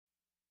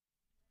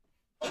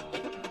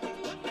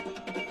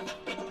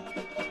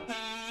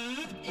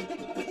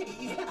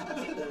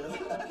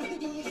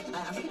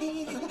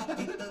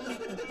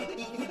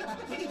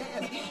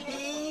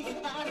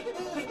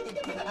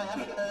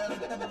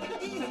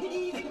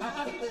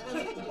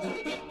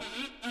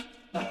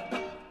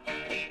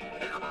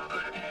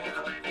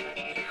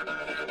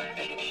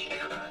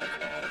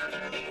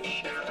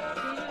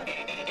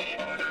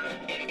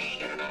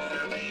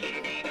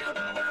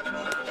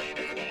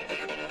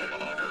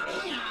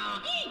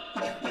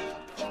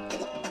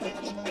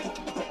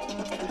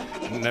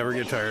Never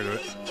get tired of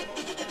it.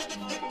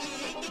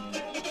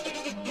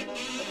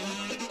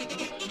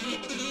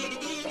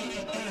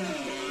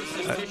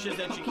 Dishes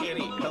that you can't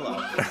eat. Hello.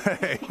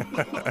 Hey,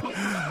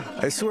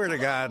 I swear to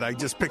God, I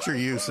just picture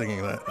you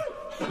singing that.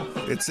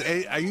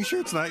 Are you sure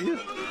it's not you?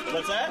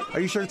 What's that? Are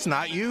you sure it's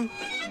not you?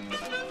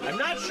 I'm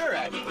not sure,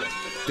 actually.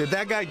 Did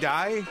that guy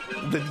die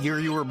the year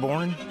you were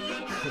born?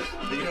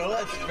 You know,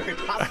 that's very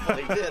possible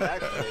he did,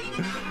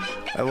 actually.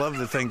 I love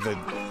to think that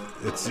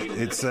it's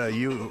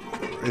you,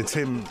 it's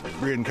him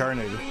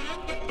reincarnated.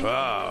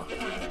 Oh,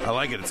 I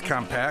like it. It's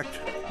compact.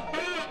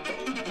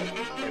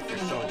 If you're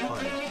so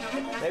inclined.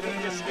 Maybe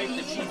you just scrape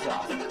the cheese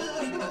off.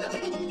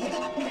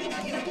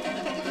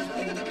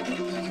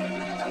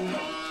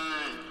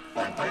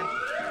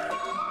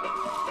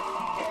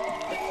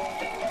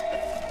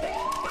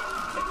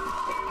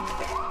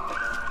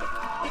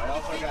 I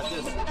also got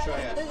this to show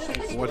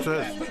you. What's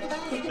this?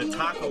 The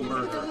taco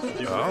burger.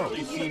 The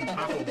rarely seen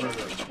taco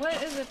burger.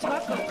 What is a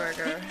taco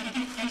burger?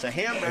 It's a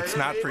hamburger. It's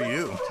not for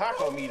you. With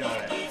taco meat on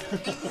it.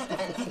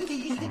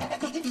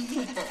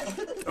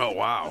 Oh,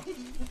 wow.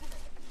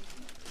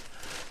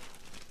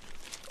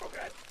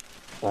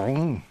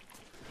 Okay.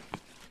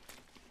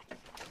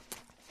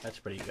 That's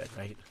pretty good,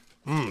 right?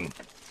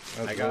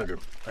 That's I got good.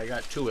 I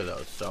got 2 of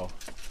those, so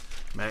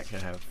Matt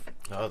can have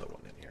the other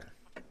one in here.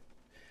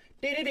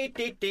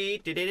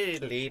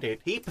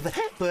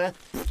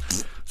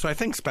 So I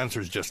think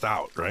Spencer's just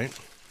out, right?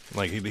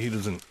 Like he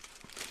doesn't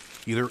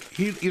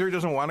either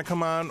doesn't want to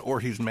come on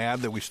or he's mad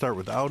that we start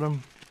without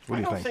him. What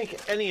do you I don't think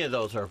any of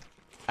those are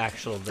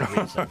actual the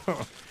reason.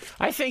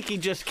 I think he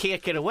just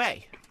can't get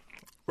away.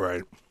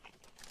 Right.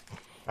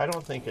 I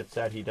don't think it's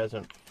that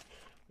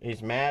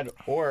he's mad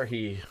or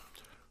he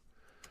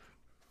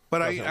But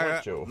doesn't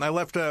want to. I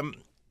left a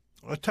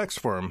text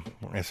for him.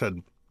 I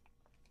said,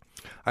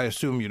 I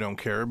assume you don't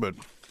care, but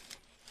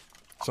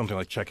something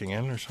like checking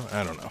in or something.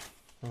 I don't know.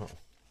 Oh.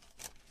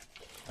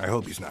 I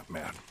hope he's not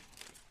mad.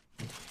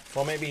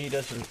 Well, maybe he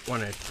doesn't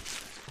want to.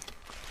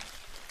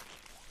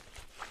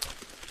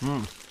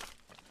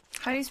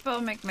 How do you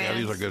spell McMahon's Yeah,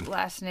 these are good.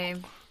 last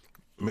name?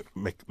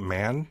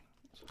 McMahon?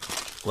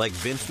 Like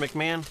Vince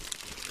McMahon?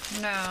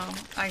 No,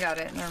 I got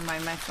it. Never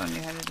mind. My phone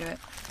knew how to do it.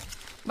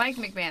 Mike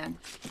McMahon.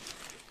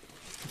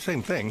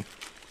 Same thing.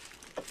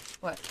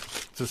 What?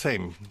 It's the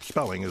same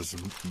spelling as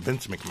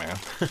Vince McMahon.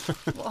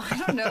 Well, I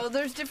don't know.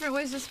 There's different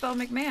ways to spell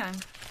McMahon.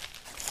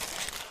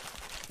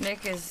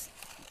 Nick is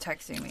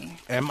texting me.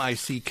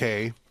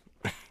 M-I-C-K,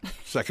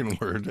 second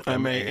word.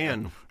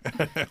 M-A-N.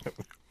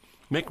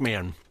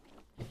 McMahon.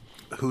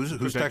 Who's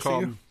What's that texting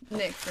called? you?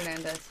 Nick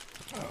Fernandez.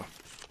 Oh.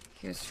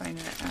 He was trying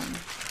to.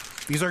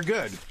 These are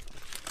good.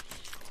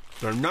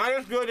 They're not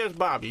as good as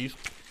Bobby's,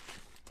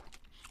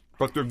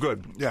 but they're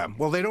good. Yeah.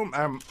 Well, they don't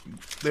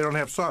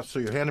have sauce, so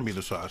you handed me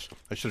the sauce.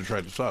 I should have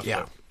tried the sauce.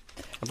 Yeah.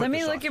 Let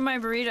me look at my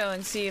burrito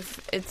and see if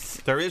it's.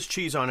 There is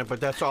cheese on it,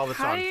 but that's all that's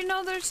How on. do you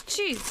know there's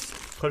cheese?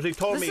 Because he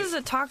told This me. is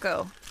a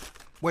taco.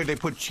 Wait, they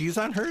put cheese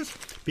on hers?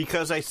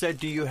 Because I said,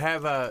 do you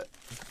have a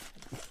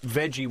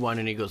veggie one?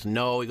 And he goes,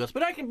 no. He goes,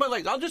 but I can put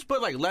I'll just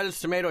put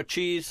lettuce, tomato,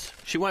 cheese.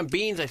 She went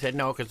beans. I said,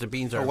 no, because the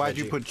beans are. Or why'd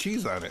veggie. you put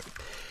cheese on it?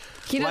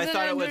 He Well, I doesn't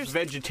thought it was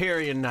understand.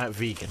 vegetarian, not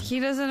vegan. He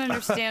doesn't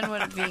understand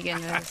what a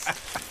vegan is.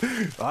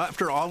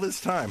 After all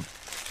this time.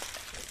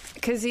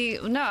 Because he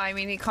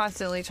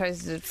constantly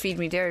tries to feed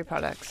me dairy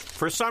products.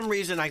 For some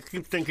reason, I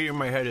keep thinking in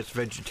my head it's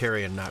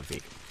vegetarian, not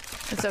vegan.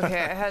 It's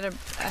okay. I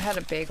had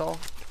a bagel.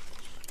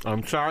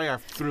 I'm sorry I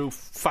threw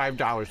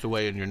 $5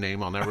 away in your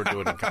name. I'll never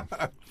do it again.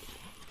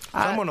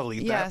 Someone will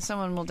eat Yeah, that.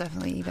 someone will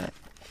definitely eat it.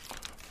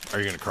 Are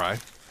you going to cry?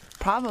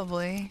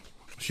 Probably.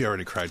 She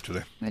already cried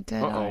today. I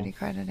did already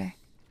cry today.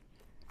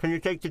 Can you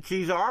take the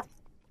cheese off?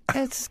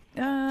 It's,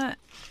 I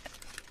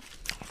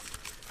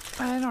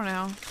don't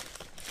know.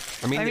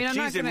 I mean, I'm the not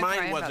cheese in gonna cry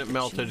mine about wasn't the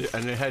melted, cheese.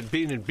 and it had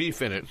bean and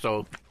beef in it,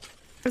 so...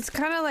 It's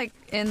kind of like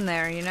in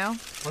there, you know?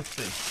 Let's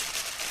see.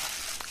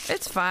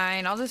 It's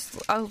fine.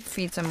 I'll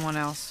feed someone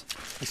else.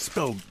 I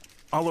spilled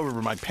all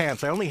over my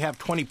pants. I only have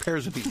 20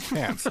 pairs of these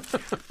pants.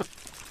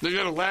 They're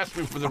going to last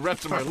me for the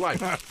rest of my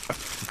life.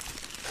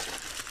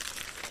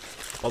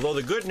 Although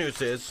the good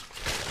news is,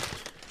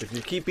 if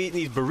you keep eating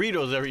these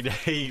burritos every day,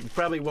 you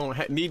probably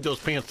won't need those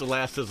pants to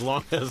last as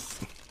long as...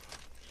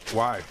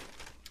 Why?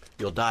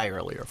 You'll die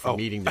earlier from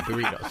eating the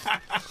burritos.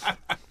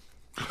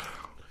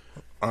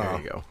 There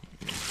you go.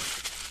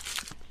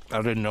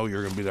 I didn't know you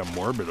were going to be that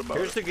morbid about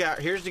Here's it.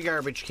 here's the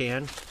garbage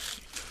can.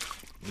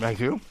 Thank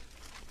you.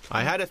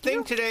 I had a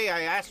thing today.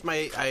 I asked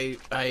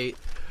I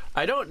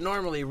don't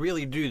normally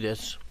really do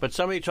this, but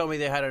somebody told me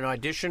they had an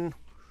audition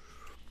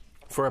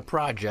for a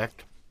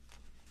project,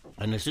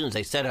 and as soon as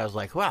they said it, I was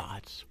like, wow,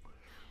 it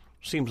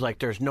seems like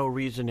there's no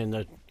reason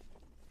in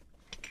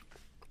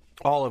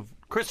all of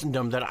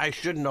Christendom that I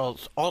shouldn't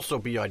also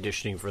be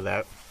auditioning for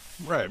that.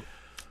 Right.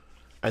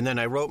 And then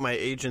I wrote my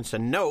agents a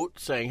note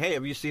saying, hey,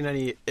 have you seen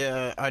any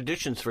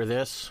auditions for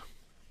this?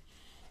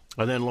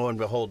 And then lo and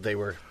behold, they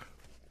were...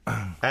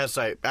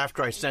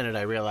 After I sent it,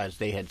 I realized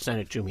they had sent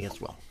it to me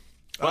as well.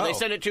 Well, they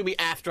sent it to me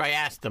after I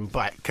asked them,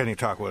 but... Can you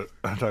talk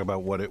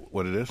about what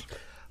it is?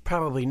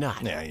 Probably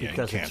not. Yeah, you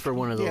because can't. it's for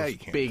one of Yeah, those you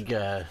can't. big.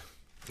 Yeah.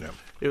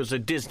 It was a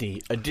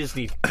Disney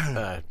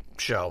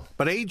show.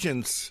 But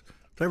Agents,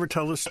 did I ever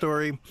tell this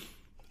story?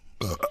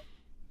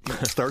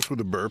 It starts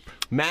with a burp.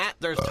 Matt,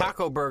 there's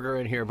Taco Burger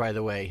in here, by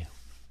the way.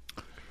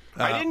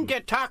 I didn't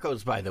get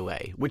tacos, by the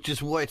way, which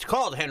is what it's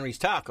called, Henry's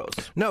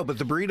Tacos. No, but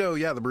the burrito,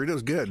 the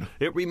burrito's good.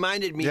 It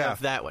reminded me Yeah.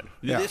 of that one.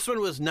 Yeah. This one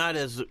was not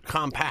as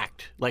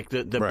compact. Like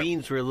the Right.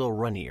 beans were a little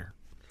runnier.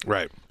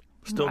 Right.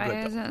 Still Why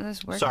good. isn't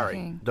this working?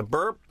 Sorry. The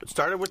burp. It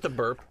started with the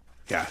burp.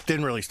 Yeah,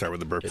 didn't really start with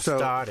the burp. It So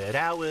started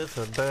out with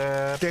a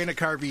burp. Dana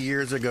Carvey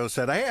years ago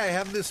said, hey, I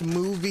have this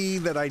movie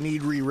that I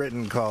need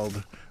rewritten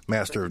called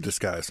Master of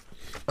Disguise.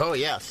 Oh,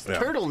 yes. Yeah.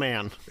 Turtle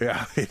Man.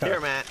 Yeah. Here,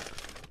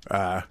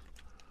 Matt.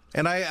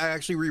 And I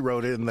actually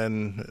rewrote it, and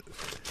then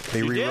they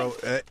You did?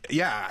 rewrote.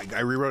 I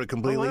rewrote it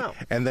completely, Oh, wow.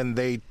 and then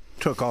they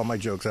took all my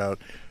jokes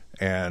out,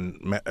 and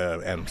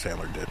Adam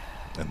Sandler did,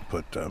 and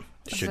put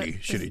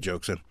shitty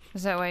jokes in.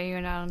 Is that why you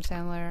and Adam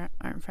Sandler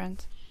aren't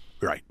friends?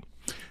 Right?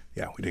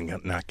 Yeah, we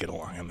didn't not get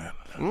along on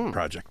that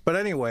project. But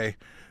anyway,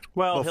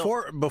 Well,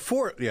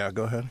 before,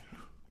 go ahead.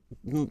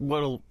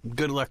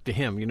 good luck to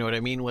him. You know what I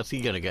mean? What's he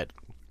going to get?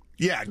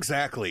 Yeah,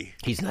 exactly.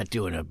 He's not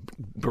doing a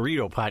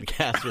burrito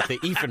podcast with the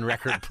Ethan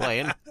record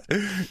playing.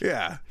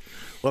 Yeah.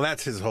 Well,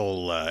 that's his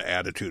whole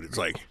attitude. It's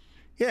like,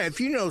 yeah, if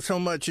you know so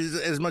much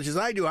as much as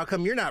I do, how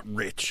come you're not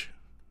rich?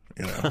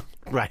 You know,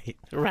 Right.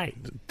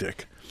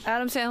 dick.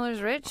 Adam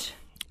Sandler's rich.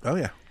 Oh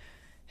yeah.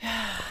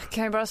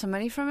 Can I borrow some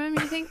money from him,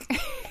 you think?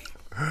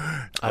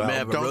 I may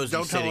have a Don't Rosie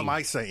tell sitting. him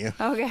I sent you.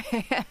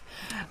 Okay.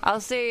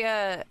 I'll say,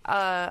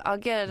 I'll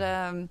get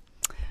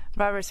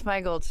Robert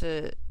Smigel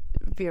to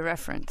be a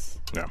reference.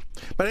 No.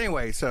 But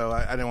anyway, so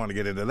I didn't want to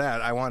get into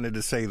that. I wanted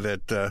to say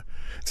that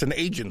it's an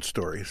agent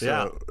story.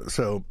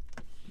 So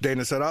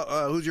Dana said,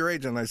 who's your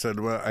agent? I said,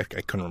 well, I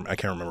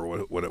can't remember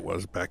what it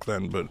was back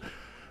then, but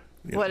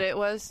It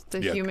was? The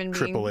human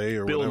being? AAA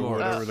or Bill Moore.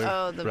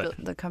 whatever.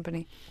 The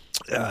company.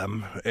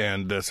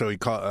 And so he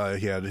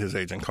had his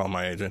agent call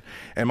my agent,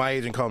 and my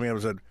agent called me up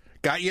and said,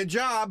 "Got you a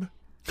job."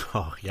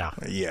 Oh, yeah.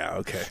 Yeah,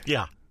 okay.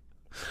 Yeah.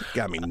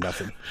 Got me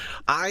nothing.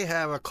 I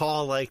have a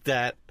call like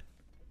that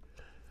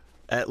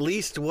at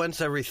least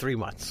once every 3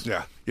 months.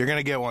 Yeah, you're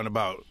gonna get one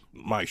about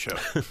my show.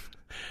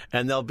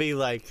 And they'll be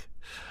like,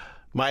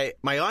 my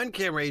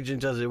on-camera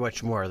agent does it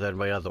much more than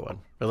my other one.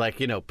 They're like,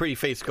 Pretty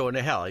Face Going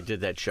to Hell. I did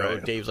that show.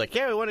 Right. Dave's like,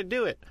 yeah, we want to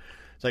do it.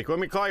 It's like,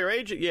 want me to call your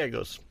agent? Yeah, he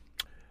goes,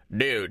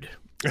 dude,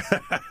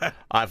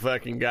 I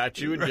fucking got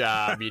you a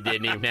job. You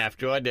didn't even have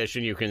to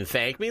audition. You can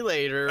thank me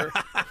later.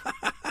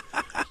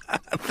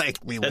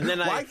 Thank me. And then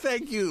Why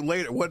thank you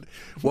later? What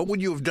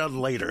would you have done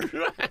later?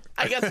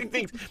 I guess he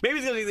thinks maybe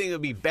he's going to think it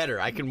would be better.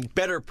 I can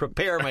better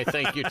prepare my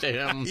thank you to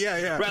him.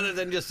 Yeah. Rather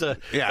than just a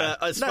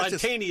Not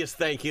spontaneous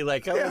thank you.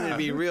 Like, I want it to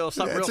be real,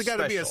 something real It's special.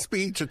 got to be a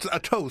speech. It's a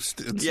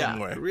toast in some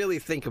way. Really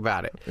think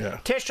about it. Yeah.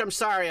 Tish, I'm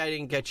sorry I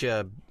didn't get you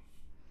a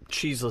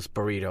cheeseless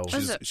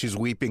burrito. She's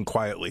weeping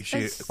quietly.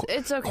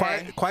 It's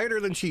okay. Quieter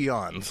than she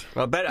yawns.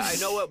 Well, better. I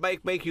know what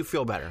make you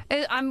feel better.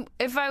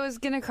 If I was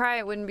going to cry,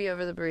 it wouldn't be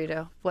over the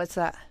burrito. What's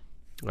that?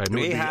 I It would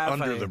may be have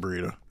under the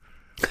burrito.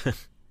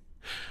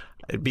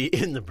 It'd be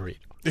in the burrito.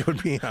 It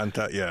would be on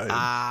top. Yeah.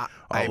 I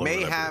all may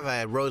over that have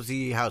a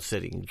Rosie house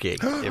sitting gig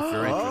if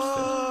you're interested.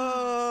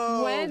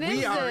 Oh, When we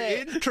is are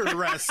it?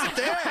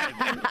 interested.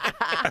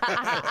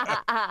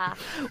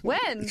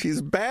 When?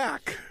 She's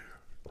back.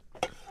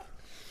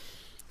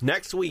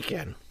 Next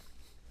weekend.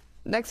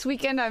 Next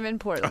weekend, I'm in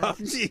Portland. Oh,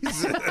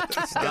 Jesus.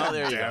 Oh,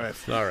 there you Damn go. it.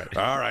 All right.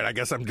 All right. I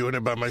guess I'm doing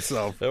it by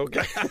myself.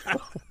 Okay.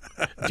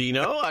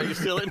 Dino, are you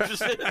still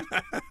interested?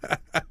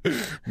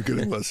 I'm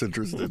getting less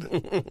interested.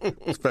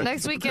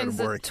 Next weekend's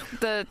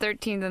the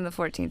 13th and the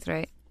 14th,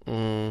 right?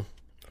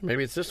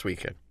 Maybe it's this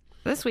weekend.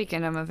 This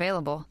weekend, I'm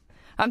available.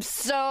 I'm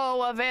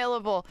so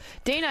available.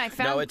 Dana, I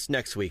found... No, it's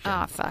next weekend.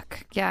 Oh,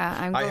 fuck. Yeah,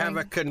 I'm I going... have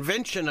a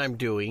convention I'm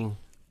doing,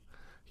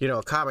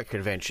 a comic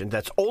convention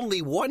that's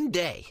only one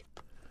day,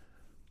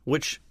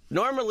 which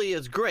normally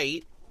is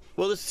great.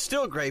 Well, this is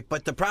still great,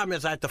 but the problem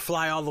is I have to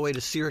fly all the way to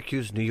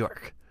Syracuse, New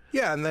York.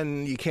 Yeah, and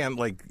then you can't,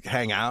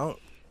 hang out.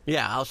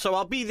 Yeah, so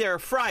I'll be there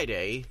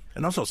Friday.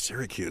 And also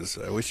Syracuse.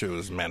 I wish it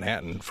was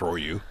Manhattan for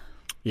you.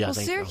 Yeah, Well,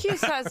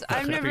 Syracuse has...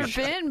 I've never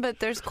been, but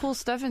there's cool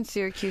stuff in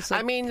Syracuse.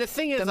 I mean, the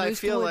thing is, I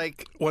feel Moosewood.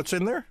 like What's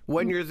in there?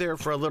 when you're there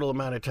for a little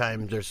amount of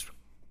time,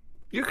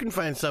 you can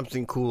find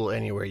something cool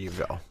anywhere you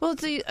go. Well,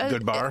 it's a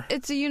Good bar?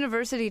 It's a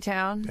university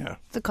town. Yeah.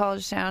 It's a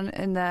college town,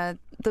 and the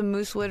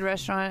Moosewood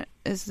restaurant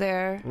is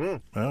there,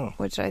 Oh,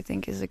 which I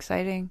think is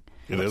exciting.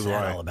 it What's is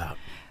that why. all about?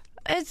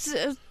 It's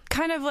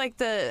kind of like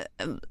the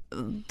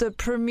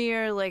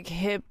premier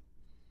hip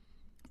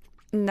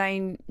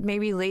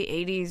maybe late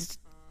 80s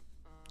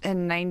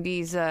and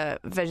 90s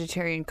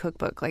vegetarian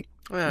cookbook.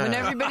 When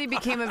everybody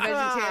became a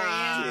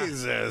vegetarian.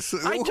 Jesus.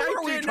 I Who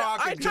are we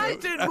talking I to?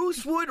 typed in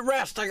Moosewood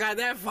Rest. I got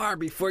that far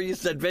before you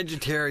said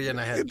vegetarian.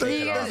 I had to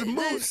take it off. There's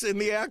moose in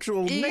the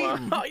actual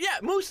name. Oh, yeah,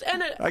 moose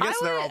and I guess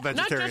they're all Not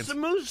vegetarians.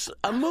 just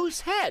a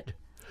moose head.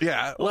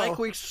 Yeah. Well, Like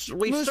we serve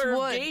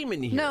Moosewood. game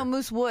in here. No,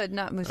 Moosewood,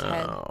 not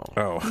Moosehead.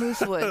 Oh.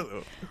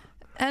 Moosewood.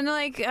 And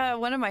like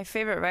one of my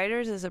favorite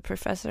writers is a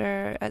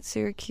professor at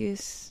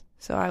Syracuse,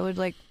 so I would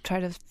like try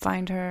to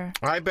find her.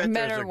 I bet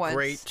Met there's her a once.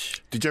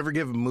 great. Did you ever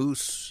give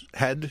moose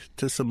head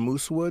to some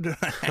moose wood?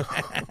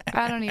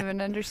 I don't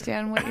even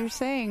understand what you're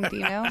saying,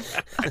 Dino.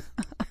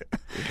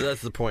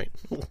 That's the point.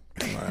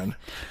 Come on.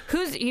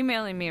 Who's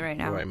emailing me right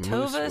now? Right,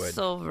 Tova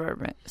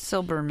Moosewood.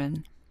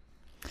 Silberman.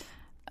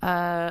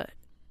 A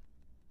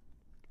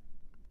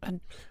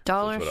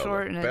dollar That's what I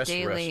short want. and a Best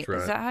day late.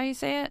 restaurant. Is that how you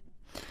say it?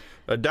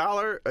 A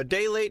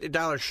day late,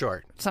 $1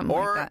 short. Something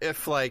or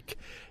like that.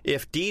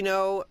 if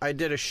Dino, I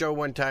did a show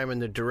one time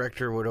and the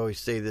director would always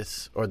say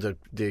this, or the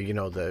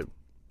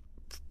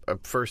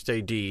first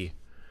AD,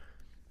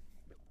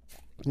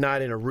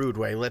 not in a rude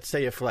way. Let's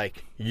say if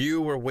like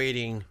you were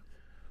waiting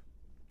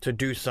to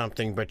do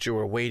something, but you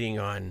were waiting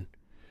on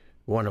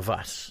one of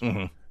us,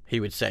 he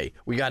would say,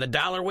 "We got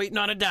 $1 waiting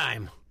on a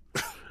dime."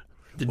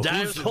 The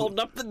dime's holding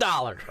up the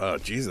dollar. Oh,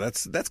 geez,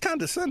 that's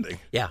condescending.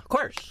 Yeah, of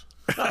course.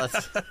 Oh,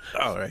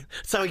 All right.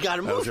 so he got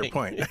him That moving. was your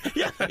point.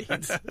 Yeah,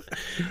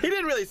 he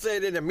didn't really say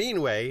it in a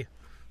mean way.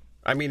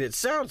 I mean, it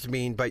sounds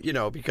mean, but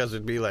because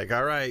it'd be like,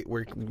 all right,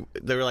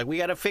 they were like, we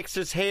got to fix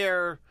his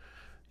hair,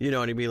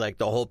 and he'd be like,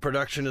 the whole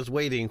production is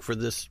waiting for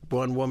this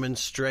one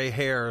woman's stray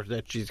hair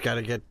that she's got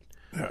to get.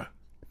 Yeah.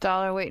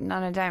 Dollar waiting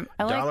on a dime.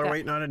 I like Dollar that.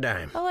 waiting on a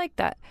dime. I like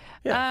that.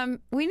 Yeah.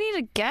 We need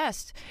a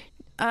guest.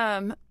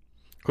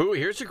 Ooh,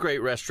 here's a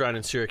great restaurant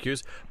in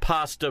Syracuse,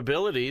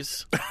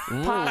 Postabilities.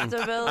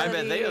 Possibilities. I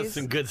bet they have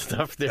some good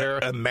stuff there.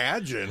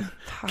 Imagine.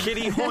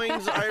 Kitty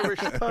Hoyne's Irish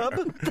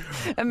Pub.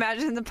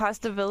 Imagine the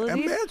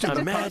possibilities. Imagine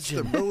the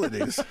Imagine.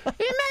 possibilities.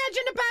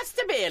 Imagine the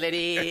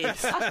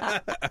possibilities.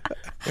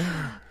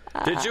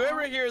 Did you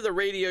ever hear the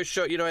radio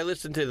show? I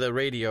listened to the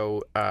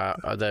radio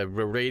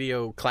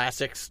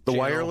classics. The channel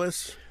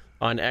wireless.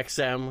 on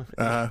XM.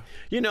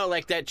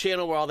 Like that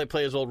channel where all they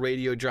play is old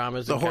radio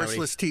dramas. The and comedy.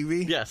 horseless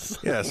TV. Yes.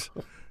 Yes.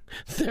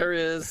 There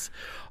is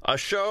a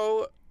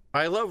show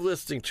I love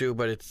listening to,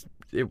 but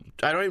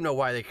I don't even know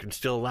why they can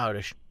still allow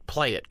to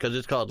play it, because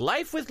it's called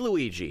Life with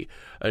Luigi,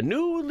 a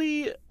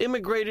newly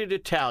immigrated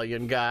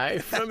Italian guy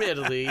from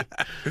Italy,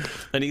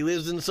 and he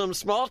lives in some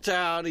small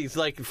town. He's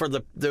like, for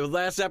the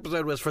last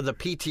episode was for the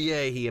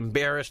PTA. He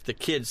embarrassed the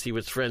kids he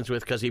was friends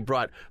with because he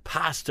brought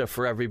pasta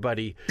for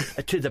everybody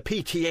to the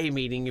PTA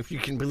meeting, if you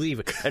can believe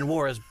it, and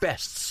wore his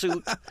best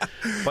suit.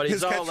 But he's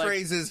His all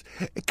catchphrase is,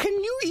 "Can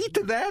you eat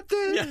that?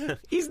 like,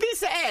 "Is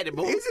this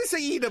edible? Is this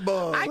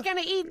eatable? I'm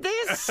gonna eat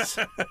this.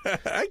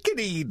 I can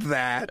eat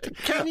that.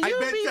 Can you I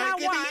bet be I my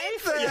can wife?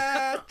 eat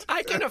that."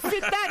 I can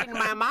fit that in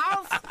my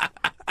mouth.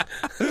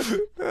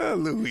 Oh,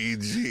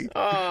 Luigi.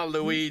 Oh,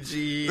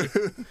 Luigi.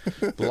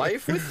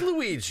 Life with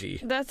Luigi.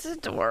 That's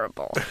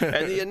adorable.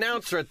 And the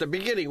announcer at the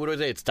beginning would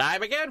say, "It's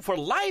time again for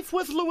Life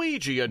with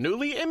Luigi, a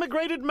newly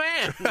immigrated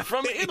man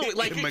from Italy."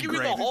 Like, he give you the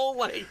Immigrated. whole,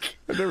 like...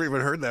 I've never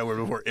even heard that word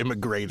before.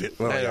 Immigrated.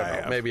 Well, I yeah, don't I know.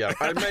 have. Maybe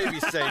I may be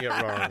saying it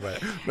wrong,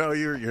 but... No,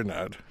 you're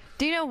not.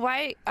 Dino,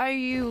 why are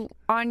you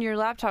on your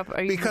laptop?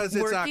 Are you Because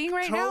it's working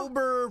right now?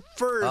 October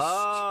 1st.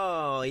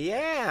 Oh,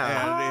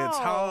 yeah. And it's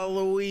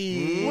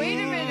Halloween. Wait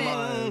a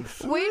minute.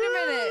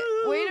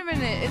 Wait a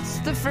minute. It's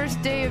the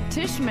first day of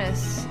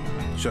Tishmas.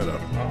 Shut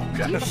up.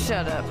 You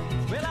shut up.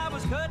 Well, I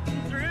was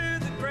cutting through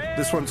the graveyard.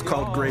 This one's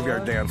called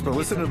Graveyard Dance, but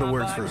listen to the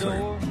words for a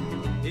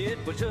second. It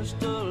was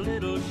just a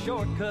little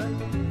shortcut,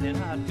 and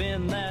I'd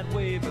been that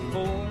way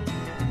before.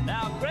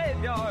 Now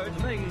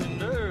graveyards make me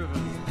nervous,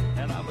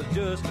 and I was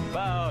just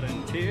about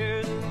in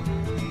tears.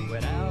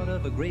 When out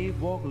of a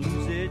grave walked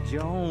Lucy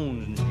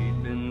Jones, and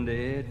she'd been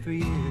dead for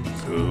years.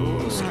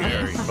 Ooh,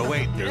 scary. But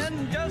wait, there's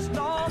And just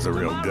off a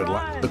real to my good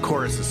line. right The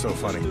chorus is so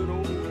funny. stood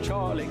old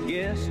Charlie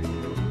Guest.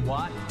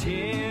 What,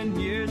 10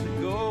 years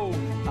ago,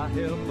 I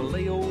helped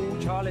lay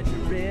old Charlie to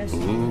rest.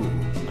 Ooh.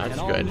 That's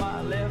And good. on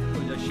my left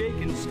was a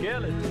shaking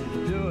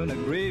skeleton doing a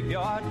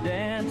graveyard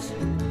dance.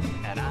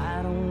 And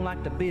I don't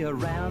like to be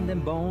around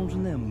them bones,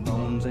 and them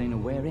bones ain't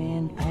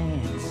wearing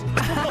pants.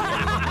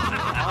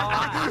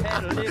 I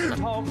had a little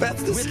talk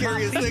That's the with my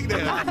scariest feet. thing to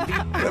My have.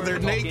 feet When were they're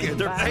talking naked.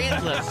 They're back.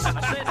 pantless.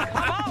 I said,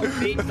 "Come on,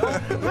 feet, don't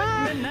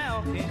quit me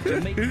now. Can't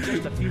you make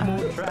just a few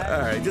more tries?"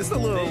 All right, just a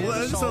little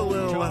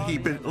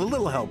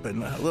Charlie.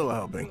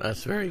 helping.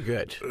 That's very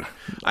good.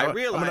 I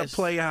realize I'm going to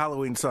play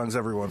Halloween songs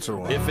every once in a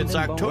while. if it's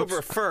October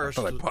I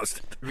 1st, paused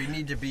it. we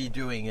need to be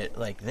doing it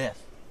like this.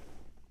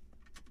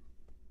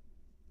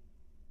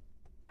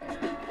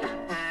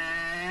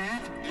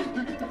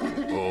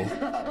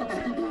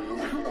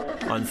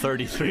 Oh, On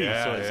 33,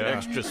 Yeah, so it's yeah.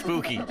 extra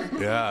spooky.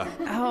 yeah.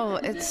 Oh,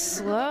 it's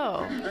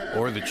slow.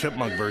 Or the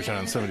Chipmunk version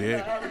on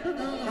 78.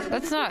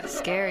 That's not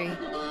scary.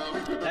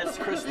 That's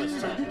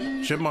Christmas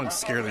time. Chipmunks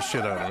scare the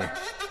shit out of me.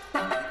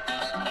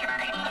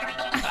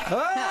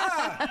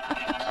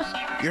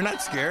 Ah! You're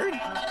not scared?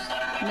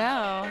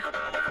 No.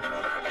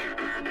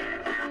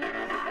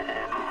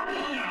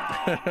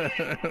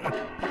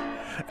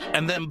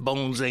 And them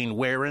bones ain't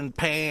wearing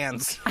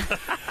pants.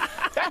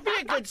 That'd be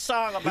a good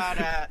song about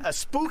a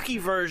spooky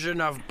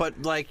version of,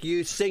 but like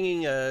you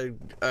singing a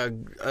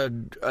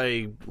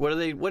what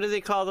do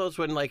they call those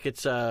when like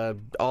it's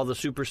all the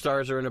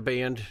superstars are in a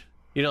band?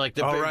 You know, like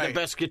the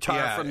best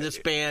guitar from this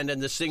band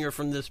and the singer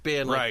from this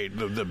band. Right,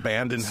 the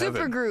band in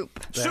heaven.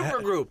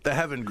 Supergroup. The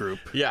Heaven Group.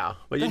 Yeah.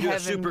 Well, you The do a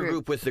Heaven supergroup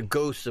Group. with the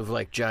ghosts of,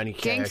 like, Johnny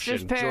Cash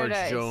Gangster's and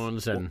Paradise. George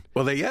Jones. And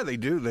Well, they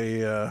do. They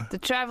The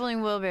Traveling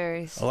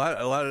Wilburys. a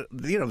lot of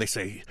they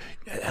say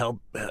help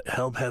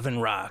heaven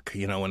rock.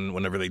 You know,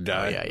 whenever they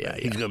die, yeah.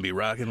 he's going to be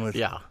rocking with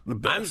the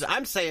best.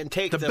 I'm saying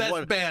take The the best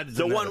one, bands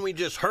the in one heaven. we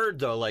just heard,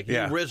 though. Like,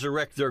 you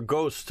resurrect their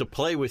ghosts to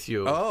play with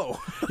you. Oh,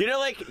 You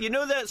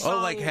know that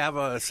song? like have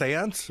a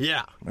seance.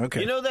 Yeah.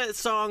 Okay. You know that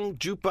song,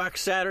 Jukebox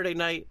Saturday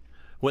Night,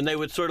 when they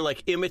would sort of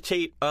like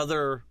imitate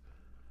other.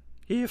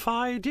 If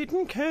I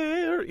didn't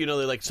care, you know,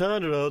 they like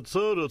sounded out,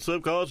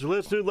 subconscious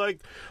listening,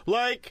 like.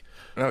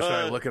 Oh, should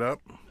I look it up?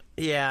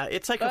 Yeah,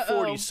 it's like a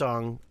 40s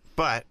song,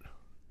 but.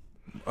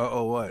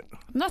 What?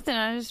 Nothing.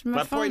 I just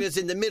My point is,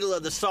 in the middle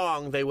of the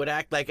song, they would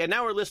act like, and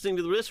now we're listening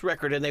to this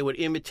record, and they would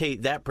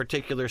imitate that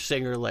particular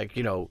singer, like,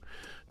 you know,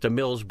 the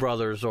Mills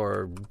Brothers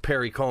or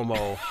Perry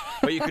Como,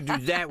 or you could do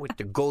that with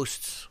the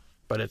Ghosts,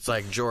 but it's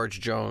like George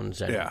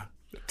Jones. And Yeah.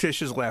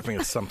 Tish is laughing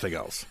at something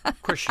else.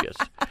 Of course she is.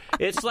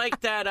 It's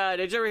like that,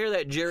 did you ever hear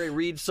that Jerry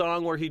Reed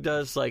song where he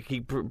does, like, he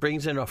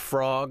brings in a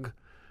frog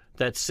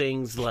that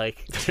sings,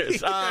 like,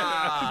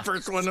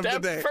 First one of the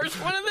day. First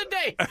one of the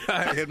day.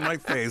 I hit my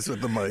face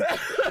with the mic.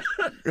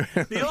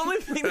 The only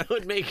thing that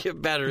would make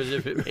it better is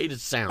if it made a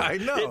sound. I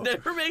know. It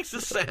never makes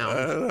a sound.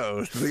 I don't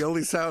know. The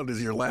only sound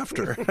is your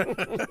laughter.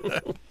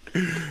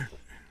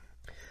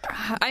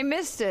 I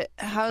missed it.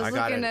 I was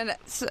looking at it.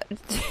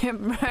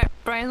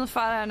 Brian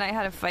LaFada and I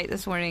had a fight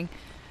this morning.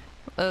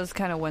 It was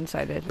kind of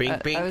one-sided.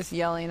 Bink, bink. I was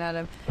yelling at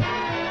him.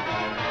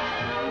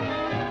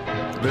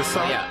 This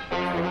song? Yeah.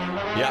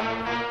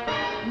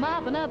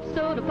 Mopping up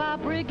soda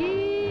pop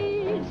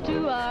brigades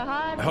to our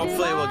heart.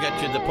 Hopefully we'll get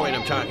to the point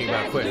I'm talking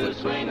about quickly. You'll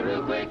see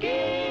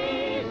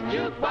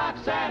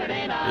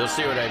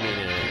what I mean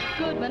in it.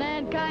 Goodman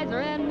and Kaiser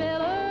and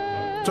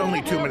Miller. It's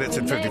only 2 minutes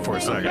and 54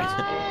 seconds.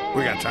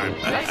 We got time.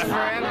 That's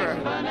forever.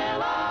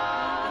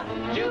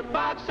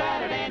 Jukebox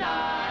Saturday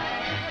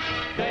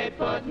night. They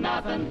put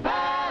nothing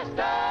past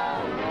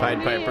us.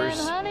 Pied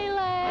Pipers.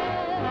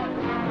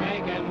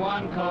 Making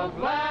one Coke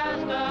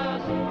last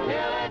us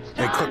till it's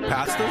They time cook to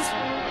pastas?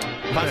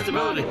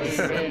 Possibilities.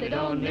 really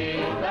don't need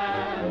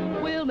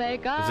that. We'll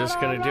make Is this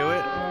going to do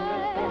it?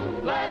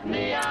 Let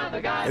the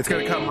other guys It's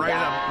going to come right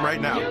up, right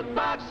now.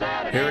 Jukebox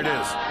Saturday Here it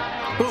is.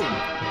 Boom.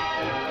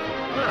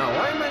 Oh,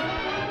 why am I?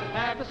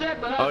 After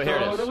sipping up Oh, here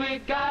it soda, is. we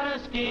got a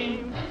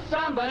scheme.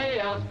 Somebody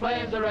else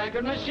plays the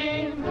record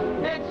machine.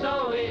 It's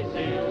so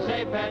easy to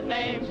say pet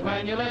names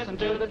when you listen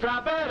to the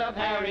trumpet of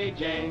Harry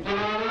James.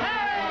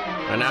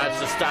 Hey! And now it's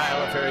the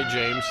style of Harry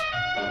James.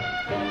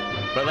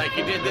 But like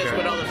he did this,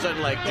 but all of a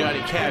sudden like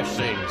Johnny Cash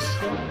sings.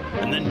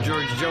 And then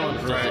George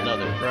Jones does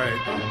another. Right.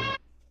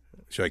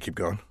 Should I keep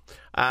going?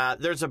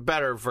 There's a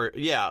better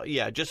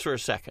yeah, just for a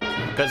second.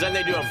 Because then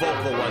they do a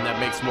vocal one that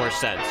makes more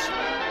sense.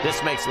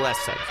 This makes less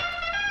sense.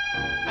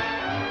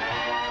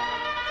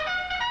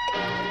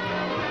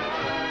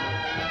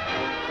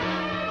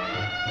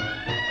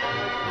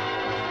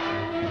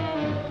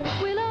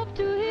 We love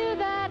to hear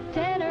that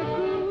tenor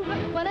groove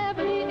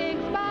whenever the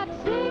ink spots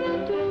sing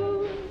a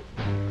tune.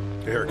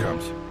 Here it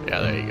comes.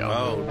 Yeah, there you go.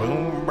 Oh,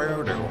 boom,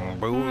 boom, boom,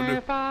 boom.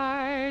 If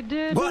I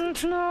didn't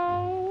What?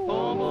 know.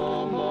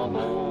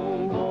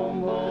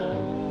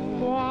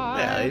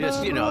 Yeah, they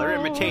just, they're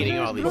imitating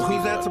all these. Well,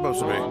 who's that supposed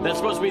to be? That's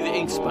supposed to be the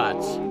ink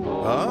spots.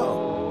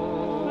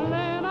 Oh.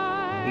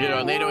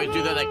 And they'd always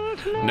do that like,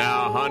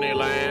 now, honey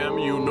lamb,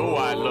 you know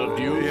I loved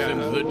you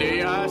since the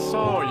day I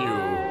saw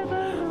you.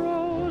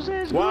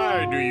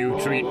 Why do you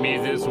treat me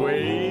this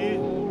way?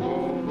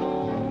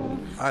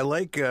 I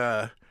like,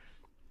 I'm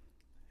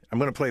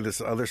going to play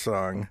this other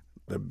song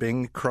that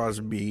Bing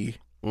Crosby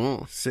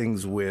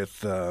sings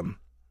with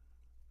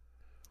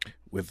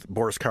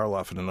Boris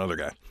Karloff and another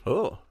guy.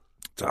 Oh.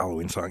 It's a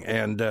Halloween song.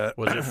 And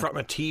Was it from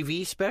a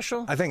TV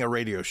special? I think a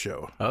radio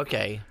show.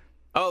 Okay.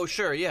 Oh,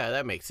 sure. Yeah,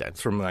 that makes sense.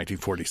 It's from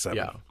 1947,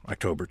 Yeah.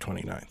 October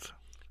 29th.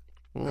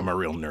 I'm a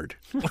real nerd.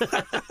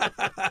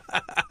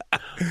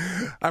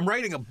 I'm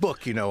writing a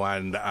book,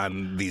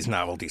 on these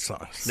novelty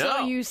songs.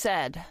 So you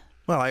said.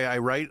 Well, I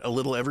write a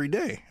little every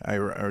day.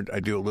 I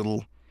do a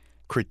little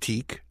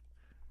critique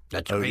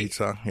That's of great. each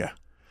song. Yeah.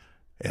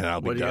 And I'll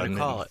be What are you done gonna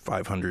call in it?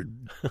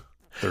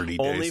 530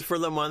 days. Only for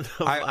the month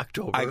of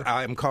October.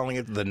 I'm calling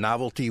it The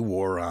Novelty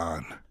War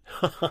On.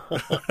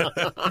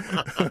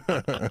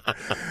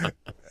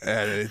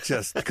 And it's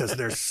just because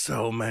there's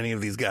so many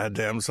of these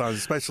goddamn songs,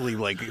 especially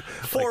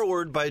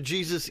Forward by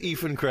Jesus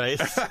Ethan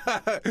Christ.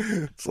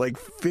 it's like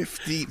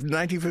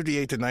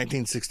 1958 to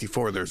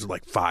 1964. There's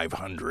like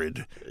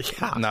 500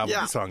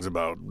 novelty songs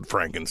about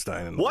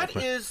Frankenstein. And What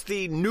is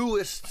the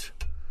newest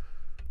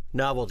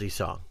novelty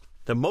song?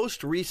 The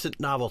most recent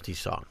novelty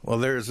song? Well,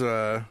 there's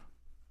I'll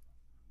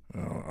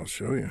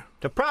show you.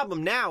 The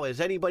problem now is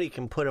anybody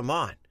can put them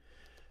on.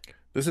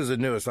 This is the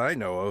newest I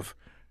know of,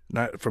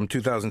 not from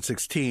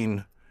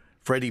 2016.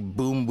 Freddie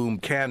Boom Boom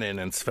Cannon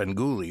and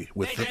Svengoolie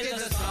with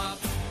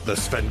the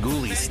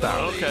Svengoolie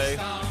Stomp. Okay.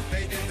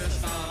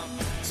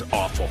 It's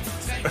awful.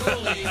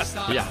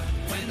 Yeah.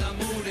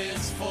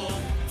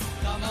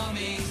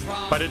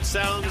 But it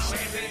sounds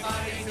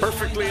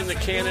perfectly in the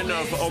canon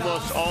of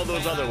almost all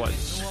those other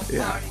ones.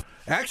 Yeah.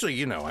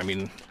 Actually, I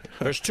mean...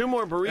 There's 2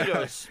 more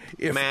burritos,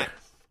 Matt,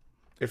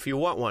 if you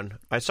want one.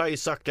 I saw you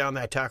suck down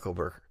that taco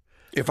burger.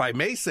 If I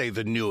may say,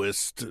 the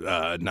newest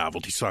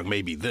novelty song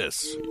may be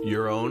this.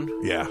 Your own?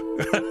 Yeah.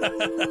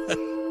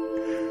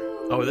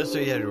 Oh, this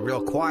is a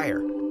real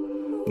choir.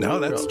 No,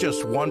 that's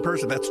just one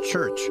person. That's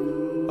church.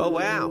 Oh,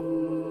 wow.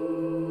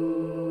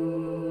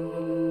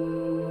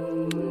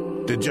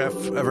 Did Jeff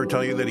ever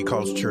tell you that he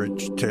calls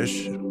church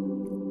Tish?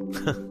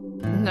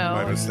 No.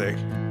 My mistake.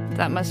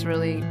 That must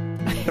really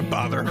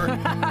Bother her.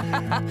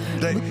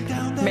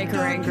 make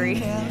her angry.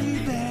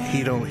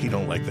 He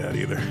don't like that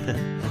either.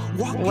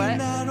 What?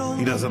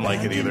 He doesn't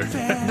like it either.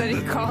 That he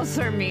calls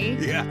her me?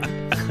 Yeah.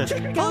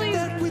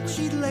 That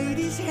witchy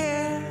lady's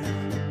hair.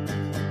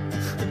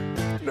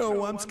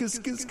 No, I'm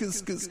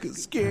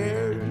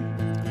scared.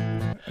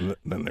 And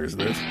then there's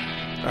this.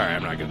 All right,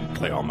 I'm not going to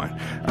play all mine.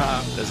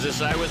 Is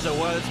this I was a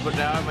was, but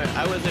now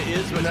I was a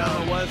is, but now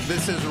I was?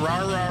 This is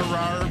Rar Rar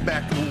Rar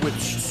back with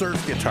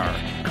surf guitar.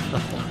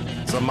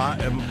 It's a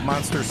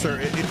monster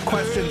surf. It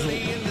questions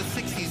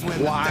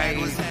why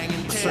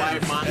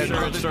monster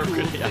and surf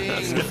guitar.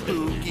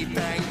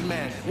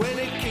 When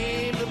it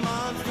came to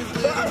monsters,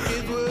 little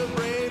kids were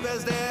brave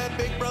as they had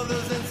big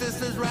brothers and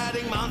sisters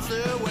riding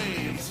monster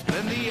waves.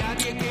 Then the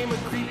idea came a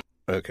creep.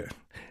 Okay.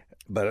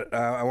 But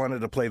I wanted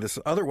to play this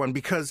other one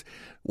because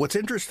what's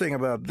interesting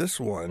about this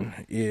one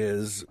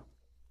is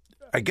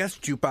I guess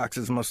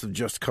jukeboxes must have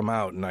just come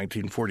out in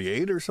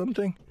 1948 or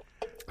something.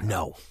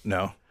 No.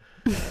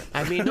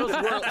 I mean,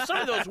 some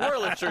of those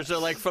Wurlitzers are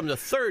like from the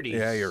 30s.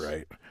 Yeah, you're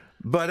right.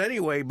 But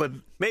anyway,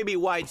 maybe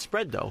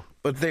widespread though.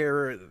 But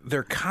they're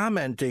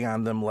commenting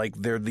on them like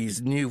they're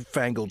these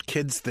newfangled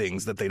kids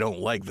things that they don't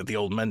like, that the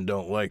old men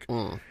don't like.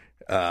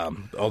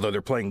 Although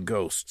they're playing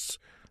ghosts.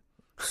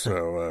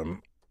 So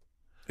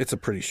it's a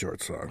pretty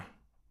short song,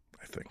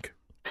 I think.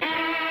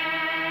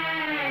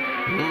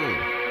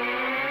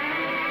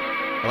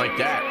 I like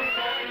that.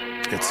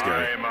 It's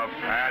scary. I'm a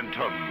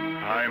phantom.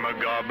 I'm a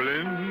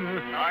goblin.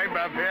 I'm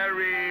a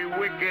very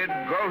wicked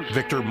ghost.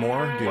 Victor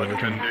Moore? What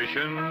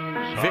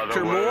conditions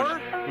Victor Moore?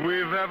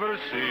 We've ever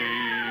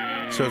seen.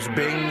 So it's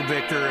Bing,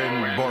 Victor,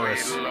 and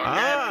Boris.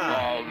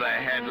 All the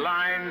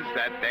headlines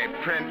that they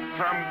print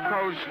from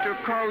coast to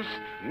coast.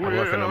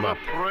 We're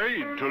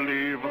afraid to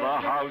leave the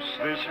house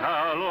this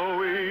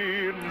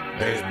Halloween.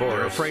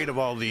 They're afraid of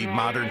all the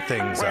modern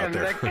things out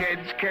there. When the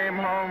kids came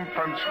home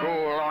from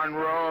school on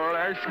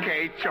roller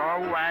skates or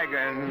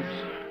wagons,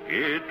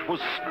 it was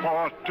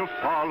sport to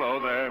follow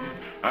them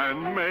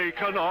and make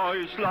a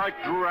noise like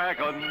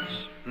dragons.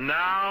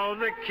 Now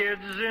the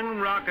kids in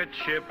rocket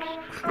ships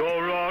go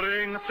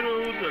roaring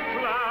through the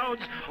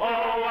clouds. Oh,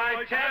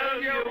 I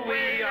tell you,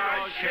 we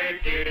are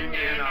shaking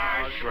in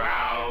our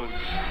shrouds.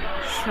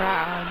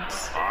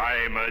 Shrouds.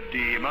 I'm a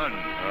demon.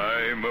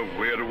 I'm a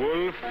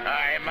werewolf.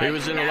 He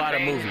was in a lot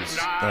of movies.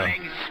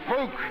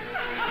 Spook.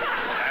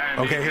 And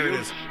Okay, here it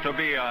is. used to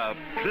be a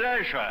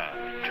pleasure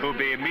to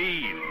be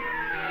mean.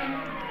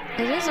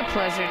 It is a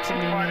pleasure to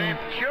be But mean. if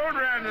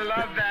children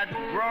love that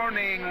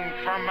groaning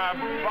from a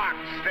box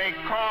they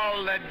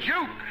call the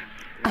juke,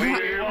 we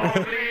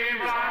won't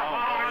leave our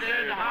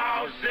haunted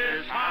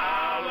houses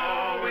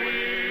Halloween.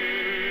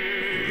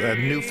 That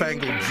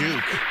newfangled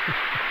juke.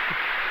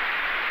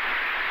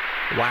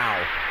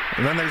 Wow.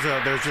 And then there's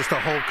just a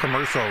whole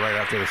commercial right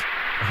after this.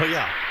 Oh,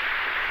 yeah.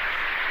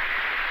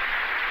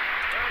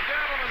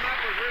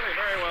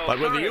 But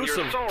with the use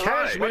of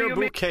Cashmere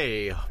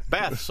Bouquet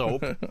bath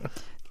soap,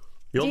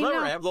 you'll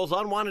never have those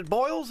unwanted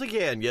boils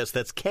again. Yes,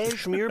 that's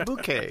Cashmere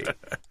Bouquet.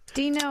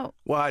 Dino,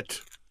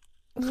 What?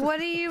 what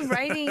are you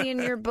writing in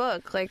your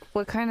book? Like,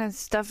 what kind of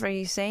stuff are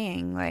you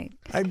saying? Like,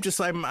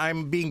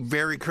 I'm being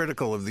very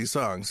critical of these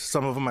songs.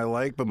 Some of them I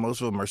like, but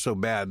most of them are so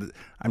bad.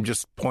 I'm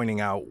just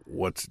pointing out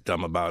what's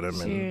dumb about them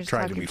So you're and just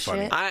trying to be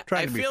talking funny. shit?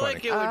 I feel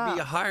like it would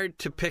be hard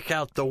to pick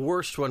out the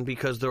worst one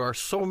because there are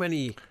so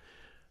many.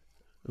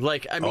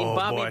 Like, I mean, Oh,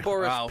 Bobby boy.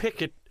 Boris Wow.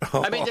 Pickett.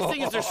 I mean, the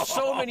thing is, there's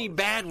so many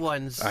bad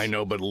ones. I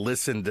know, but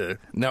listen to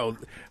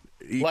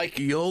Like-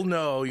 you'll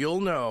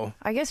know.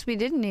 I guess we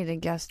didn't need a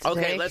guest today.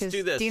 Okay, let's 'cause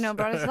do this. Dino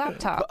brought his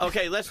laptop.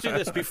 Okay, let's do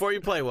this before you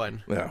play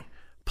one. Yeah.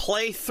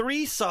 Play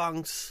 3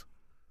 songs,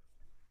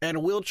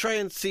 and we'll try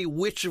and see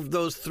which of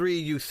those 3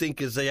 you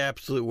think is the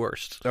absolute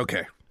worst.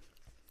 Okay.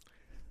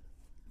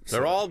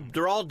 They're all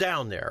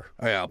down there.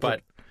 Oh, yeah,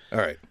 but all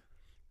right.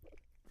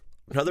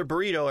 another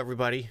burrito,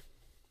 everybody.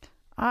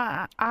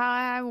 I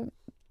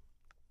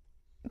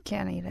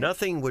can't eat it.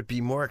 Nothing would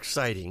be more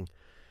exciting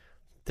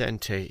than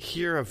to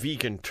hear a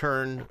vegan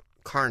turn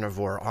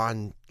carnivore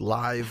on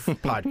live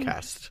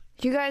podcast.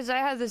 You guys, I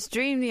had this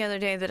dream the other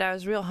day that I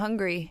was real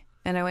hungry,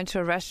 and I went to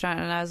a restaurant,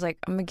 and I was like,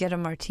 I'm going to get a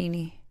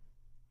martini.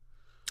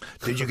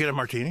 Did you get a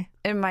martini?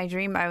 In my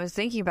dream, I was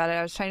thinking about it.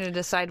 I was trying to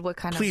decide what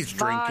kind Please of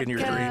drink vodka. in your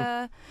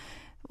dream.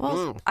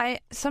 Well, I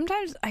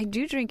sometimes I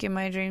do drink in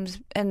my dreams,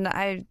 and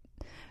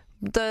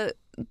the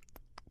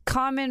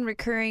common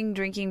recurring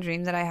drinking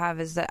dream that I have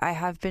is that I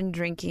have been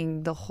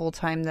drinking the whole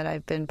time that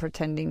I've been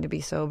pretending to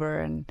be sober,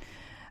 and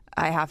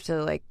I have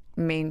to like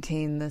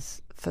maintain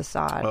this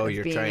facade. Oh,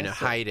 you're trying to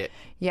hide it.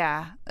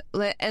 Yeah,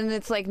 and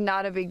it's like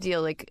not a big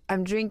deal. Like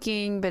I'm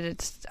drinking, but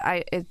it's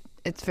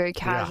very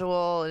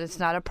casual and it's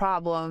not a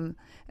problem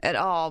at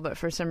all. But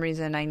for some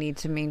reason, I need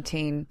to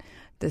maintain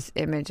this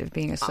image of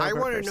being a sober I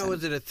want to person. know,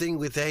 is it a thing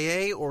with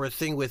AA or a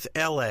thing with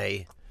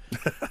LA?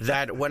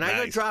 That when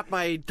I go drop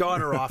my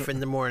daughter off in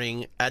the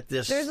morning at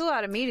this There's a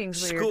lot of meetings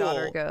where school, your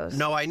daughter goes.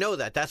 No, I know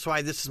that. That's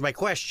why this is my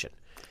question.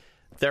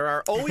 There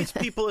are always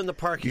people in the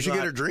parking You should lot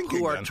get her drinking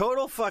who are then.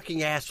 total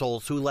fucking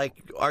assholes who like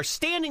are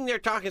standing there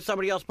talking to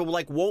somebody else, but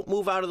like won't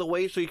move out of the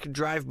way so you can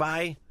drive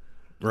by.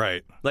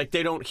 Right. Like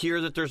they don't hear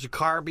that there's a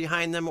car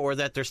behind them, or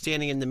that they're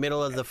standing in the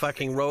middle of the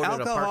fucking road in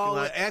a parking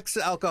lot.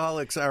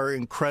 Ex-alcoholics are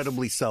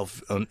incredibly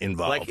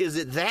self-involved. Like, is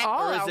it that,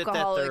 All or is it that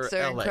alcoholics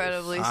they're are LAs?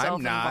 incredibly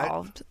I'm not.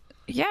 self-involved.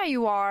 Yeah,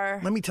 you are.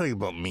 Let me tell you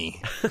about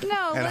me.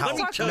 No, and let's how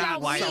talk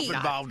about not me.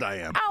 self-involved I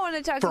am. I want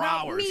to talk For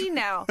about hours. me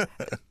now.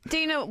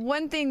 Dana,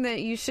 one thing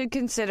that you should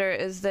consider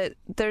is that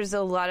there's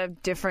a lot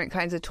of different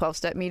kinds of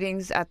 12-step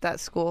meetings at that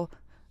school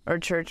or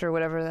church or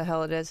whatever the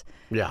hell it is.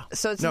 Yeah.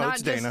 So it's No, not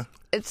it's just Dana.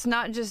 it's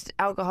not just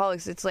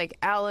alcoholics. It's like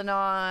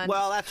Al-Anon.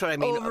 Well, that's what I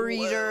mean.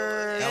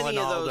 Overeaters. Any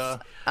of those.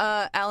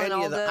 Al-Anon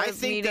Any of the,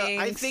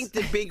 I think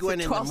the big one in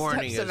the 12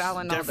 morning steps is of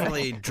Al-Anon.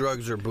 definitely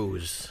drugs or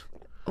booze.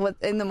 What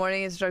in the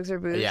morning is drugs or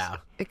booze? Yeah.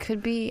 It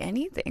could be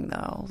anything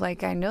though.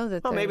 Like I know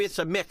that. Well, maybe there's- it's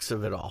a mix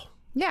of it all.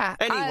 Yeah.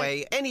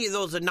 Anyway, any of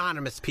those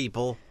anonymous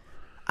people.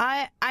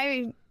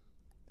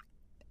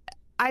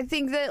 I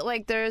think that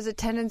like there is a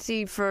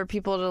tendency for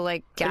people to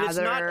like And it's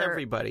gather not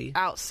everybody.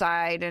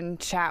 outside and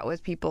chat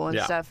with people and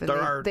Yeah. stuff,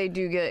 and they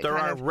do get There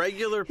kind are of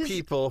regular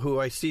people who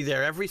I see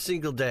there every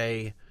single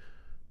day.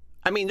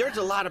 I mean, there's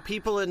a lot of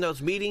people in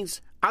those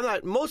meetings.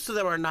 Most of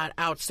them are not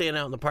standing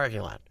out in the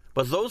parking lot,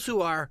 but those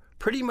who are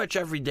pretty much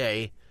every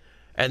day,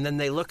 and then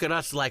they look at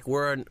us like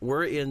we're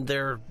in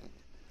their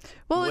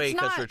way it's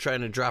because not. we're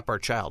trying to drop our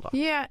child off.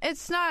 Yeah,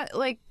 it's not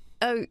like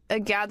a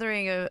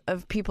gathering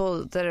of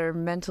people that are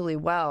mentally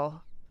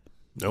well.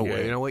 No Yeah,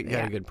 way. you know what? You got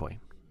Yeah. a good point.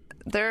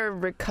 They're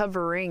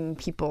recovering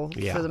people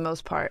Yeah. for the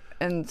most part,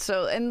 and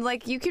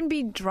like you can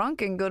be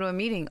drunk and go to a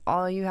meeting.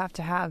 All you have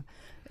to have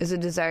is a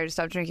desire to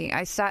stop drinking.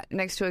 I sat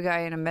next to a guy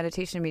in a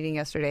meditation meeting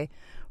yesterday,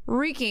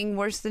 reeking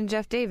worse than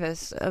Jeff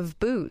Davis of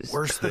booze.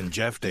 Worse than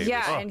Jeff Davis.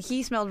 Yeah, and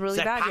he smelled really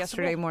that bad possible?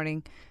 yesterday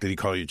morning. Did he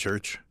call you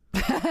church?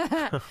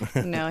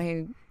 No,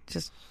 he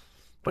just.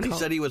 But he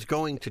said he was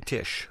going to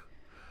Tish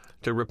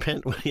to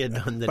repent what he had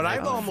done the But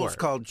night I've almost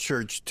before. called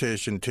church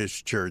Tish and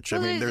Tish church. I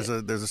Well, mean, there's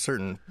a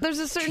certain There's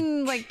a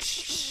certain like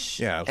shh,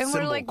 Yeah, and we're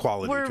symbol like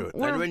quality we're, to it.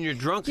 we're, And when you're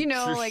drunk, you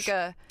know, shush. like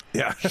a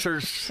yeah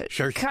Church.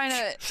 church kind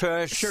of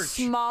Church.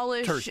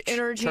 smallish, Church.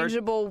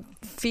 interchangeable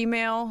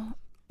female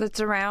that's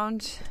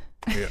around.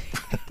 Yeah.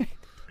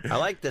 I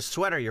like the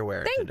sweater you're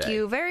wearing Thank today.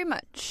 you very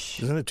much.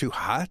 Isn't it too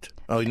hot?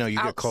 Oh no, you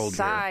get cold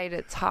here. Outside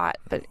it's hot,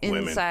 but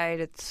Women.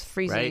 inside it's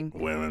freezing.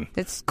 Women.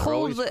 It's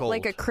always cold,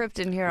 like a cold. crypt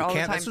in here all the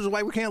Can't, time. this is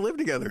why we can't live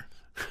together.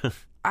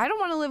 I don't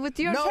want to live with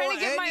you. I'm no, trying to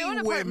get my any own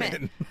apartment.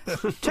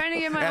 women. Trying to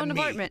get my And own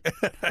me. apartment.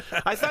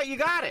 I thought you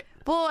got it.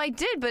 Well, I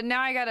did, but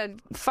now I gotta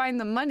find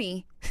the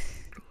money.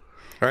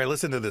 All right,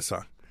 listen to this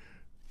song.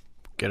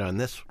 Get on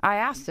this. I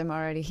asked him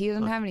already. He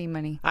doesn't have any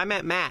money. I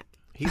met Matt.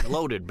 He's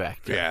loaded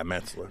back there. Yeah,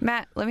 Metzler.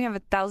 Matt, let me have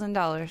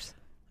 $1,000.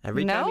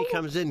 Every time he No?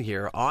 comes in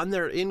here, on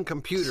their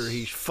computer,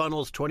 he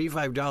funnels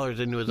 $25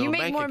 into his You own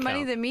make bank more account.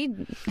 money than me.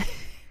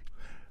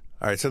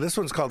 All right, so this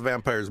one's called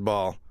Vampire's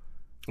Ball.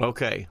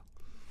 Okay.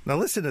 Now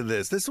listen to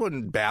this. This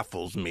one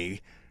baffles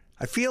me.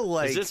 I feel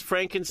like Is this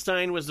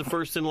Frankenstein was the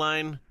first in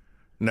line?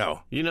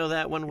 no. You know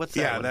that one? What's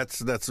that Yeah, one?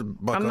 that's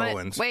Buck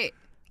Owens. Wait.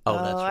 Oh,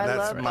 that's right. I That's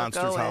love Buck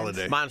Monsters Owens.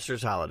 Holiday.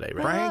 Monsters Holiday,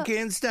 right?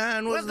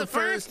 Frankenstein was the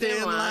first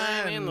in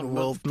line, and the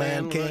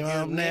Wolfman came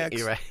up next.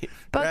 You're right.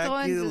 Buck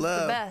Owens is the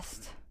Dracula.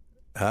 best.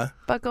 Huh?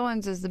 Buck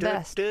Owens is the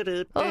best.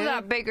 Love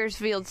that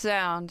Bakersfield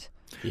sound.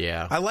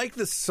 Yeah. I like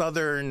the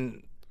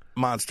Southern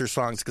monster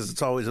songs because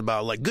it's always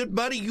about like, good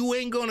buddy, you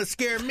ain't gonna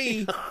scare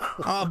me.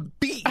 I'll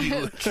beat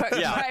you. Truck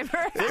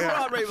driver. They were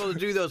not able to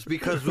do those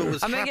because what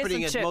was I'm gonna get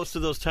happening some at chips. most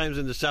of those times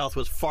in the South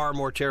was far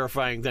more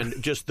terrifying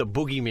than just the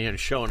boogeyman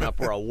showing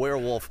up or a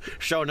werewolf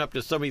showing up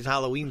to somebody's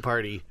Halloween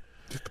party.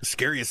 The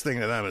scariest thing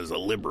to them is a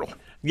liberal.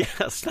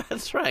 Yes,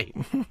 that's right.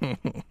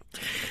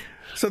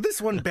 So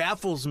this one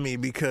baffles me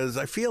because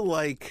I feel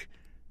like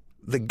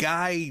the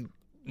guy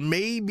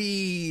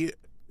maybe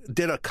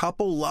did a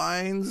couple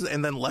lines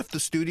and then left the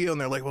studio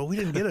and they're like, well, we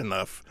didn't get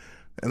enough.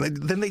 And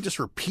then they just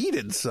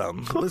repeated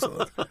some.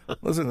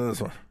 Listen to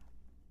this one.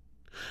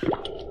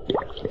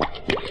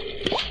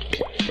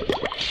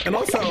 And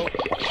also,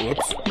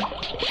 whoops.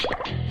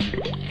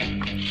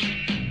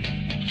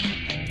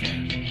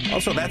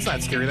 Also, that's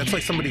not scary. That's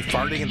like somebody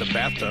farting in the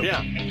bathtub.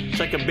 Yeah. It's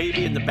like a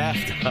baby in the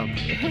bathtub.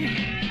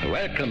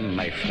 Welcome,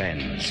 my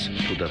friends,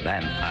 to the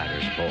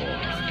Vampire's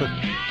Ball.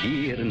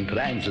 Here in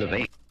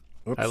Transylvania.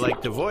 I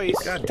like the voice.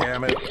 God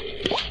damn it.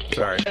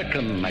 Sorry.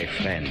 Welcome, my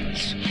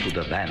friends, to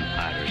the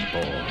Vampire's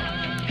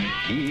Ball.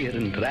 here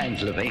in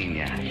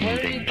Transylvania in Where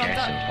the did you bump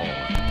castle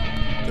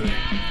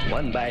hall.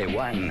 One by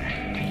one,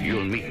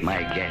 you'll meet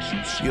my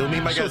guests. You'll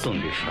meet my so guests.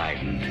 don't be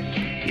frightened.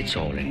 It's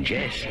all in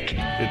jest.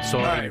 It's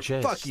all All in right,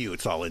 jest. fuck you.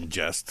 It's all in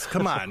jest.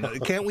 Come on.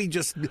 Can't we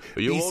just You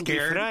be won't be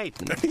scared?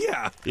 frightened.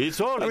 Yeah. It's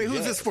all I mean, in who's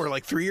jest. this for?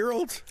 Like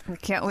 3-year-olds?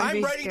 Can't we I'm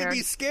be ready scared? to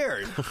be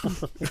scared.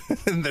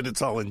 And then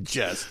it's all in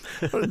jest.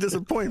 What a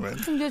disappointment.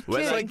 Just Well,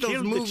 kidding. It's like those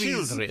killed the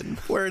movies children.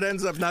 where it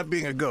ends up not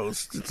being a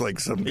ghost. It's like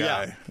some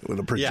guy Yeah. with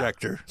a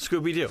projector. Yeah.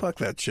 Scooby-Doo. Fuck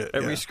that shit.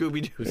 Every yeah.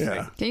 Scooby-Doo thing.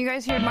 Yeah. Can you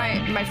guys hear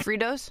my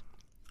Fritos?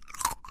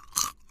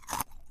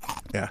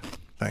 Yeah.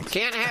 Thanks.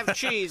 Can't have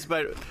cheese,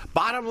 but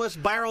bottomless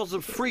barrels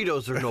of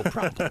Fritos are no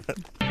problem.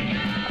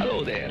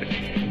 Hello there,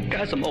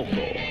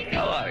 Kazamoko.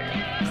 How are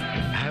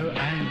you?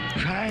 I'm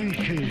trying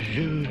to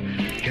do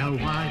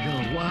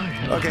the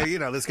water. Okay, you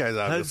know, this guy's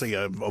obviously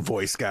a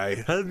voice guy.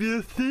 Have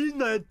you seen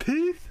my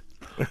teeth?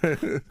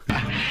 So,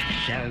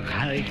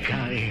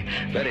 Kali.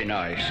 Very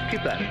nice.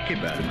 Keep at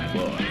it, my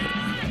boy.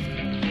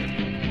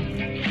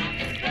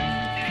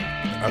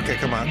 Okay,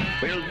 come on.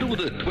 We'll do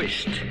the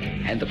twist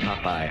and the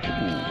Popeye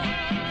Ooh.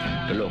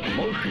 The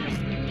locomotion.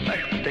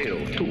 Mashed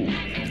potato, too.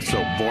 So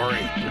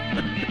boring.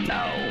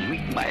 Now,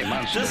 meet my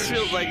monsters. This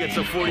feels like it's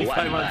a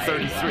 45 on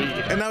 33.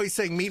 And now he's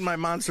saying, meet my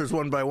monsters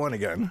one by one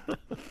again.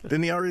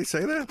 Didn't he already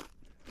say that?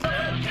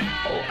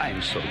 Oh,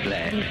 I'm so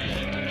glad.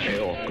 They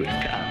all could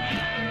come.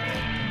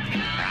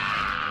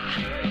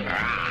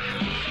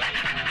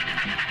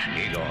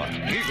 Igor.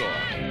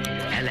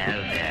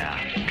 Hello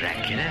there,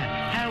 Dracula.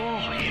 How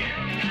are you?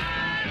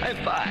 I'm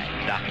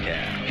fine,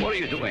 Doctor. What are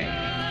you doing?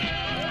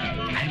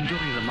 I'm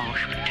doing the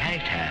mashed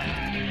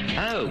potato.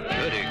 Oh,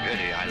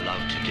 goody. I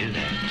love to do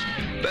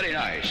that. Very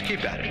nice.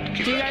 Keep at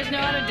it. Do you guys know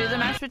how to do the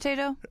mashed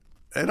potato?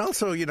 And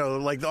also, you know,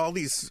 like all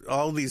these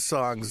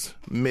songs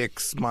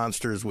mix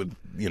monsters with,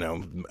 you know,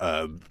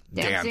 dance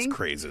Dancing?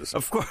 crazes.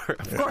 Of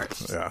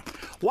course. Yeah.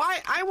 Why?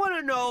 I want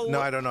to know.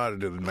 No, I don't know how to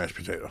do the mashed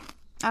potato.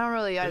 I don't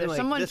really either. like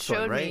Someone this one,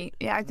 showed me. right?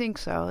 Yeah, I think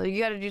so.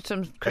 You got to do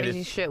some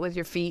crazy just- shit with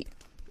your feet.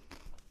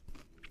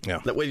 Yeah.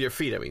 With your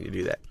feet, I mean, you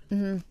do that.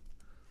 Mm-hmm.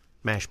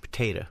 Mashed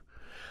potato.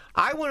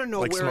 I want to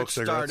know Like where it smoke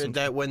cigarettes started and-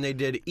 that when they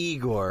did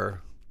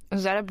Igor,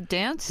 Is that a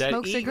dance? that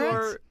Smoke Igor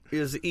cigarettes?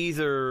 is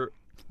either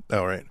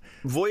All right.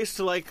 voiced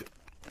like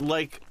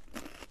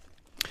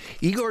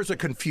Igor's a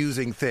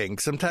confusing thing.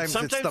 Sometimes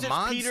sometimes it's the it's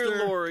monster.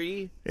 Peter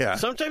Lorre. Yeah.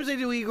 Sometimes they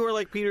do Igor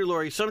like Peter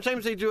Lorre.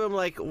 Sometimes they do him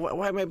like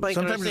why am I blanking on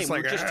Sometimes his it's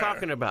name? like We're just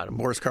talking about him.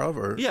 Boris Karloff.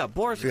 Or, Yeah,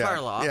 Boris yeah,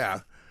 Karloff. Yeah.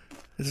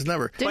 It's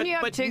never. Didn't you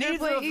have but Tigger neither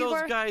play of Igor?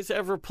 those guys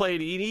ever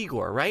played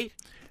Igor, right?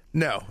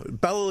 No,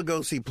 Bela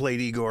Lugosi played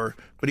Igor,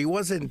 but he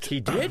wasn't. He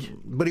did?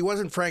 But he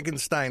wasn't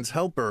Frankenstein's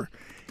helper.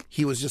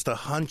 He was just a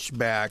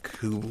hunchback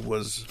who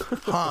was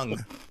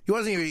hung. He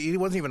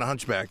wasn't even a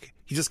hunchback.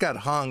 He just got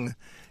hung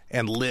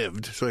and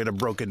lived, so he had a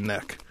broken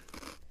neck.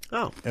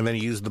 Oh, And then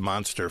he used the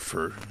monster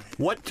to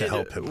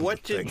help him What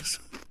with did things.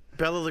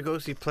 Bela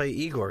Lugosi play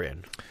Igor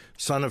in?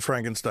 Son of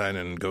Frankenstein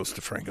and Ghost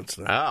of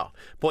Frankenstein. Oh,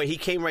 boy, he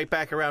came right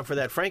back around for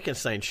that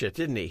Frankenstein shit,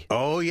 didn't he?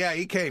 Oh yeah,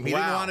 he came. He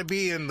didn't Wow. want to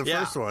be in the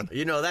Yeah. first one.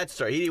 You know that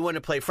story. He didn't want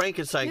to play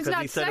Frankenstein He's because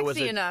not he said it was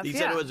sexy enough, he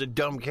said yeah. it was a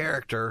dumb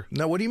character.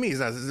 No, what do you mean? He's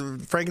not it's a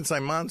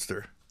Frankenstein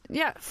monster.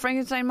 Yeah,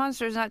 Frankenstein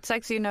monster is not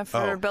sexy enough for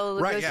Oh, Bela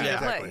Lugosi right? Yeah, to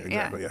exactly. play.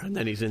 Exactly. Yeah. And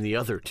then he's in the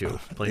other two,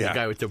 playing Yeah. the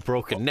guy with the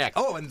broken neck.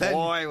 Oh, and then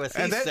boy, was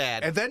he and then,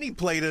 sad. And then he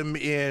played him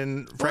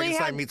in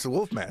Frankenstein had- Meets the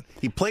Wolfman.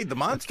 He played the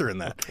monster in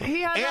that.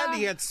 He had, and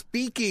he had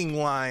speaking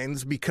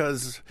lines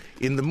because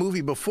in the movie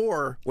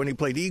before, when he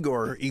played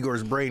Igor,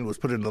 Igor's brain was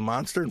put into the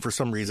monster, and for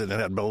some reason it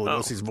had Bela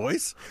Lugosi's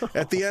voice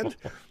at the end.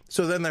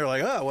 So then they're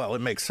like, oh, well,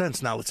 it makes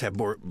sense. Now let's have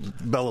Bela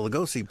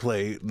Lugosi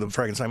play the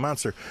Frankenstein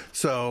monster.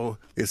 So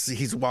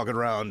he's walking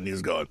around and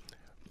he's going,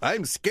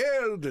 I'm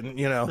scared, and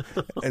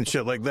and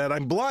shit like that.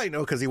 I'm blind.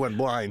 Oh, because he went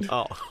blind.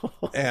 Oh.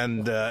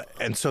 and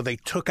so they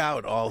took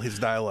out all his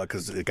dialogue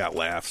because it got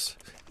laughs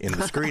in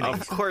the screenings.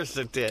 Of course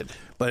it did.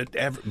 But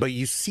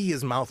you see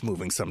his mouth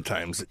moving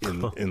sometimes in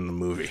the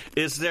movie.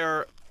 Is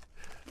there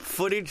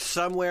footage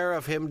somewhere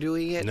of him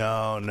doing it?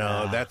 No,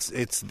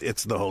 it's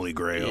the Holy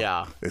Grail.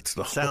 Yeah. It's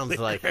the Sounds Holy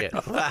like Grail.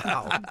 it.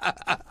 Wow.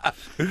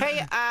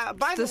 Hey,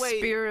 by the The way,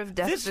 Spear of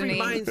this Destiny.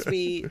 reminds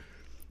me.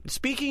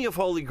 Speaking of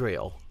Holy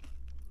Grail,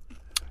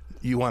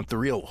 You want the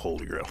real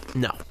Holy Grail?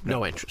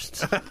 no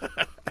interest.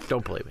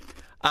 Don't believe it.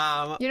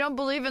 You don't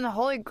believe in the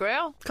Holy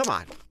Grail? Come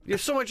on,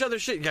 there's so much other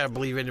shit you gotta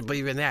believe in to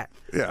believe in that.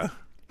 Yeah.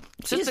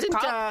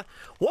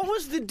 What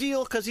was the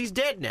deal? Because he's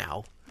dead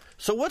now.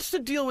 So what's the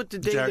deal with the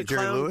day the Jerry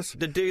clown? Lewis?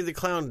 The day the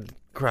clown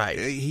cried.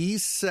 He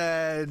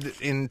said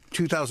in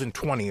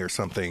 2020 or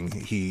something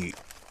he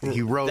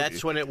wrote.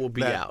 That's when it will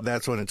be out.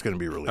 That's when it's going to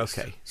be released.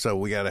 Okay. So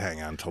we got to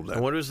hang on till then.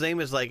 And what his name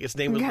is like? His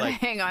name was You gotta like.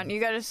 hang on. You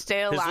gotta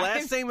stay alive. His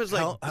last name was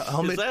like.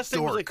 Helmut his last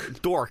name was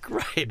like Dork,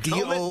 right?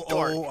 Helmut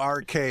Dork.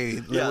 DOORK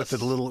Yes. with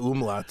the little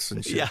umlauts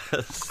and shit.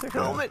 Yes,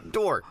 Helmut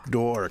Dork.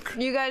 Dork.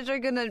 You guys are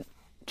gonna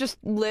just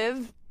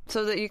live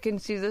so that you can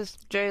see this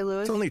Jerry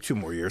Lewis? It's only 2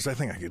 more years. I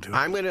think I could do it.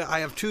 I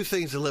have 2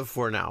 things to live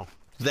for now.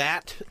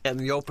 That and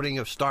the opening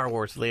of Star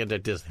Wars Land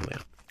at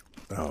Disneyland.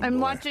 I'm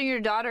watching your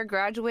daughter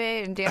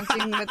graduate and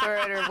dancing with her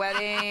at her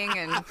wedding,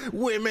 and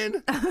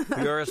women.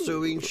 You're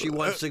assuming she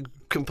wants to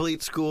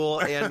complete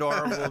school and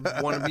or will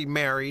want to be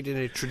married in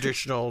a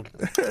traditional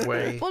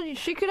way. Well,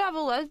 she could have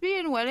a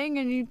lesbian wedding,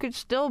 and you could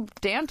still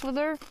dance with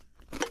her.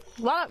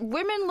 A lot of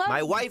women love.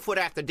 My wife would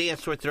have to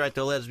dance with her at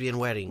the lesbian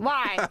wedding.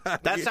 Why?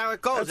 That's how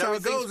it goes. That's how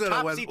it goes in a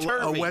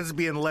topsy-turvy.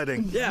 lesbian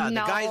wedding. Yeah,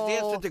 No. the guys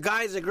dance with the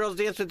guys, the girls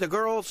dance with the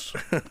girls.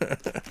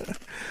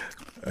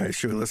 All right,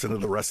 should we listen to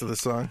the rest of the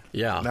song?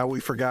 Yeah. Now we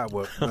forgot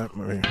what.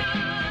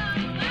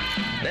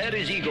 There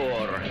is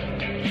Igor.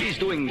 He's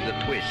doing the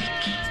twist.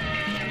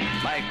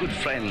 My good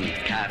friend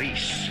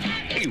Caris.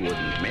 He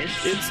wouldn't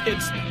miss.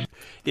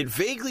 It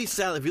vaguely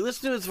sounds, if you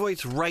listen to his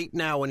voice right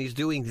now when he's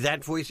doing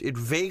that voice, it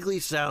vaguely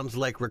sounds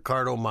like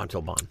Ricardo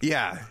Montalban.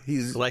 Yeah,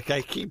 he's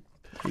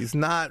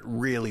not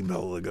really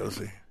Bela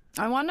Lugosi.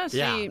 I want to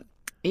see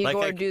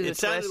Igor do the It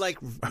sounded twist. like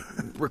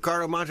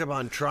Ricardo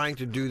Montalban trying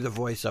to do the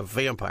voice of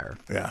vampire.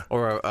 Yeah.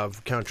 Or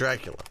of Count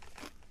Dracula.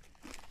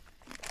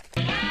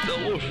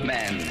 The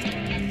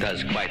Wolfman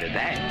does quite a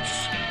dance.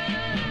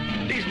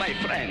 These my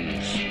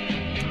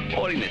friends,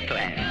 all in a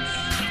trance.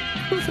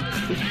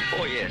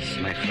 Oh yes,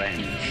 my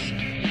friends.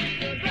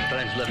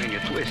 Friends loving a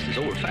twist is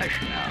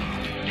old-fashioned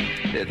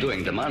now. They're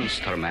doing the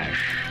monster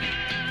mash.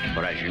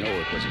 But as you know,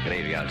 it was a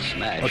graveyard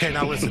smash. Okay,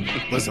 now listen.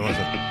 Listen.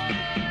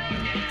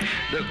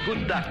 The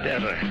good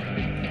doctor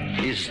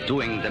is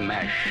doing the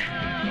mash.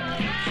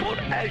 For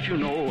as you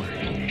know,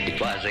 it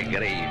was a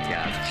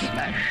graveyard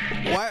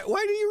smash.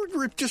 Why do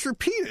you just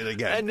repeat it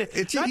again? And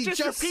He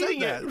just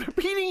repeating said it, that.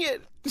 repeating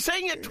it,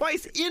 saying it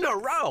twice in a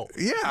row.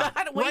 Yeah.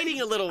 Not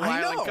waiting a little while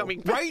I know, and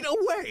coming back. right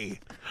away.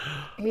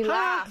 He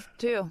laughed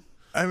too.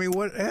 I mean,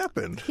 what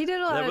happened? He did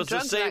a lot That of was the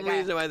drugs. same that guy.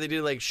 reason why they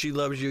do like she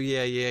loves you,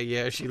 yeah, yeah,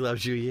 yeah. She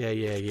loves you, yeah,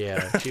 yeah,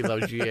 yeah. She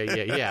loves you, yeah,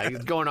 yeah, yeah.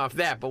 He's going off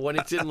that, but when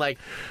it's in like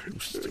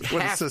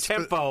When half it's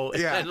tempo,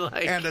 yeah, and,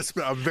 like, and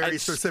a very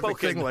and specific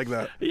spoken. thing like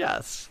that.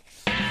 Yes.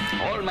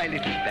 All my little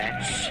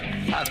bats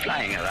are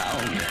flying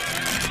around.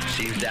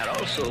 Seems they're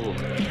also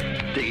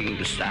digging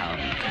the sound.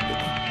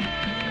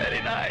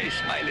 Very nice,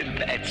 my little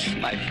bats,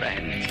 my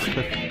friends.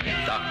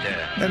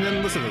 Doctor. And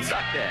then listen to this.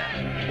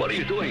 Doctor, what are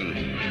you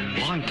doing?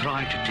 Oh, I'm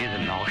trying to do the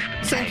mosh.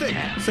 Same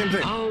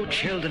thing. Oh,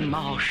 children,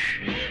 mosh.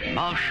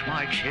 Mosh,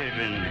 my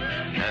children.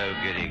 Oh,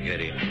 goody,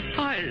 goody.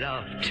 I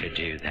love to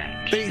do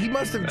that. He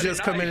must have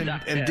just come in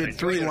and did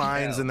 3 Enjoy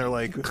lines, yourself. and they're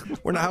like,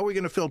 how are we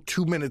going to fill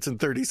 2 minutes and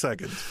 30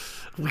 seconds?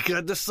 We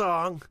got the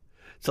song.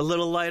 It's a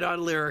little light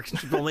on lyrics.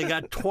 We've only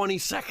got 20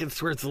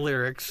 seconds worth of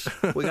lyrics.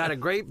 We got a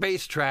great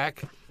bass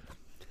track.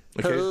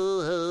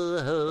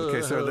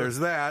 Okay, so there's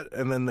that,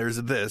 and then there's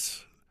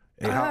this.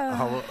 A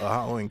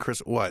Halloween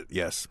Christmas. What?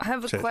 Yes. I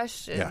have a Say-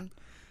 question.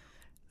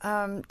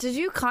 Yeah. Did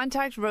you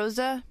contact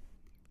Rosa?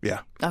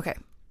 Yeah. Okay.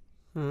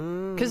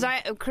 Because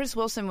Chris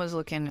Wilson was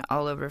looking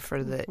all over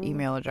for the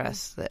email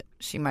address that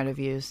she might have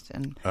used,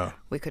 and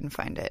we couldn't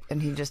find it.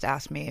 And he just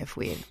asked me if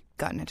we had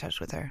gotten in touch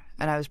with her,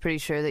 and I was pretty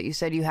sure that you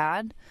said you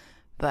had,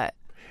 but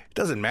It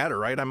doesn't matter,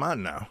 right? I'm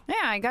on now. yeah,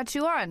 I got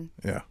you on.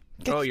 Yeah.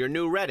 Oh, your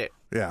new Reddit.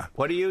 Yeah.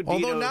 What do you do?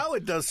 Although now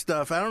it does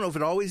stuff. I don't know if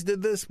it always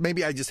did this.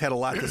 Maybe I just had a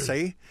lot to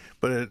say,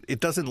 but it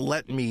doesn't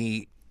let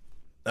me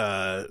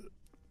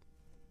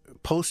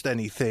post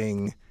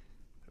anything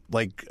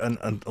like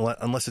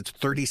unless it's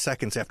 30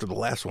 seconds after the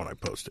last one I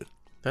posted.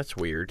 That's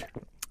weird.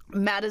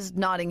 Matt is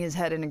nodding his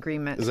head in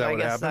agreement. Is that so I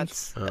what guess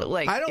happens? that's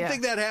like I don't yeah.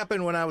 think that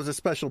happened when I was a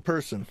special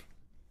person.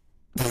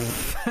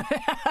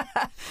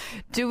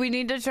 Do we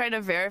need to try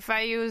to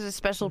verify you as a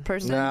special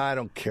person? Nah, I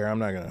don't care. I'm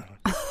not gonna.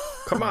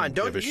 Come on,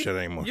 don't give a shit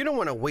anymore. You don't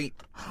want to wait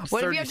What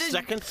if 30 you have to-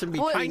 seconds in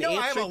Well, between I know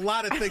I have a answering?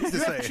 lot of things to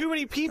You have say. too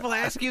many people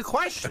ask you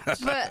questions.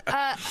 But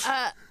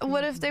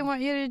what if they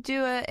want you to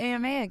do an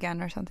AMA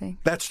again or something?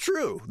 That's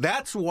true.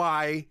 That's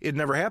why it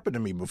never happened to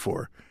me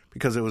before,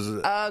 because it was.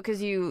 Oh, because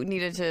you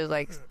needed to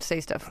like say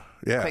stuff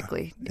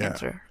quickly. Yeah.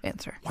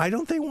 Answer. Why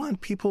don't they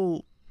want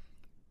people?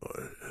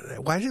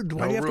 Why do you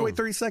have to wait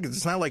 30 seconds?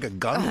 It's not like a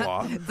gun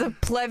law. The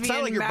plebeian It's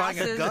not like you're buying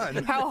a masses.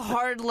 gun. How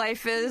hard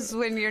life is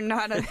when you're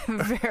not a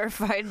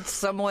verified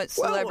somewhat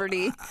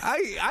celebrity. Well,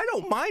 I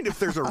don't mind if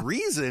there's a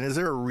reason. Is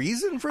there a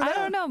reason for that?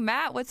 I don't know,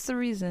 Matt. What's the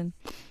reason?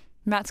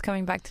 Matt's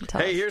coming back to tell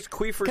us. Hey, here's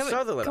Queefer Come-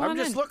 Sutherland. come I'm on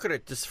just in. looking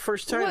at this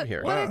first time What,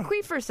 here. what did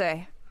Queefer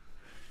say?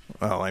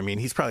 Well, I mean,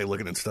 he's probably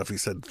looking at stuff he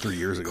said 3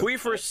 years ago.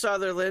 Queefer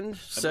Sutherland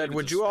said,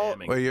 "Would you all?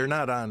 Well, you're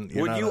not on.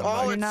 Would you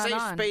all You're at not Safe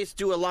on. Space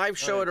do a live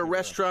show at a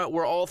restaurant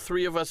where all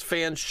 3 of us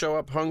fans show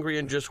up hungry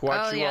and just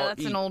watch Oh, you yeah, all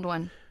that's eat?" an old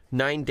one.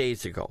 9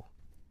 days ago.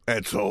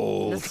 That's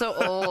old. It's so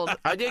old.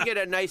 I did get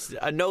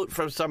a note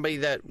from somebody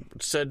that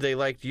said they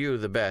liked you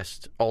the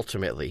best.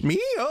 Ultimately, Me?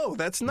 Oh,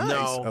 that's nice.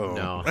 no,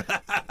 Oh.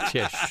 no,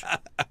 Tish.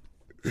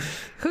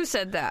 Who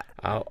said that?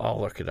 I'll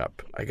look it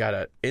up. I got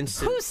an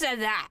Who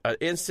said that?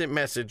 instant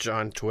message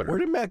on Twitter. Where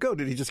did Matt go?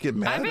 Did he just get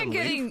mad? I've been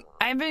and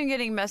leave?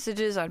 getting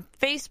messages on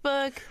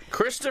Facebook.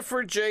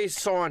 Christopher J.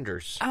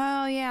 Saunders.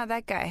 Oh yeah,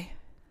 that guy.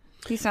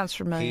 He sounds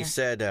familiar. He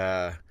said,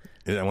 Yeah,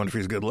 I wonder if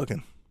he's good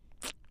looking.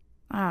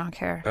 I don't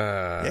care.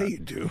 Yeah, you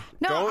do.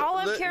 No, Don't all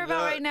I li- care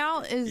about right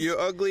now is You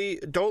ugly.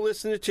 Don't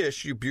listen to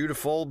Tish, you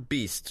beautiful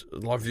beast.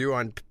 Love you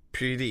on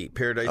PD,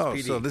 Paradise Oh,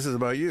 PD. so this is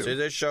about you. So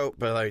this show,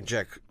 but like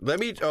check. Let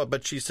me. Oh,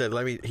 but she said,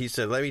 let me. He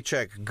said, let me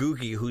check.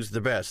 Googie, who's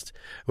the best?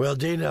 Well,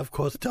 Dana, of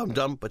course, Dum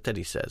Dum. But then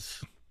he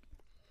says,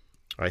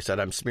 I said,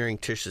 I'm smearing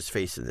Tish's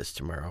face in this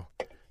tomorrow.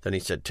 Then he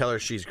said, tell her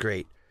she's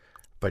great,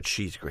 but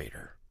she's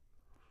greater.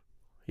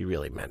 He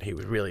really meant he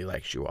really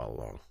likes you all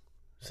along.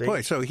 See?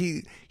 Boy, so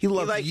he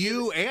loves likes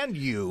you and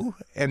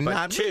but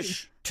not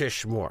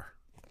Tish more.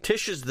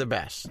 Tish is the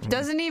best.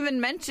 doesn't even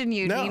mention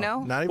you, No,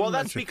 Dino. not even Well,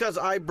 that's mentioned. because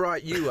I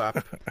brought you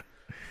up.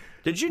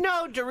 Did you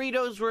know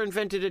Doritos were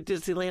invented at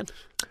Disneyland?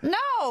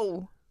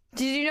 No.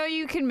 Did you know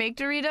you can make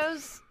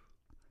Doritos?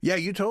 Yeah,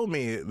 you told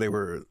me they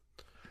were.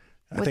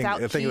 I think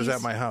Without it was cheese?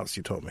 at my house.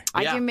 You told me.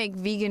 I Yeah. can make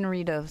vegan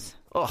Doritos.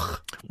 Ugh.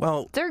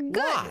 Well, They're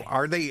good.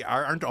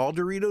 aren't all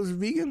Doritos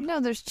vegan? No,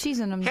 there's cheese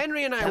in them.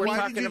 Henry and I were Why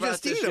talking did you about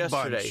just this eat a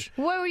yesterday. bunch?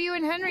 What were you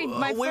and Henry,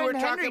 my we friend were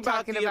Henry,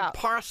 talking about the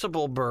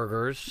Impossible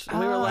burgers. And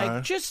we were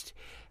like, just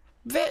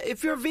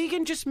if you're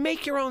vegan, just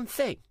make your own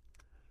thing.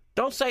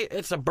 Don't say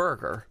it's a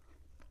burger,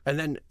 and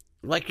then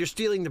like you're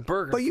stealing the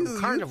burger But from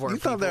carnivore you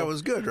thought that people.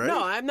 was good, right?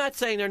 No, I'm not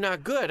saying they're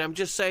not good. I'm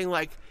just saying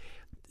like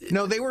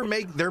No, they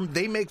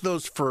make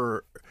those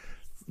for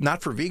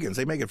not for vegans.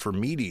 They make it for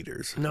meat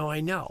eaters. no,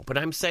 I know, but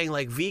I'm saying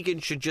like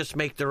vegans should just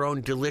make their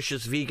own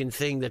delicious vegan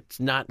thing that's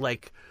not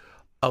like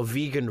a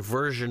vegan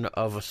version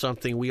of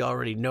something we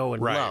already know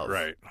and love.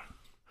 Right.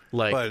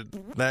 Like,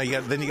 But now you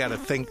got to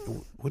think.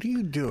 What are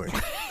you doing?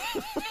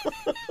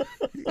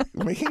 You're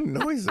making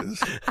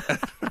noises.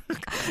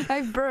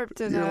 I burped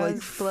and You're I like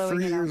was blowing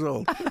 3 it years out.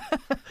 old.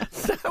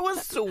 that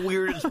was the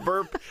weirdest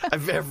burp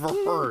I've ever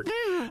heard.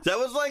 That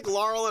was like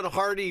Laurel and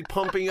Hardy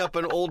pumping up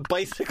an old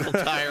bicycle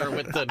tire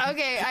with the.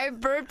 Okay, I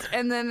burped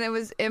and then it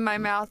was in my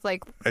mouth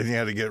like And you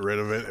had to get rid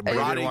of it, but you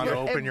didn't want to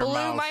open it your blew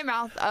mouth. my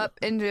mouth up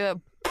into a.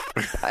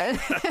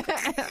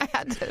 I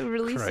had to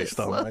release Christ it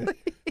slowly. almighty.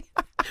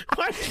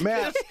 Why did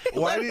Matt,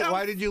 you-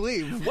 why did you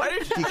leave? Why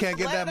did You can't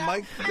get let that out?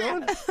 mic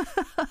going?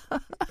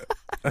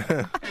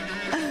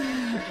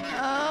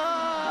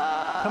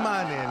 Come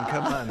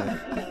on in.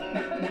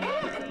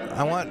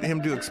 I want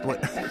him to explain.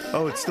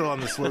 Oh, it's still on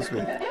the slow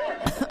speed.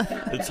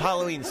 It's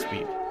Halloween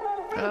speed.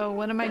 Oh,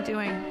 what am I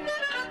doing?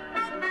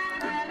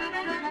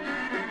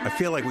 I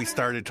feel like we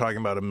started talking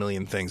about a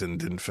million things and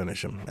didn't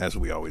finish them, as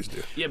we always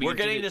do. Yeah, but We're you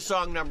getting did to it,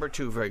 song number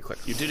 2 very quick.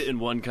 you did it in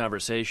one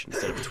conversation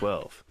instead of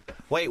 12.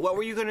 Wait, what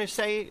were you going to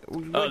say?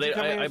 Oh,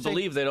 I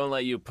believe they don't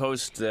let you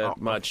post that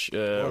much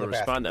or the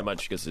respond that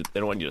much because they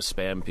don't want you to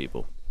spam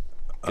people.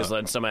 Because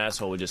then some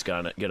asshole would just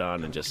get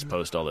on and just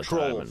post all the time.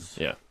 And, Trolls.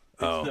 yeah.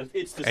 Oh,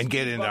 and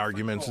get into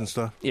arguments and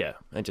stuff. Yeah,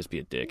 I'd just be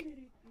a dick.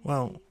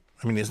 Well,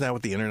 I mean, isn't that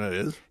what the internet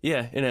is?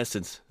 Yeah, in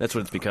essence, that's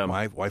what it's become.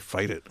 Why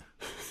fight it?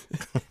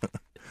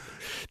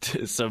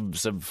 some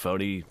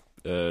phony.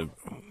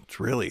 It's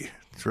really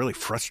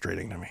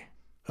frustrating to me.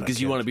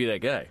 Because you want to be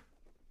that guy.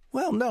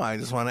 Well, no, I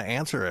just want to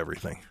answer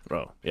everything.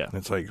 Oh, yeah.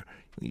 It's like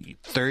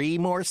 30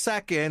 more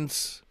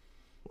seconds.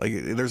 Like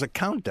there's a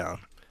countdown.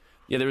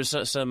 Yeah, there was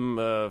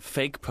some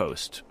fake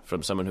post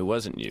from someone who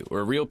wasn't you, or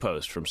a real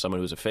post from someone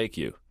who was a fake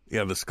you.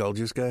 Yeah, the skull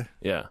juice guy.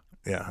 Yeah.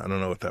 Yeah, I don't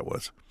know what that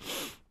was.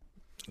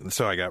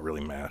 So I got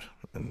really mad.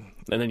 And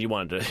then you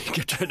wanted to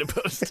get trying to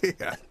post.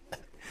 Yeah.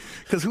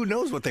 Because who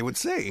knows what they would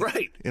say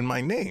Right. in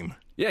my name.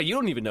 Yeah, you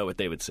don't even know what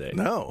they would say.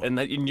 No. And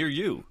you're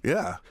you.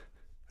 Yeah.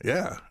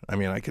 Yeah. I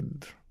mean, I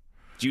could...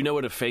 Do you know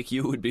what a fake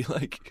you would be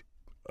like?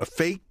 A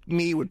fake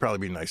me would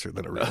probably be nicer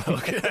than a real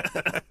me.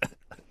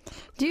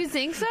 Do you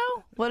think so?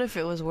 What if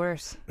it was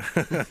worse?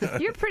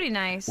 You're pretty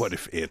nice. What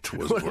if it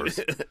was worse?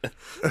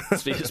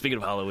 Speaking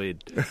of Halloween.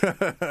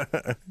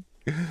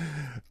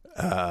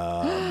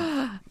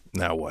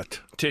 Now what?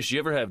 Tish, you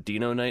ever have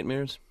Dino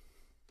nightmares?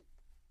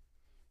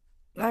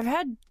 I've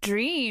had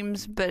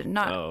dreams, but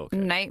not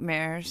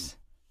nightmares.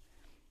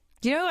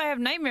 You know who I have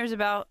nightmares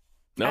about?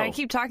 No. I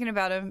keep talking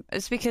about him.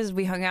 It's because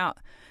we hung out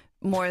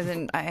more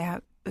than I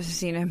have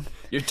seen him.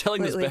 You're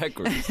telling lately. this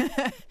backwards.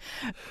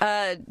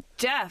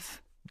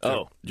 Jeff.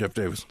 Oh. Jeff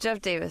Davis.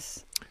 Jeff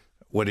Davis.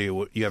 What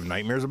do you have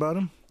nightmares about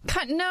him?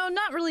 No,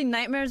 not really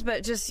nightmares,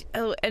 but just,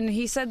 and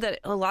he said that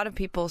a lot of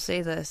people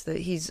say this, that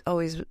he's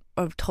always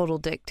a total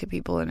dick to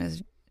people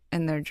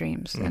in their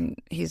dreams, and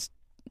he's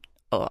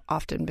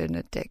often been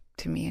a dick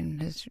to me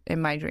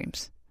in my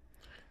dreams.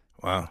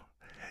 Wow.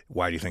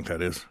 Why do you think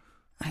that is?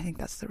 I think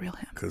that's the real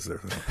him. Because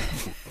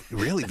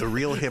really, the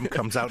real him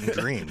comes out in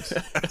dreams.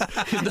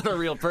 He's not a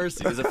real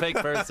person. He's a fake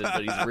person,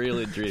 but he's real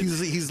in dreams.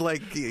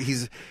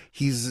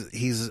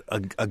 He's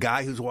a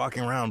guy who's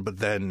walking around, but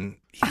then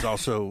he's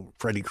also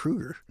Freddy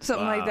Krueger.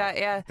 Something like that,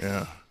 yeah.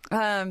 Yeah.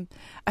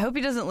 I hope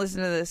he doesn't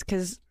listen to this,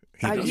 because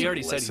He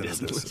already said he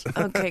doesn't listen.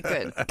 Okay,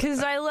 good.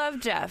 Because I love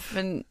Jeff,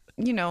 and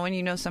when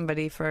you know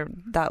somebody for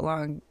that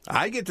long,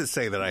 I get to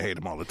say that I hate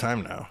him all the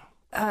time now.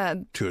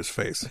 To his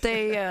face.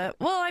 they.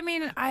 Well, I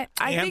mean, I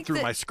and think through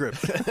that, my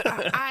script.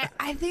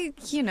 I think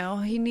he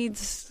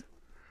needs.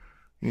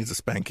 He needs a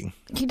spanking.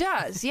 He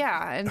does,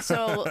 yeah. And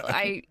so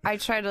I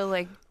try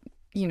to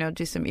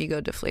do some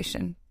ego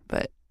deflation,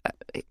 but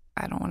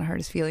I don't want to hurt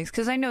his feelings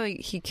because I know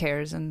he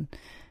cares and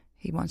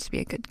he wants to be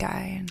a good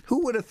guy. And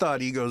Who would have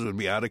thought egos would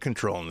be out of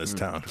control in this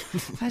town?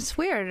 that's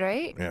weird,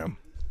 right? Yeah.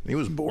 He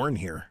was born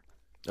here.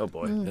 Oh,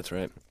 boy. That's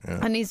right. Yeah.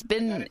 And he's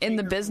been in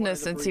the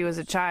business since he was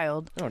a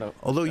child. Oh, no.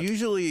 Although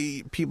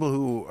usually people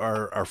who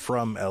are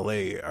from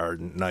L.A. are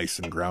nice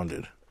and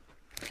grounded.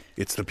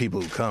 It's the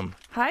people who come.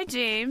 Hi,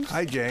 James.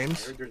 Hi,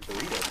 James.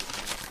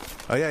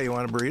 Oh, yeah, you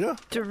want a burrito?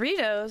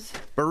 Doritos.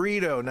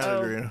 Burrito, not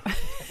a burrito.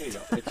 Here you go.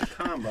 It's a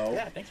combo.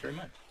 Yeah, thanks very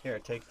much. Here,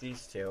 take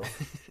these two.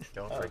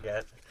 Don't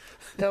forget.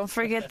 Don't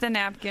forget the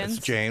napkins.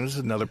 It's James,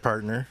 another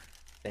partner.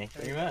 Thanks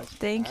very much.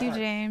 Thank you,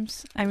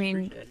 James. I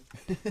mean,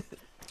 Do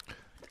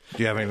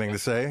you have anything to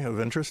say of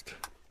interest?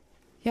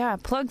 yeah,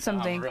 plug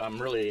something.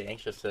 I'm really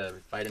anxious to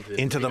bite into this.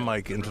 Into the burrito.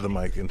 mic, into the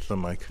mic, into the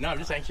mic. No, I'm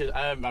just anxious.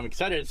 I'm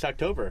excited. It's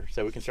October,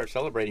 so we can start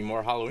celebrating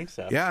more Halloween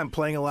stuff. Yeah, I'm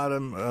playing a lot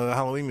of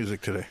Halloween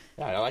music today.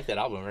 Yeah, I like that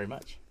album very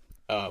much.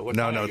 What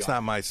No, song are it's you not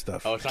on? my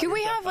stuff. Oh, it's not Can your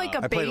we stuff? have like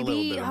a I played a little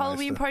baby bit of my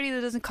Halloween stuff. party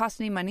that doesn't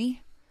cost any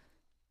money?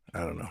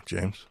 I don't know,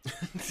 James.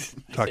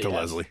 Talk Say to yes.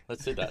 Leslie.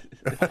 Let's do that.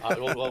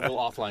 We'll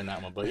offline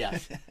that one, but yeah.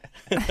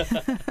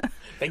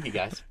 Thank you,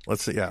 guys.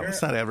 Let's see. Yeah,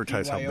 let's not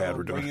advertise how bad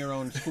we're doing. Your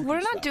own We're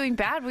not doing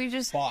bad. We're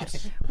just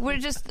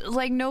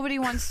like nobody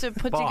wants to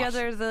put Boss.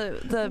 together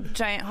the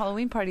giant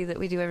Halloween party that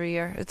we do every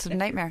year. It's a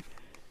nightmare.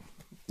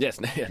 Yes.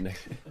 Yeah,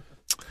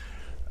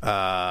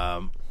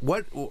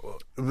 What?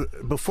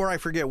 Before I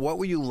forget, what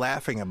were you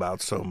laughing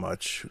about so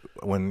much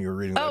when you were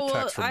reading that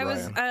text from I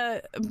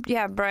Brian?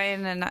 was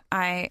Brian and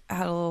I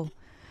had a little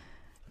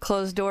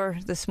closed door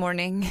this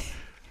morning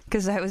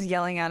because I was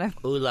yelling at him.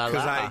 Ooh la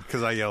la.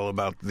 Because I yell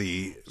about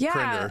the Yeah.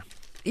 printer.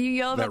 You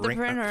yell about the ring-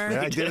 printer.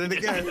 Yeah, I did it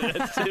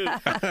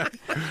again.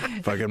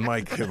 Fucking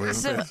Mike.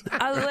 So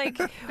I was like,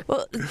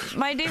 well,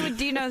 my day with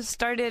Dino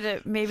started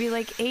at maybe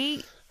like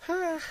 8,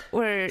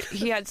 where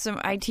he had some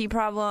IT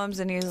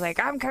problems, and he was like,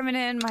 I'm coming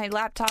in, my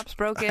laptop's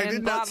broken. I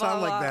did blah, not blah, sound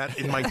blah. like that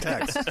in my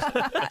text.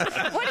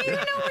 What do you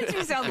know what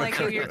you sound like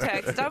in your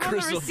text? I'm on the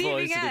Crystal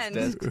receiving voice at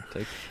its end.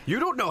 desk. You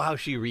don't know how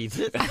she reads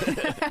it.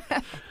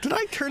 Did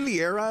I turn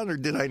the air on or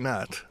did I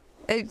not?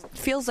 It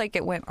feels like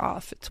it went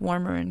off. It's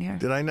warmer in here.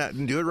 Did I not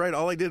do it right?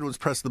 All I did was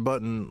press the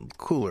button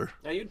cooler.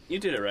 No, you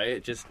did it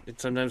right.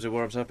 Sometimes it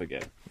warms up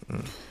again.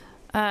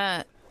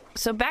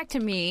 So back to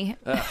me.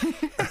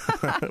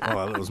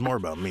 Well, it was more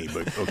about me,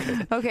 but okay.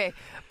 Okay,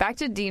 back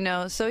to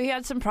Dino. So he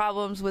had some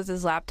problems with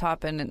his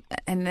laptop, and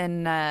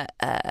then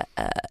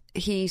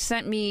he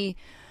sent me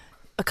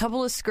a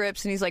couple of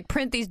scripts, and he's like,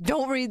 "Print these,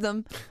 don't read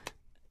them."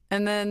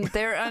 And then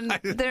they're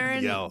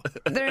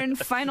in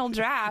final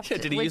draft.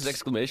 Did he which use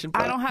exclamation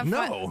point? I don't have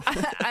No.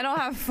 I don't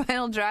have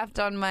final draft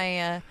on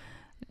my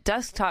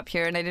desktop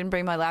here, and I didn't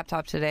bring my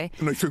laptop today.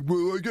 And I said,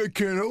 "Well, I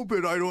can't help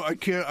it.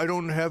 I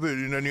don't have it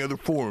in any other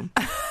form."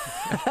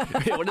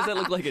 What does that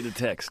look like in the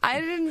text?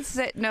 I didn't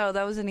say no.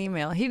 That was an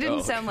email. He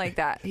didn't sound like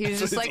that. He was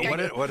just like What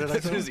did I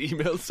That's say? what his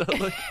email sound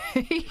like?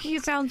 he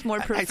sounds more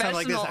I professional. sound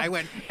like this. I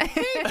went,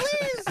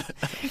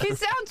 He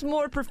sounds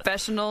more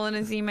professional in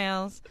his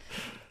emails.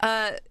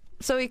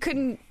 So he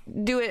couldn't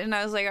do it, and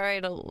I was like, all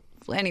right,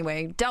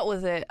 anyway, dealt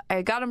with it.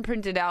 I got them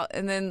printed out,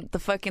 and then the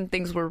fucking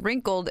things were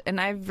wrinkled, and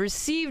I've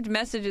received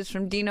messages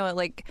from Dino at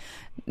like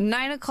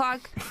 9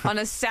 o'clock on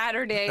a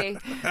Saturday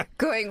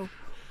going,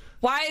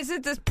 why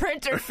isn't this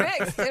printer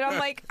fixed? And I'm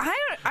like,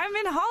 I'm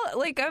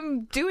in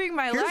I'm doing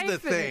my life. Here's the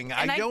thing.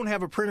 and I don't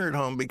have a printer at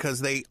home because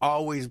they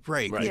always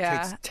break. Right. It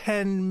Yeah. takes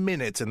 10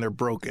 minutes and they're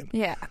broken.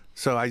 Yeah.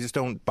 So I just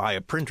don't buy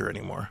a printer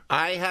anymore.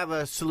 I have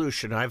a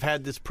solution. I've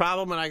had this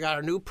problem, and I got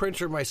a new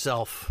printer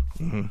myself,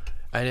 and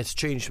it's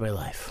changed my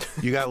life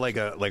You got like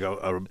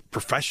a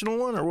professional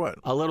one or what?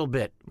 a little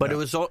bit. But it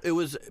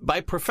was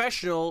by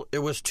professional. It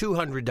was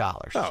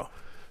 $200. Oh.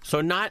 So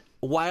not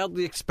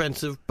wildly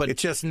expensive, but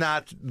It's just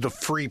not the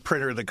free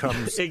printer that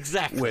comes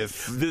exactly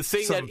with the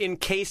thing some that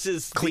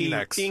encases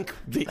Kleenex.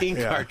 the ink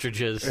Yeah.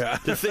 cartridges. Yeah.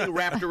 The thing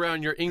wrapped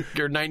around your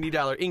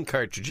 $90 ink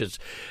cartridges,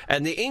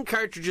 and the ink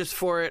cartridges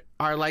for it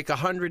are like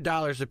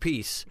 $100 a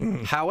piece.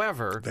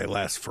 However, They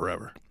last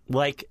forever.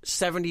 like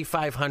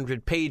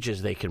 7,500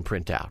 pages they can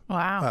print out.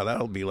 Wow. Wow,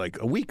 that'll be like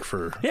a week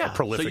for a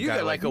prolific so you guy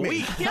get like a me.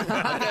 week.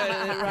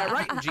 Yeah,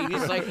 writing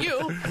genius like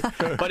you.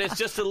 But it's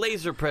just a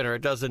laser printer.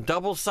 It doesn't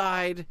double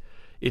side.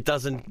 It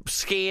doesn't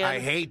scan. I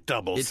hate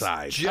double It's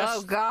side. just-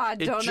 Oh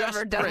God! it Don't just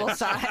ever double prints.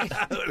 side.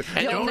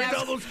 And You'll don't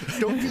never-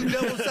 Don't you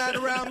double side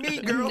around me,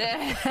 girl.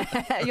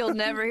 You'll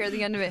never hear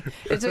the end of it.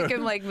 It took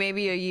him like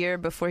maybe a year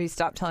before he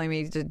stopped telling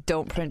me to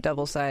don't print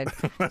double side.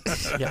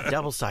 Yeah,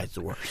 double side's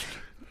the worst.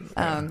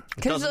 Because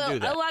doesn't do a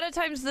that. lot of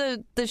times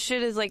the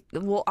shit is like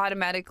will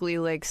automatically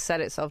like set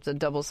itself to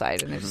double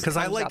side, and it just Because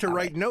I comes like out to that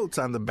write way. notes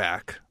on the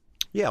back.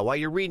 Yeah, while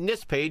you're reading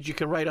this page, you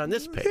can write on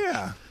this page.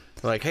 Yeah.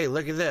 Like, hey,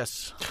 look at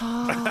this.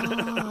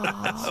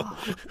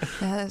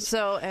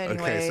 So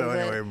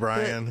anyway,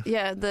 Brian.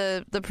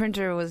 the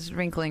printer was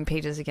wrinkling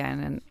pages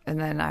again, and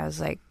then I was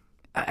like,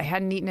 I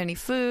hadn't eaten any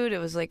food. It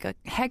was like a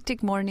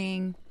hectic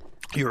morning.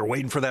 You were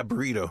waiting for that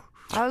burrito.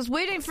 I was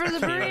waiting for the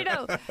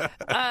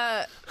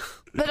burrito.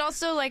 But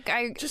also, like,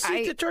 Just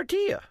eat the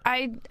tortilla.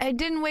 I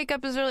didn't wake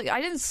up as early.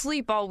 I didn't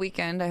sleep all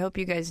weekend. I hope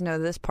you guys know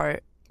this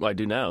part. Well, I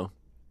do now.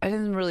 I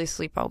didn't really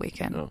sleep all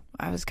weekend. Oh.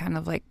 I was kind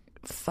of, like,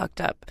 fucked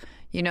up.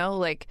 You know,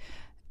 like,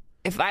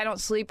 if I don't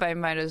sleep, I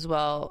might as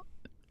well.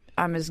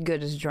 I'm as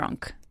good as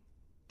drunk.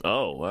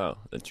 Oh, wow.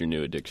 That's your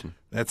new addiction.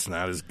 That's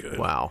not as good.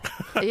 Wow.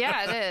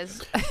 Yeah, it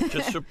is.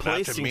 Just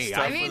replacing me. stuff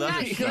I mean, with not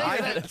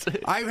other good, stuff.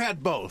 but I've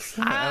had both,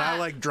 and I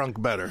like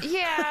drunk better.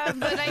 yeah,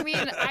 but I mean,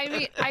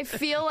 I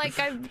feel like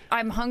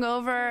I'm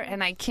hungover,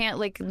 and I can't,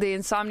 like, the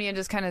insomnia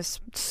just kind of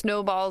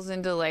snowballs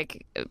into,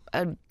 like,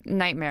 a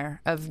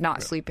nightmare of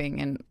not sleeping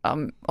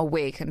and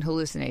awake and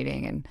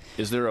hallucinating. And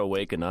Is there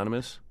Awake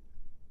Anonymous?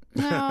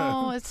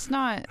 no, it's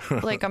not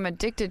like I'm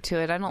addicted to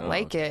it. I don't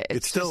like it.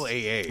 It's still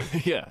AA.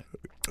 Yeah.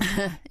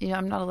 Yeah,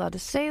 I'm not allowed to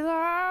say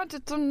that.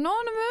 It's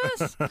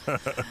anonymous.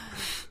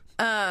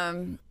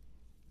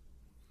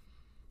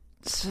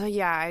 So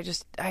yeah,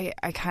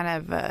 I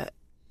kind of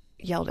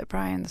yelled at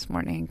Brian this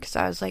morning because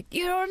I was like,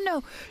 you don't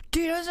know,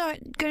 Dina's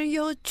not gonna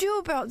yell at you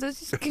about this.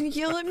 He's gonna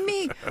yell at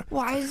me.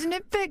 Why isn't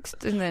it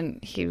fixed? And then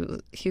he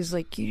was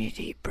like, you need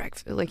to eat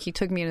breakfast. Like, he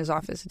took me in his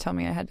office to tell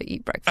me I had to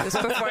eat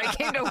breakfast before I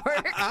came to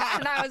work.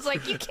 And I was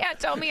like, you can't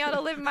tell me how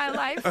to live my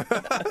life.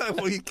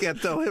 Well, you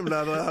can't tell him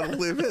not how to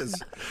live his.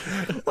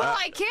 Well,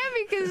 I can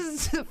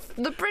because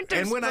the printer.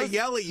 And when I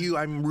yell at you,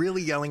 I'm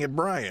really yelling at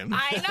Brian.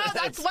 I know,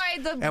 that's why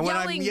the And when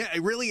yelling.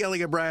 I'm really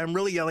yelling at Brian, I'm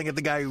really yelling at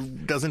the guy who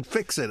doesn't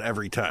fix it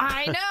every time.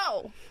 I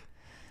know.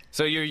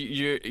 So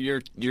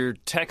your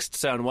texts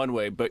sound one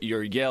way, but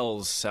your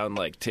yells sound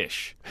like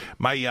Tish.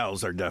 My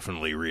yells are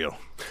definitely real.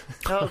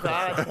 Oh,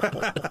 God.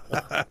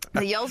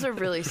 The yells are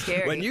really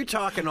scary. When you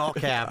talk in all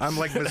caps, I'm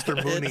like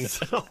Mr. Mooney.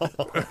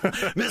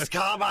 Miss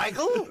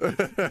Carmichael.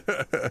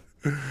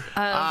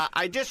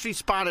 I just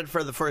responded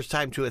for the first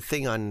time to a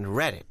thing on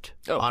Reddit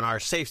on our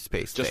safe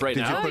space. Just thing. right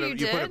now.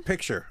 You put a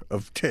picture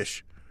of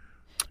Tish.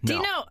 Do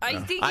you know, I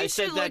think you I should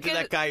said that look to at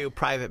that guy who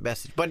private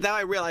messaged. But now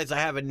I realize I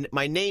have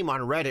my name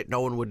on Reddit.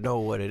 No one would know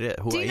what it is,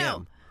 who Do I you know?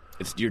 am.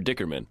 It's your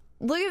Dickerman.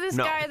 Look at this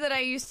No. guy that I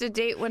used to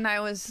date when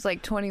I was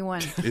like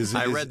 21.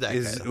 I read that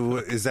Is guy.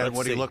 that Let's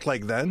what he see. looked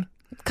like then?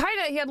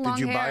 Kind of, he had long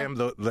Did you hair. buy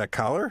him that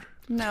collar?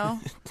 No.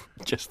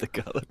 Just the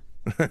color.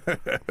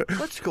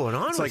 What's going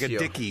on It's with like a you?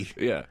 Dickie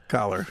Yeah.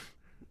 collar.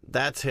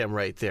 That's him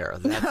right there.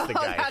 That's the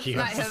guy. That's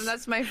not him.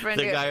 That's my friend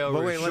The here. guy over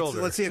But wait, his let's,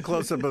 shoulder. let's see a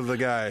close-up of the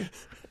guy.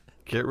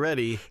 Get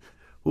ready.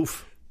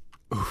 Oof.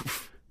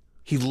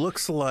 He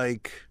looks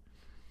like...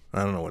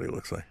 I don't know what he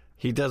looks like.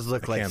 He does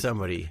look like can't-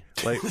 somebody.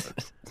 Like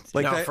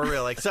No, that, for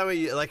real. Like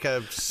somebody, like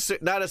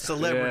not a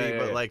celebrity,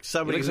 but like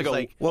somebody He who's looks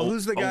like Well,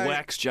 who's the a guy?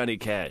 wax Johnny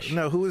Cash.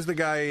 No, who was the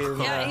guy in...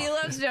 Yeah, he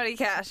loves Johnny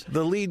Cash.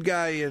 the lead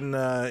guy in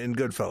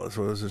Goodfellas.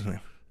 What was his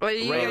name? What do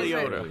you Ray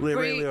guys Liotta. Were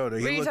Ray you- Liotta.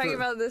 He Were you looked talking like-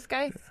 about this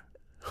guy?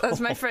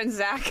 That's my friend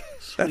Zach.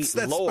 That's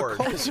Lord.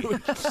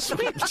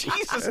 Spicoli.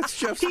 Jesus. That's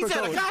Jeff He's at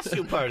a Spicoli.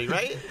 costume party,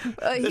 right?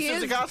 This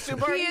is a costume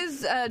party? He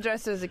is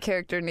dressed as a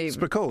character named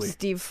Spicoli.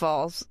 Steve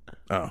Falls.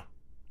 Oh.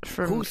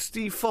 From, Who's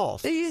Steve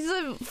Falls? He's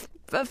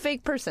a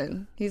fake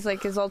person. He's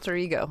like his alter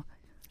ego.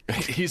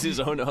 He's his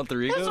own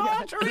alter ego? His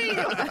alter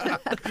ego.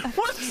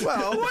 What is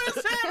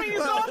having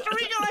his alter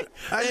ego? Like,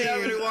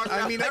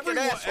 I mean,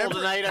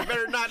 tonight. I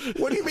better not.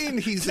 What do you mean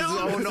he's his No,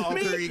 own it's alter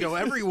me. ego?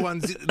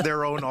 Everyone's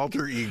their own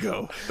alter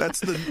ego.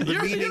 That's the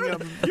meaning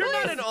of... You're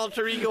not an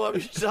alter ego of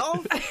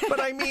yourself. But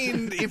I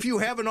mean, if you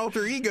have an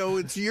alter ego,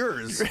 it's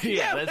yours.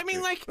 Yeah, that's I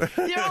mean, like,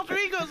 your alter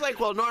ego is like,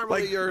 well,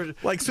 normally you're...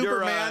 Like you're,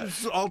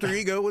 Superman's alter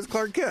ego was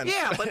Clark Kent.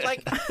 yeah, but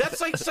like, that's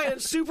like saying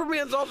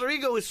Superman's alter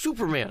ego is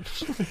Superman.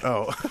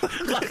 Oh.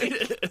 All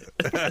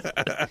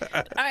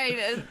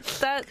right,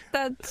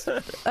 that's.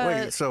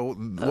 Wait, so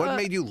what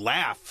made you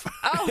laugh?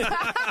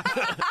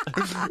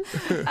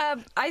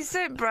 I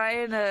sent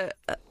Brian a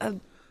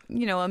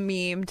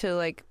meme to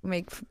like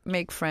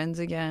make friends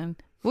again.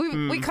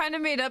 We kind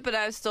of made up, but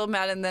I was still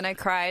mad, and then I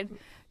cried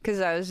because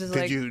I was just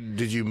Did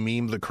you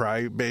meme the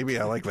cry baby?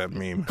 I like that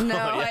meme. No,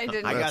 I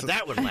didn't. I got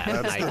that one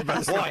last night.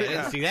 Boy, I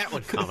didn't see that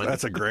one coming.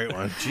 That's a great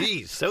one.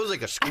 Jeez, that was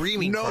like a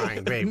screaming,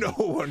 crying baby. No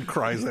one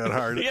cries that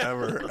hard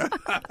ever.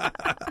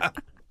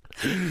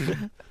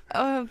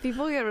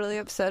 People get really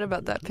upset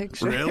about that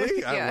picture.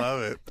 Really? Yeah. I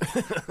love it.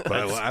 But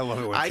I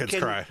love it when kids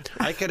cry.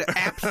 I can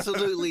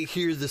absolutely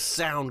hear the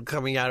sound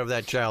coming out of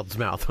that child's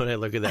mouth when I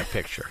look at that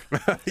picture.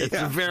 It's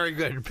a very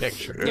good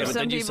picture. There's but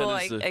some then you people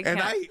said like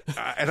it's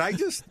And I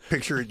just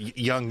picture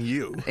young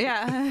you.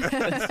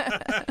 Yeah.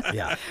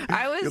 Yeah.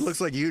 It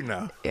looks like you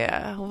now.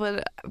 Yeah,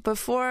 but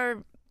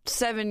before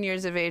 7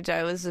 years of age,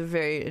 I was a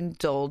very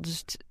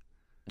indulged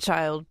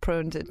child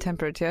prone to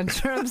temper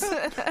tantrums.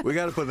 We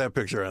got to put that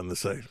picture on the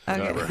site.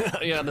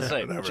 Okay. Yeah, on the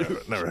site.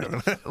 Never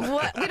happened.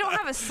 What? We don't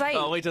have a site.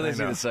 Oh, wait till they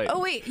see the site. Oh,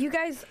 wait, you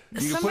guys.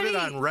 You can put it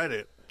on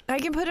Reddit. I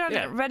can put it on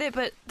Yeah. Reddit,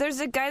 but there's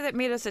a guy that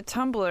made us a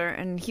Tumblr,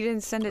 and he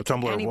didn't send it A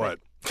Tumblr to of anybody.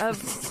 what?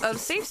 Of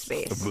Safe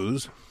Space.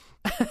 Booze?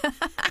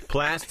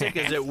 Plastic?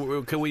 Is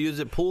it? Can we use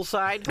it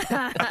poolside?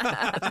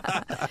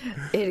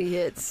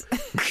 Idiots.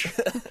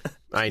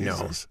 I know.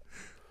 Jesus.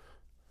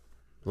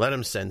 Let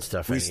him send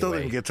stuff We anyway. still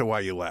didn't get to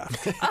why you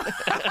laughed.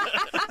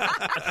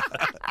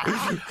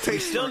 We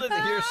still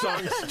didn't hear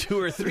songs 2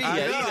 or 3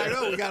 yet either. I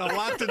know. We got a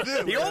lot to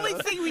do. The only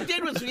thing we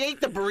did was we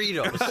ate the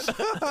burritos.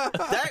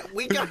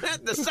 We got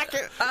that the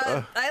second.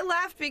 I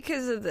laughed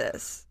because of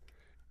this.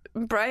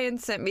 Brian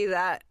sent me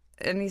that,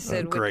 and he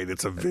said, great,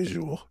 it's a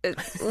visual.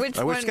 Which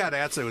I one, wish Scott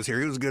Atze was here.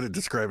 He was good at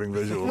describing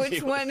visuals.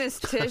 Which one is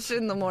Tish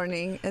in the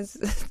morning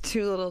as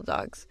 2 little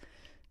dogs?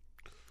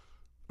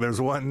 There's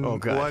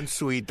one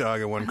sweet dog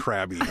and one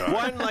crabby dog.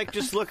 One, like,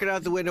 just looking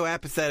out the window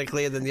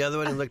apathetically, and then the other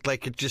one looked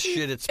like it just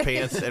shit its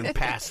pants and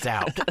passed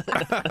out.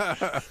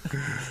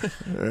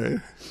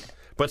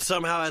 But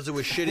somehow, as it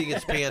was shitting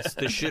its pants,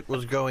 the shit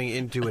was going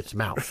into its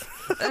mouth.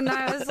 And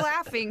I was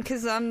laughing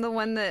because I'm the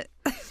one that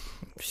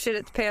shit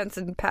its pants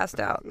and passed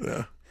out.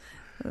 Yeah.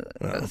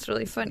 That's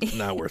really funny.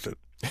 Not worth it.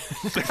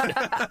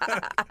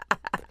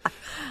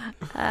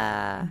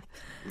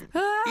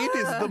 It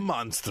is the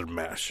Monster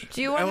Mash.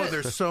 Do you want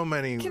there's so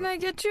many. Can I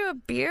get you a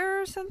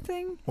beer or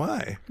something?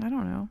 Why? I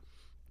don't know.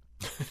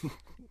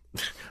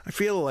 I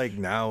feel like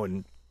now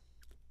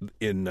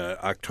in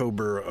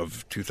October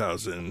of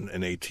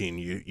 2018,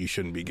 you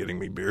shouldn't be getting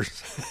me beers.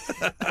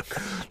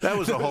 That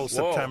was a whole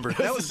September.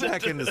 That was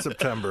back into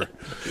September.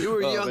 You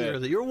were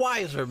younger. Man. You're a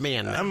wiser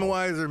man now. I'm a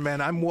wiser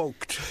man. I'm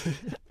woked.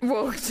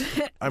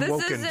 Woked. I'm this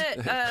woken. Is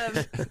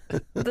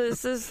it.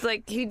 This is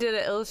like he did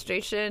an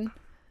illustration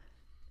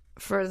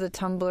for the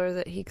Tumblr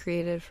that he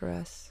created for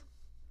us.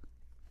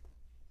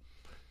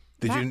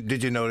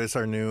 Did you notice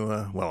our new?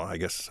 Well, I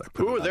guess I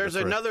put. Ooh, there's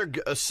another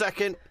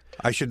second.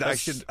 I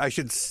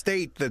should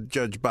state that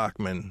Judge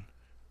Bachman,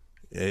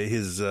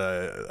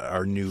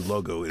 our new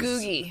logo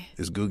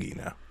is Googie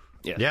now.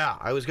 Yeah.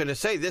 I was going to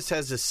say this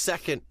has a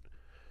second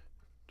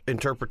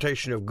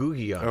interpretation of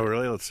Googie on it. Oh,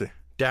 really? Let's see.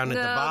 Down at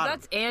the bottom.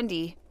 That's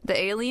Andy, the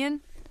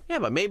alien. Yeah,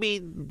 but maybe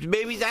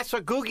that's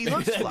what Googie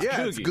looks like.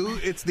 Yeah,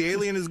 it's the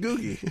alien is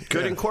Googie.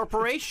 Good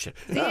incorporation.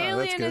 The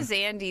alien is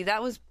Andy.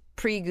 That was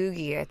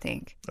pre-Googie, I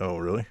think. Oh,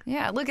 really?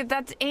 Yeah, look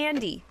that's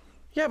Andy.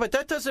 Yeah, but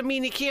that doesn't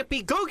mean he can't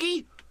be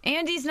Googie.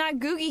 Andy's not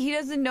Googie. He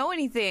doesn't know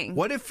anything.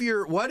 What if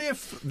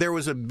there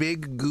was a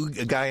big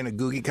a guy in a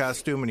Googie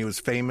costume and he was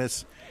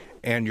famous,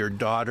 and your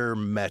daughter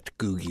met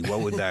Googie? What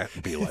would that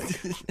be like,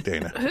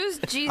 Dana? Who's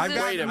Jesus?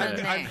 Wait a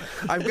minute.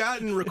 I've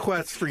gotten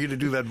requests for you to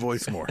do that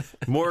voice more.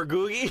 More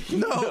Googie?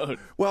 No.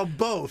 Well,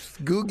 both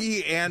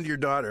Googie and your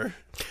daughter.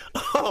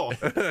 Oh,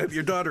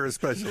 your daughter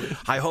especially.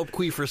 I hope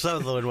Queefer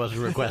Sutherland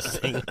wasn't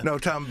requesting. No,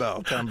 Tom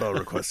Bell. Tom Bell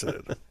requested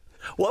it.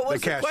 What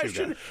was the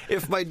question?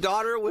 If my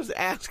daughter was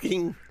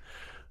asking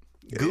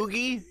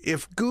Googie?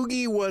 If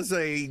Googie was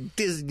a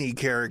Disney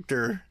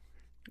character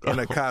in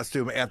a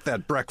costume at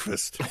that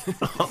breakfast,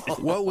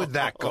 what would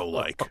that go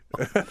like?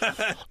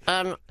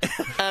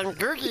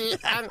 Googie,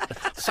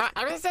 so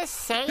I was just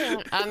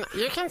saying,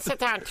 you can sit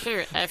down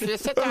too. If you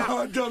sit down.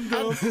 Oh,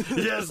 Dum-Dum.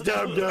 Yes,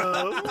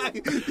 Dum-Dum.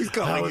 He's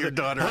calling your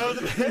daughter. How are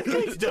the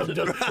pancakes,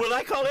 Dum-Dum? Well,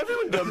 I call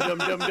everyone Dum-Dum,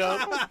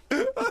 Dum-Dum.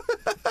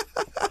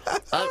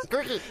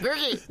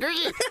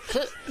 Googie,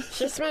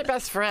 she's my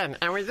best friend,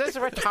 and we just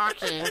were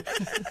talking.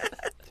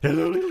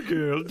 Hello, little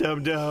girl,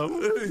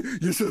 Dum-Dum.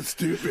 You're so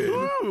stupid.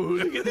 Ooh,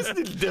 look at this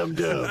little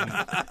Dum-Dum.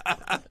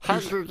 Hi,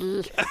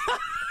 Googie.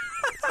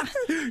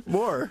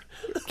 More.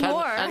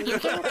 And you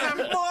can come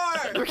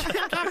more. You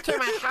can come to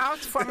my house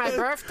for my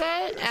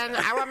birthday, and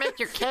I will make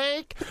you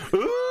cake.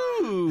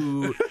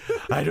 Ooh,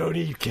 I don't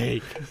eat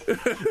cake.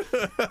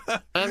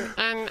 And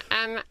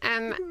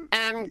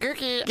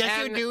Googie.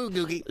 Yes, you do,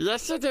 Googie.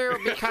 Yes, you do,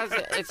 because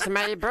it's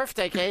my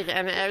birthday cake,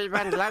 and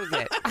everyone loves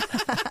it.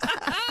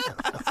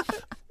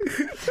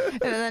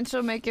 And then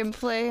she'll make him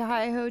play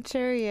Hi-Ho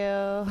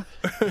Cheerio.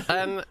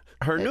 And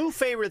her new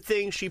favorite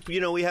thing,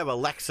 we have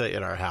Alexa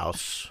in our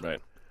house. Right.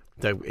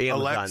 The Amazon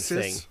Alexis?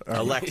 thing.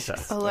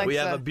 Alexa. We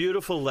have a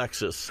beautiful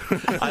Lexus.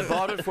 I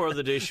bought it for her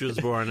the day she was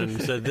born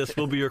and said, this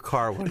will be your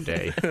car one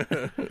day.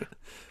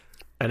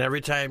 And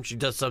every time she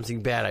does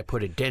something bad, I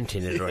put a dent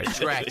in it or I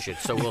scratch it.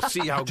 So we'll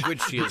see how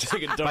good she is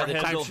Like a door by the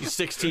handle. time she's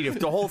 16. If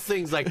the whole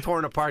thing's like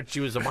torn apart, she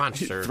was a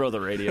monster. Throw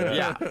the radio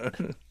out. Yeah.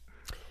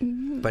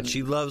 But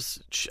she loves,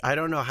 I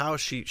don't know how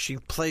she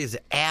plays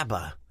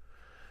ABBA.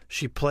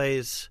 She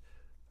plays,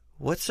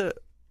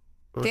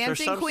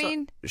 Dancing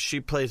Queen? She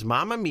plays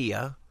Mamma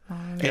Mia.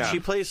 And she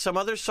plays some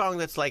other song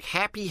that's like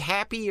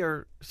Happy,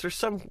 or is there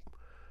some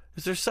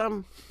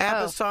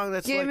ABBA song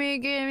that's give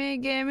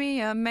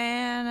me a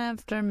man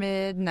after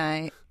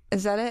midnight.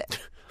 Is that it?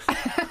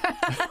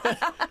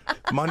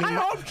 Money. I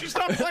hope she's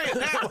not playing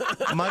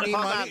that. Money.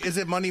 Is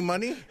it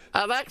money?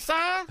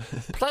 Alexa,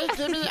 play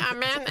Give Me a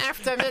Man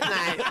After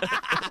Midnight.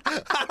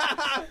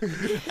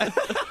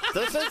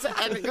 This is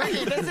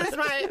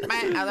my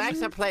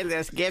Alexa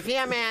playlist. Give Me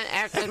a Man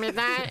After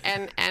Midnight,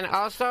 and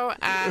also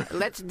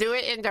Let's Do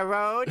It in the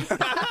Road.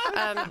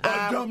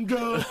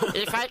 Dum-Dum.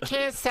 If I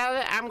can't sell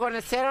it, I'm going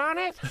to sit on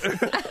it.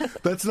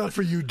 That's not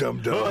for you,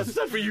 Dum-Dum. Oh, it's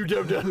not for you,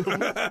 Dum-Dum.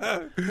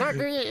 No,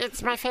 Googie,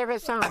 it's my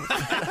favorite song.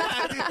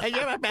 And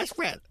you're my best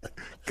friend.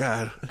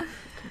 God.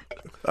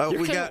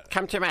 You can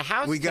come to my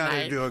house We got to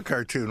tonight. do a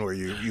cartoon where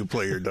you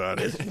play your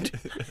daughter.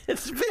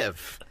 It's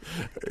Viv.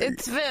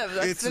 It's Viv.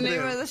 That's the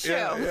name of the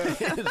show.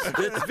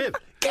 It's Viv.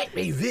 Get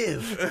me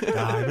Viv.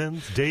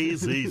 Diamonds,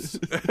 daisies.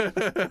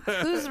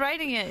 Who's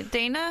writing it?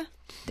 Dana?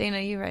 Dana,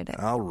 you write it.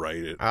 I'll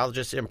write it. I'll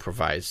just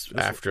improvise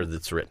after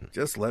it's written.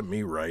 Just let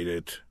me write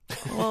it.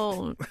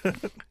 Well,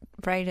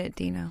 write it,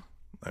 Dino.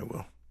 I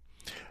will.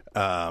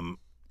 All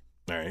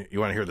right. You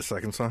want to hear the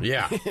second song?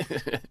 Yeah.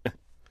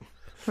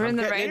 We're in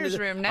the writer's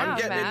room now, I'm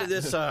getting Matt. into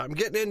this. I'm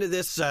getting into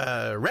this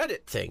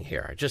Reddit thing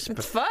here. It's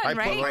fun, I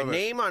right? put my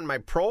name on my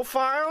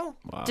profile.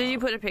 Wow. Did you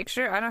put a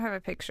picture? I don't have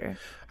a picture.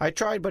 I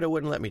tried, but it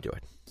wouldn't let me do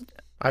it.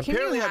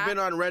 Apparently, I've been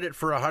on Reddit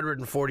for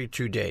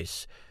 142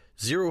 days.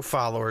 0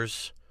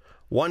 followers,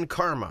 1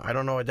 karma. I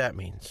don't know what that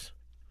means.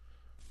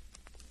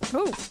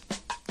 Ooh.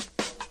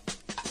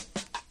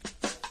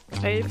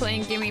 Are you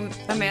playing Give Me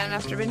a Man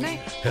After Midnight?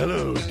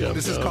 Hello, Dum.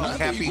 This is called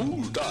Happy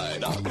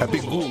Ghoultide.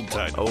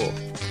 Oh.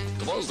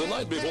 It was the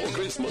night before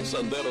Christmas,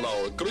 and there in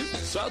our crypt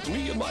sat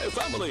me and my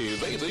family,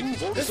 waiting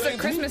for This is a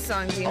Christmas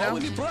song, Dino. How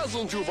many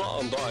presents you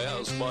found? I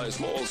asked my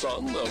small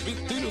son.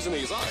 With tears in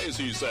his eyes,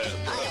 he said,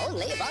 I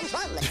only want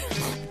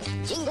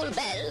one. Jingle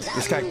bells.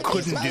 This guy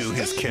couldn't do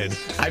his kid.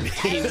 I mean,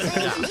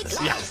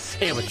 yes,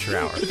 amateur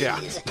hour. Yeah.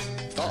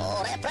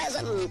 For a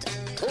present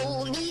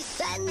to me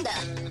send.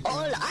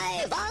 All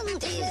I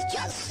want is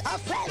just a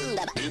friend.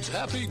 It's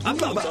Happy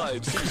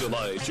Ghoultide season,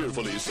 I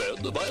cheerfully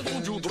said. Why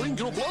don't you drink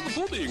your blood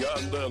pudding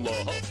and then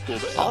hop to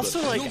bed?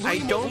 Also, like, I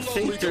don't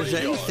think there's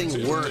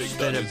anything worse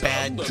than a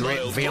bad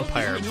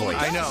vampire voice.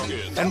 I know.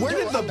 And where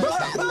did the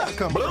blah, blah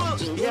come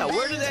from? Yeah,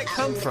 where did that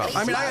come from?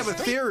 I mean, I have a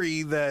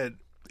theory that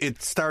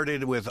it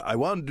started with, I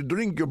want to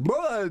drink your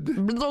blood.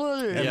 And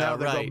now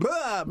they go,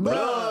 blah,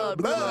 blah,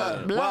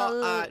 blah.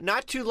 Well,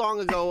 not too long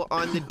ago,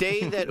 on the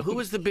day that, who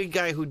was the big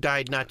guy who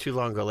died not too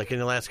long ago, like in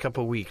the last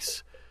couple of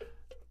weeks?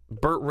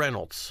 Burt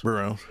Reynolds.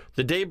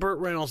 The day Burt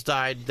Reynolds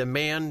died, the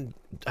man,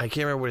 I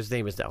can't remember what his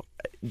name is now.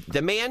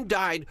 The man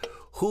died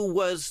who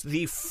was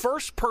the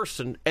first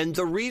person, and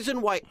the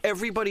reason why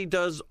everybody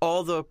does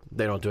all the,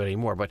 they don't do it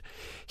anymore, but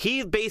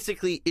he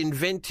basically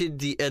invented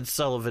the Ed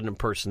Sullivan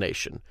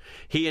impersonation.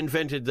 He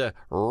invented the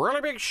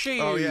really big shoe.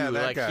 Oh, yeah,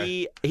 that like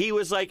guy. He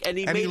was like, and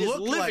he made his looked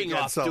living like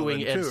Ed off Sullivan,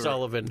 doing Ed too, right?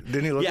 Sullivan.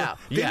 Didn't he look Yeah, like,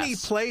 Didn't he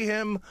play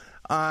him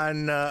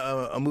on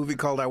a movie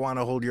called I Want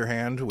to Hold Your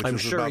Hand, which I'm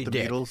was sure about he the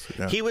did. Beatles?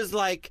 Yeah. He was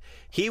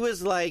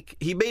like,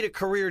 he made a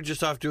career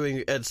just off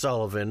doing Ed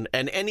Sullivan,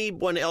 and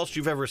anyone else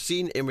you've ever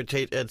seen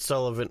imitate Ed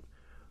Sullivan.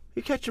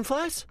 You catching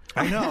flies?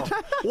 I know.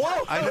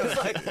 Whoa! I know. It was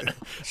like,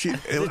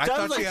 I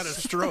thought she had a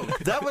stroke.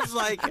 That was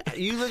like,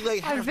 you look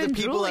like half the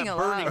people at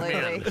Burning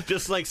Man,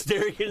 just like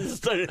staring at the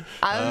sun.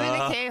 I'm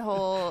in a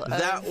K-hole.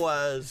 That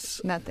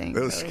was nothing.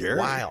 It was scary.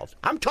 Wild.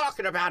 I'm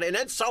talking about an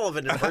Ed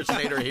Sullivan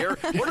impersonator here.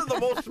 One of the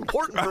most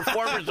important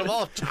performers of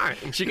all time.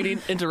 She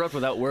can interrupt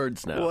without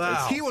words now.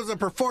 Wow. He was a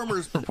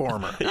performer's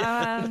performer.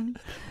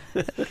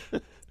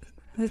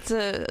 It's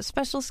a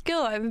special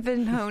skill I've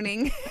been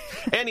honing.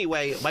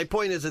 Anyway, my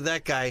point is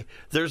that guy,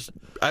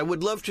 I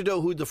would love to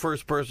know who the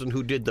first person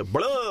who did the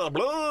blah,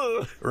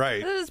 blah.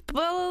 Right. It was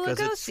Bela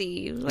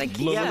Lugosi. Like,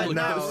 Yeah, but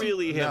not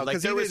really him. No, like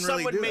 'cause there he was didn't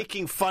really someone do it.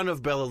 making fun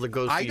of Bela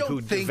Lugosi I who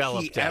don't think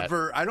developed that.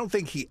 I don't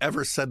think he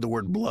ever said the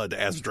word blood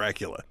as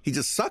Dracula. He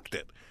just sucked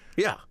it.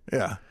 Yeah.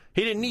 Yeah.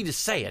 He didn't need to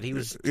say it. He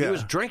was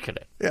drinking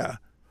it. Yeah.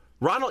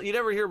 Ronald, you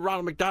never hear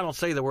Ronald McDonald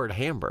say the word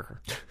hamburger.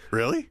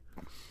 Really?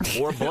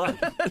 Or blood.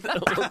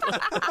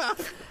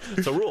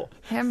 It's a rule.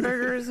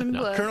 Hamburgers and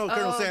blood. Colonel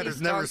Sanders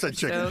these never dogs said are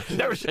chicken. so-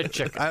 Never said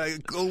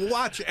chicken.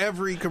 Watch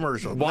every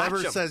commercial. Watch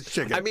never 'em. says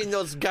chicken. I mean,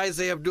 those guys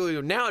they have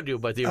doing now do,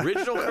 but the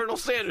original Colonel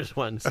Sanders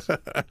ones.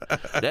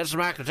 That's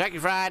my Kentucky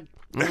Fried.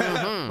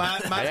 Mm-hmm. my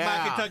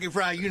Kentucky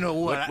Fried, you know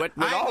what? With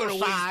I, ain't all gonna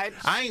sides.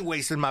 I ain't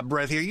wasting my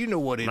breath here. You know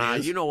what it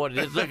is. You know what it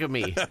is. Look at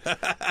me.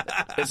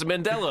 It's a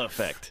Mandela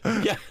effect.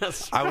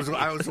 Yes. I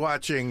was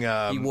watching.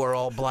 He wore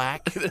all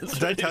black.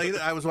 Did I tell you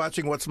that I was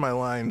watching What's My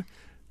Line?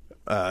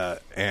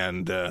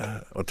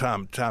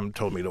 Tom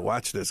told me to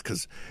watch this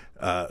because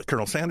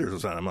Colonel Sanders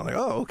was on. I'm like,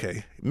 oh,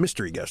 okay,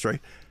 mystery guest, right?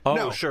 Oh,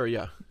 no, sure,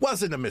 yeah.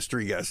 Wasn't a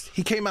mystery guest.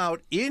 He came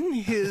out in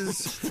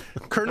his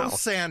Colonel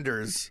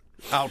Sanders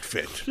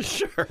outfit.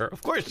 Sure,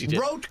 of course he did.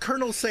 Wrote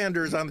Colonel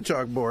Sanders on the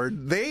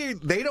chalkboard.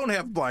 They don't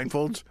have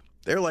blindfolds.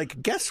 They're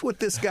like, guess what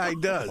this guy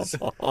does?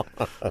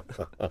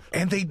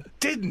 And they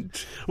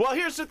didn't. Well,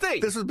 here's the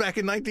thing. This was back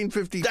in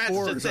 1954. That's the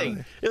or thing.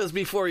 something. It was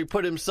before he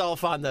put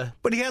himself on the.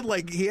 But he had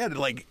like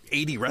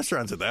 80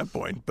 restaurants at that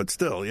point. But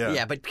still, yeah.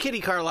 Yeah, but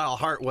Kitty Carlisle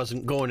Hart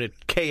wasn't going to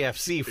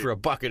KFC for a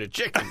bucket of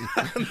chicken.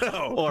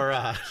 No. Or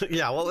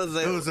what was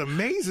it? It was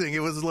amazing.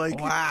 It was like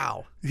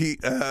wow. He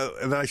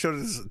and then I showed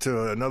this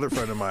to another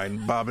friend of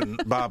mine,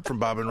 Bob from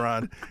Bob and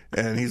Ron,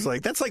 and he's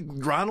like, "That's like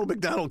Ronald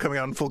McDonald coming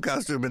out in full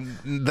costume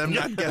and them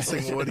not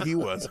guessing what he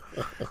was."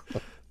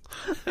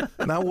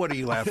 Now, what are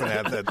you laughing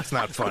at? That's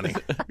not funny.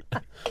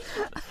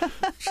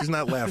 She's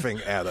not laughing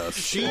at us.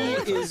 She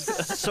is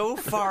so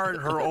far in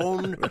her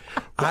own.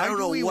 I don't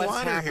know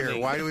what's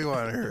happening. Why do we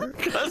want her?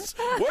 Because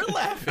we're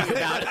laughing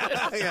about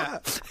it. Yeah.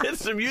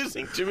 It's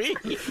amusing to me.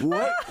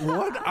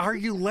 What are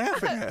you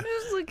laughing I'm at?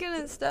 just looking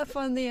at stuff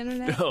on the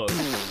internet. Oh,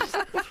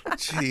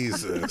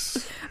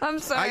 Jesus. I'm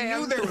sorry. I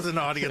knew there was an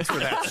audience for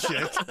that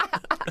shit.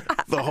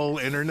 The whole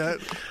internet.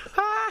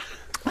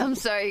 I'm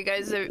sorry, you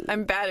guys.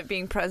 I'm bad at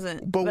being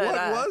present. But what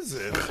was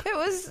it? It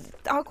was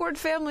awkward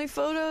family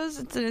photos.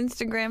 It's an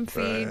Instagram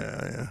feed.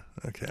 Yeah.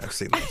 Okay, I've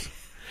seen this.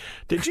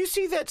 Did you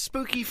see that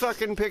spooky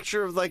fucking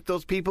picture of like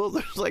those people?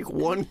 There's like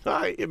one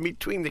guy in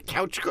between the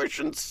couch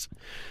cushions,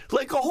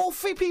 like a whole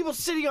people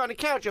sitting on a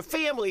couch, a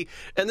family,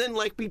 and then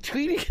like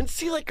between you can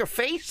see like a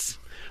face.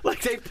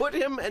 Like they put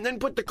him and then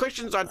put the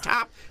cushions on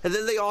top, and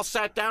then they all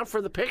sat down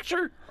for the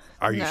picture.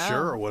 Are you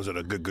sure, or was it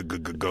a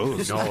good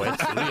ghost? No,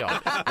 it's real.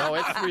 No,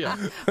 it's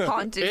real.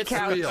 Haunted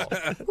couch. Real.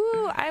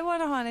 Woo, I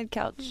want a haunted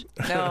couch.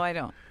 No, I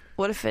don't.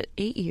 What if it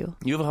ate you?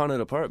 you have a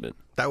haunted apartment.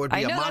 That would be I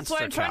a know, monster that's why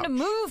I'm trying to couch.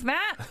 move,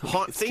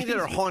 Matt. Things that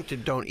are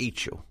haunted don't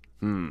eat you.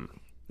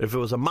 If it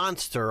was a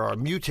monster or a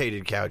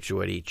mutated couch, it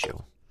would eat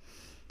you.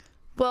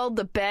 Well,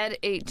 the bed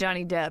ate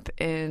Johnny Depp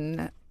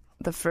in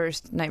the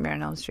first Nightmare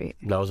on Elm Street.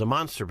 That was a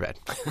monster bed.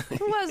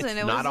 It wasn't.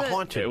 It Not was a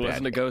haunted It bed.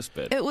 wasn't a ghost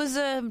bed. It was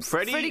a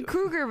Freddy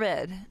Krueger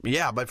bed.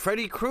 Yeah, but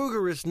Freddy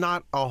Krueger is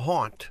not a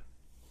haunt.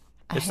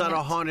 It's not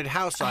a haunted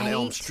house on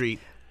Elm Street.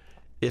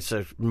 It's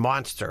a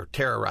monster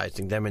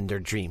terrorizing them in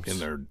their dreams. In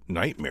their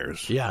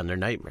nightmares. Yeah, in their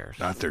nightmares.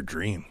 Not their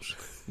dreams.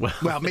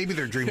 Well, maybe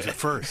their dreams at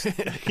first.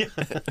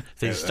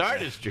 They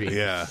start as dreams.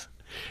 Yeah.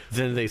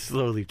 Then they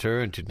slowly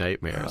turn to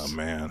nightmares. Oh,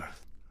 man.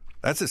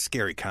 That's a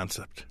scary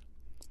concept.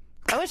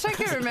 I wish I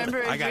could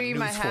remember a I got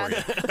dream I news for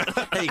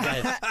had. Hey,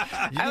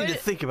 guys, you need to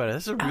think about it.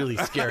 That's a really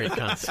scary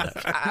concept.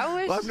 I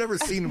wish. Well, I've never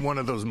seen one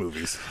of those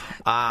movies.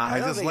 I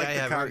just don't think like I the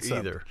have concept.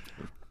 either.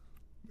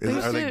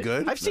 Are they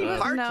good? I've seen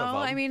parts no, of them.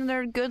 I mean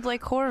they're good.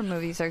 Like horror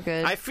movies are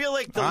good. I feel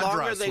like the Andros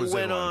longer they was in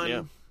went one, on,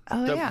 yeah.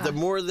 Oh, the, yeah. the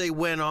more they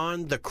went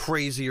on, the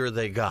crazier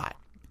they got.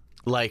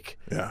 Like,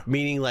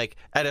 meaning like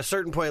at a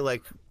certain point,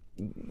 like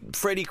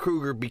Freddy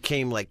Krueger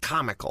became like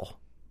comical.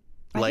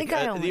 Like think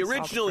I only the saw the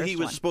original, he first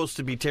was one. supposed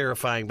to be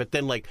terrifying, but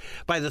then like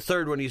by the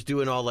third one, he's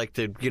doing all like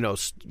the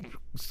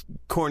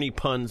corny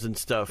puns and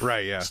stuff.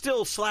 Right? Yeah.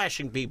 Still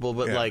slashing people,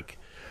 but like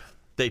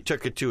they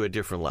took it to a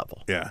different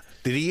level. Yeah.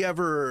 Did he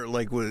ever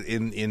like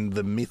in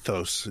the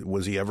mythos?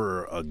 Was he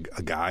ever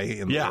a guy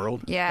in the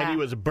world? Yeah. And he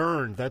was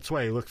burned. That's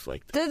why he looks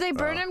like that. Did they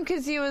burn him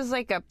because he was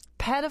like a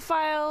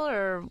pedophile,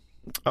 or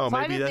Oh,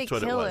 why maybe did that's they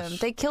what it kill was. him?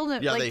 They killed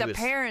him. Yeah, like they the was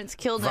parents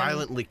killed him.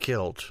 Violently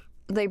killed.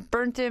 They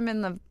burnt him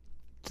in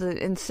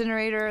the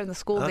incinerator in the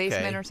school Okay.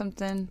 basement or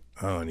something.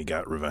 Oh, and he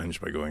got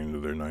revenge by going into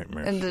their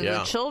nightmares. And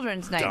the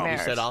children's nightmares.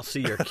 He said, "I'll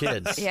see your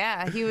kids."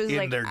 Yeah, he was In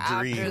like their after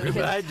dream. the kids.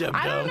 Goodbye, Dum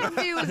I don't know Dum.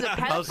 if he was a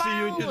pedophile I'll see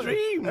you in your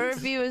dreams. or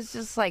if he was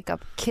just like a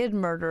kid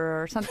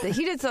murderer or something.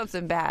 He did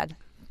something bad,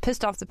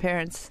 pissed off the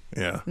parents.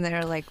 Yeah. And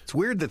they're like, It's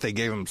weird that they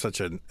gave him such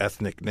an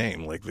ethnic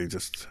name. Like they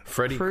just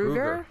Freddy Krueger?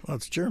 Krueger. Well,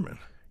 it's German.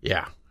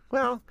 Yeah.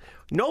 Well,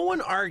 no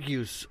one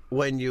argues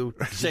when you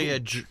say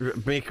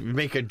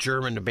make a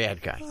German a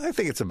bad guy. I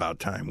think it's about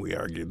time we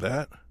argued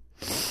that.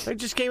 I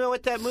just came out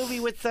with that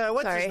movie with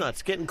what's Sorry. his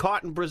nuts getting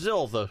caught in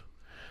Brazil.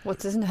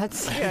 what's his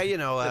nuts? Yeah, you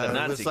know, The it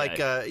Nazi was like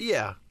guy.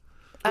 yeah,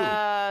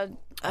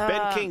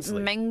 Ben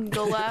Kingsley.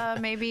 Mengele,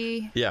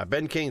 maybe. yeah.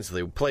 Ben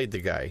Kingsley played the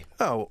guy.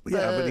 Oh,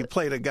 yeah, but he The-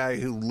 played a guy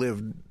who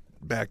lived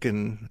back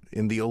in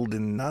the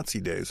olden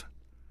Nazi days.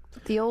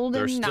 The olden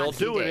They're still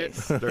Nazi doing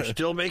days. it. They're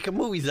still making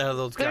movies out of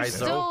those There's guys.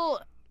 though.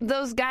 still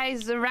those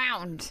guys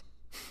around.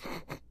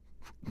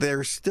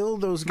 There's still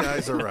those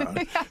guys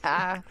around.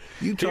 Yeah.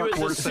 You He talk was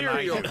a worse than I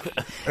serial. do.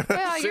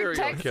 Well, your Serial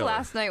texts killer.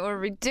 last night were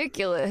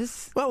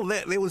ridiculous. Well,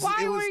 it was Why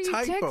it were was you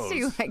typos.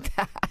 texting like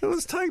that? It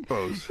was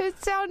typos.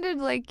 It sounded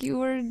like you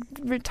were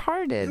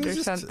retarded It or was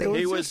just, something.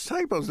 It was just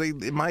typos.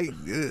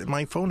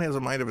 My phone has a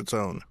mind of its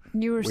own.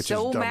 You were which is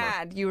so dumber.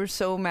 mad. You were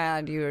so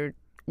mad. You were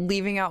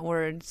leaving out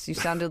words. You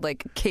sounded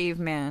like a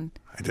caveman.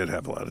 I did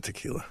have a lot of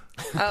tequila.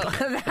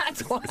 Oh,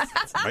 that's why.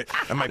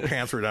 And my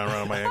pants were down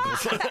around my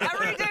ankles.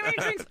 Every time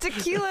he drinks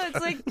tequila, it's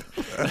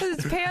like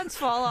his pants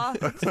fall off.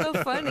 It's so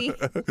funny.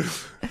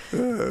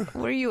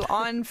 Were you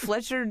on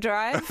Fletcher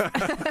Drive?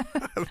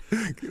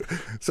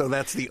 So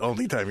that's the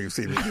only time you've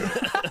seen me do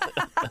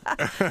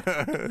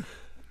it.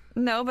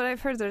 No, but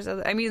I've heard there's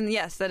other. I mean,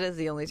 yes, that is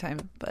the only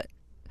time, but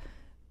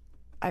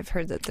I've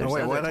heard that there's Oh,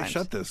 wait, other why'd times. I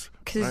shut this?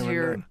 Because I'm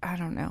you're, done. I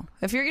don't know.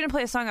 If you're going to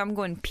play a song, I'm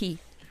going pee.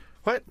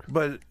 What?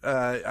 But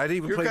I didn't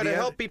even You're play going to the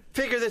help me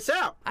figure this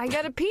out. I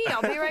got to pee.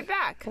 I'll be right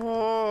back.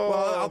 Well,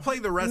 I'll play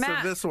the rest Matt.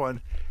 of this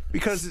one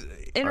because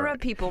Interrupt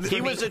people. He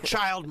for was me. a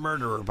child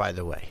murderer, by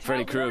the way.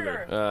 Freddy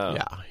Krueger. Oh.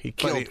 Yeah, he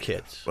killed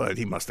kids. But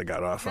he must have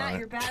got off on Matt, it.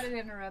 you're bad at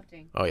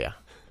interrupting. Oh yeah.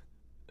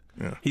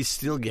 Yeah. He's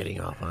still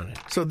getting off on it.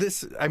 So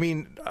this, I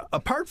mean,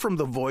 apart from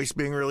the voice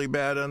being really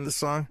bad on the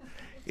song,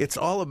 it's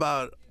all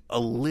about a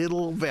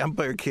little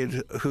vampire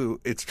kid who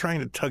it's trying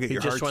to tug at He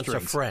your just wants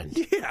heartstrings. a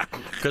friend. Yeah.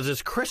 Because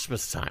it's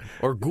Christmas time.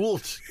 Or Ghoul.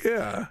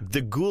 Yeah.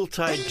 The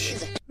Ghoul-tide.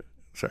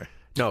 Sorry.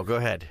 No, go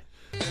ahead.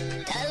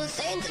 Tell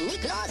Saint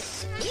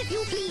Nicholas, if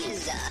you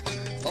please,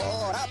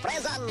 for a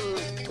present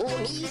to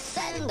me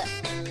send.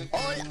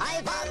 All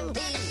I want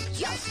is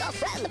just a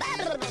friend.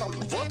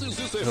 What is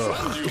this a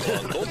friend you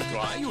want? Don't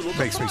cry, you look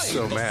Makes me fine.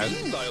 so mad.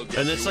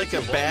 And it's like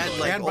a bad,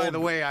 like. And by old- the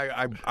way,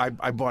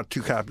 I bought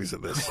 2 copies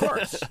of this. Of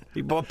course,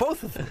 he bought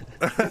both of them.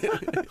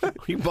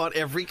 He bought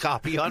every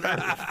copy on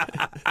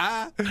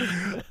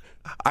Earth.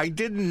 I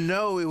didn't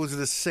know it was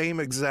the same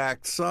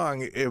exact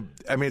song.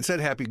 It said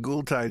Happy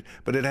Ghoultide,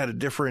 but it had a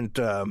different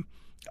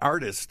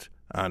artist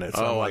on it.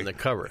 So I'm on like, the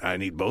cover. I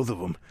need both of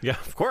them. Yeah,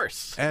 of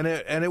course. And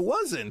it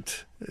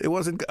wasn't. It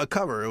wasn't a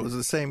cover. It was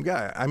the same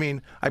guy. I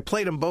mean, I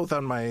played them both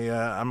on my 2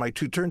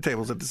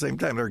 turntables at the same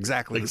time. They're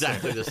exactly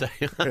the same.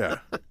 Yeah.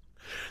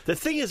 The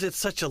thing is, it's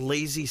such a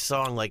lazy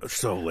song. Like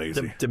so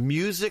lazy. The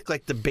music,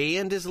 like the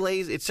band is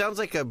lazy. It sounds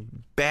like a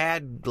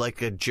bad,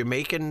 like a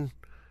Jamaican,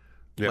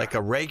 like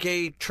a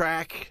reggae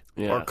track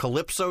or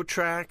calypso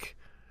track.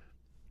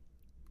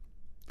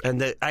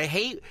 And I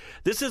hate.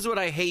 This is what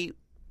I hate,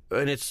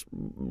 and it's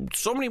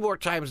so many more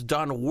times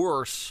done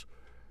worse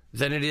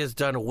than it is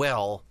done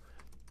well.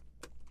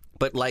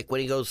 But like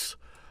when he goes,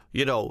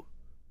 he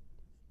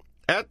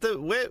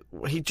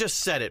just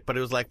said it, but it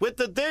was like with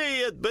the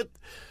day, but.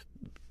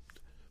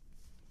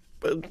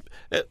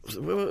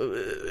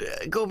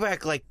 Go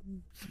back like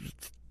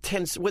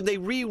 10 when they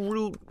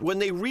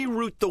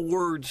reroute the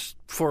words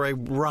for a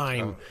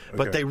rhyme,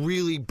 but they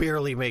really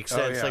barely make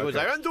sense. Like it was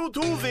like and to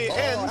the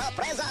end.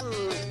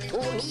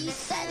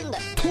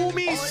 To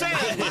me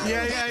send.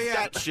 Yeah.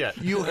 That shit.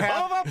 You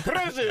have of a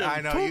present.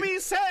 I know. To me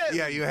send.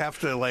 Yeah, you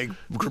have to like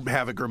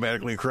have it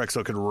grammatically correct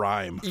so it can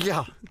rhyme.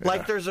 Yeah,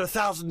 like there's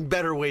 1,000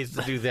 better ways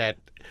to do that.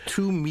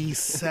 To me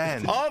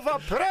send. Of a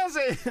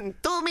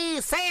present. To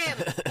me send.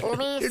 To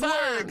me It send.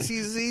 works.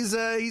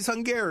 He's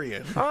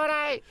Hungarian. All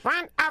right,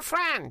 want a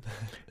friend.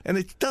 And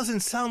it doesn't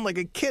sound like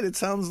a kid. It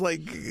sounds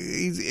like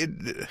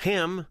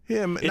him. Not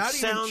even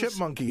sounds,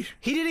 Chipmunky.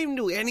 He didn't even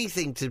do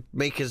anything to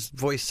make his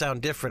voice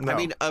sound different. No. I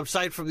mean,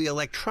 aside from the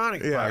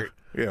electronic part.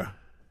 Yeah.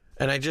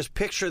 And I just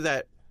picture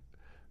that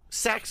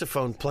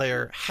saxophone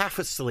player half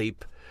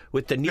asleep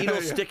with the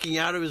needle sticking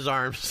out of his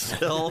arm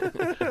still.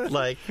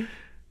 Like.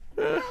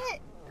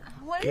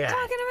 What are you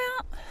talking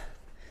about?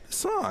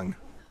 Song.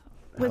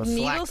 With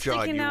needles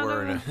slack-jawed sticking you out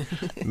were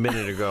of a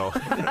minute ago.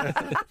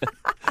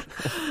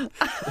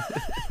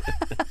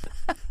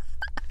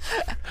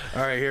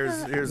 All right,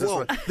 here's this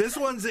one. This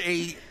one's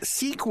a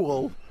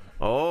sequel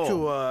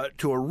to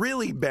a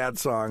really bad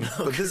song,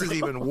 but this is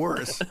even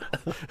worse.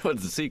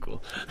 What's the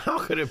sequel? How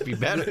could it be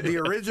better? The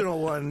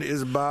original one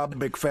is Bob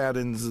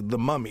McFadden's The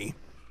Mummy.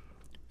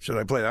 Should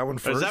I play that one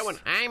first? Is that one?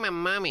 I'm a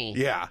mummy.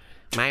 Yeah.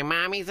 My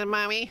mommy's a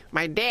mummy.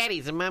 My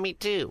daddy's a mummy,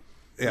 too.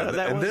 Yeah,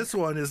 that and one? this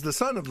one is the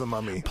son of the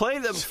mummy. Play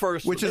them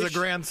first. Which is They a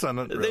grandson.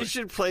 Really. They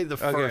should play the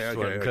first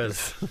one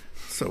because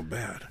so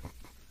bad.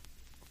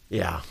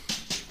 Yeah.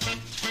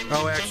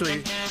 Oh,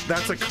 actually,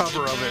 that's a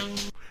cover of it.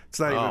 It's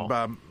not even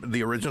Bob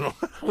the original.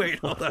 Wait,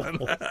 hold on.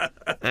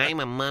 I'm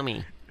a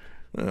mummy.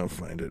 I'll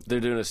find it. They're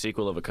doing a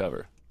sequel of a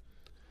cover.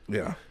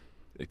 Yeah.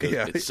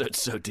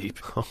 It's so deep.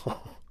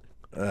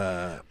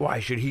 Why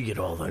should he get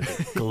all the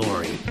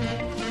glory?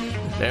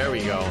 There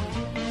we go.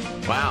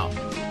 Wow.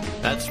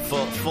 That's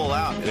full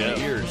out in the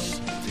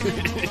ears.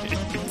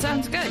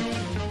 Sounds good.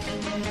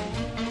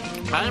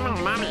 I'm a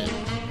mummy.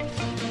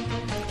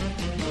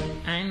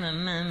 I'm a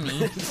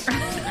mummy. I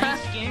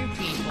scare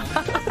people.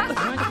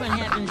 Watch what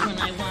happens when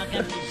I walk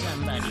up to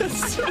somebody.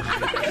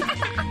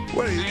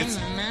 What is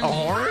it? A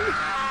horn?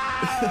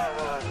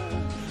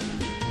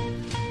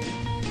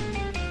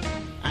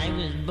 I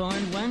was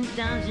born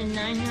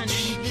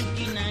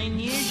 1,959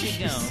 years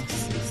ago.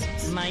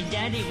 My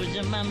daddy was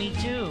a mummy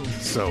too.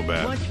 So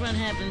bad. Watch what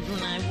happens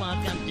when I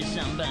walk up to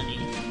somebody.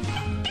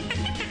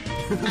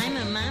 I'm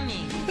a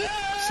mummy.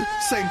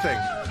 Same thing.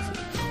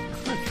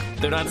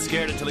 They're not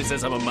scared until he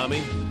says, I'm a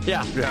mummy?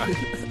 Yeah. Yeah.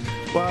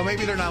 Well,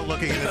 maybe they're not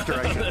looking in this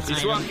direction.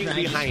 He's walking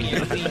behind you.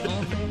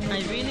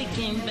 I really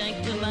came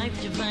back to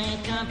life to buy a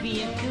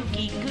copy of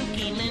Cookie.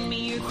 Cookie, lend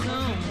me your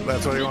comb.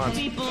 That's what he wants.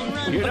 You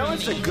know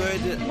it's a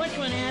good Watch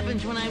what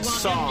happens when I walk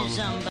song up to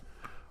somebody.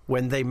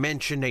 when they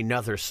mention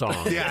another song.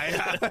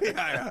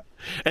 Yeah.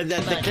 And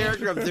then the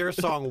character of their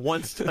song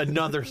wants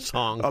another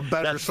song. A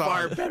better that's song.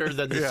 far better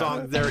than the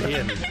song they're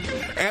in.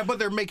 But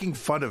they're making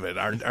fun of it,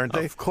 aren't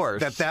they? Of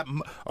course.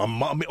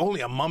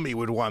 Only a mummy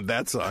would want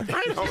that song.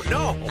 I don't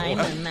know. I'm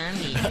a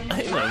mummy.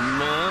 I'm a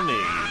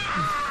mummy.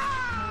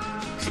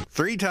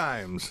 3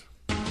 times.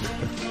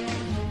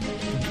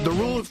 The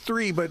rule of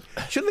 3, but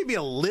shouldn't they be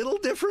a little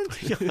different?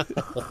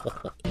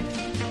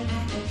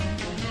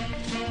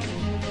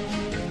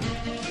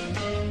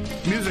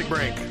 Music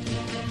break.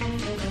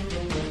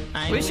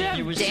 We should have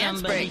There was dance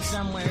somebody breaks.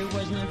 somewhere who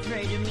wasn't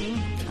afraid of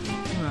me.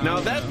 Now,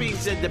 that being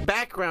said, the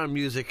background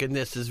music in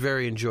this is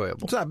very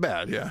enjoyable. It's not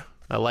bad, yeah.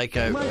 I like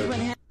Watch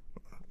what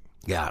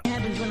yeah.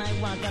 happens when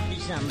I walk up to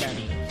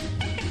somebody.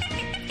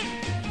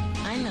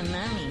 I'm a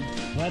mummy.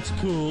 That's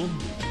cool.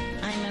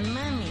 I'm a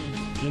mummy.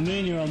 You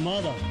mean you're a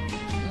mother?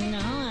 No,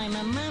 I'm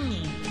a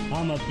mummy.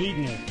 I'm a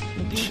beatnik.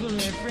 People are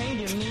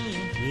afraid of me.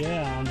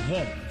 Yeah, I'm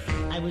hip.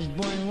 I was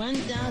born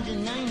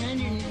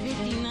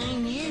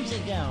 1,959 years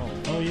ago.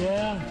 Oh,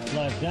 yeah?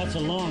 Like, that's a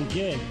long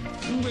gig.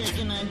 Where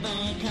can I buy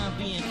a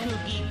copy of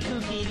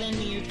Cookie, lend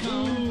me your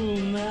cone? Ooh,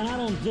 man, I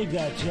don't dig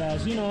that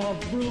jazz. You know,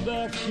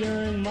 Brubeck,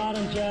 Shearing,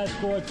 Modern Jazz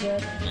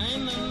Quartet.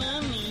 I'm a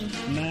mummy.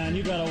 Man,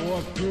 you gotta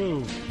walk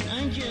through.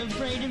 Aren't you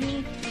afraid of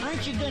me?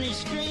 Aren't you gonna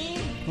scream?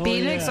 Oh,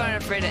 Beatniks yeah.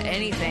 aren't afraid of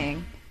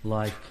anything.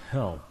 Like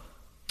help.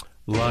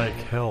 Like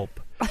help.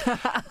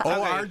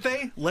 Oh, aren't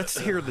they? Let's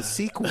hear the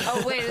sequel.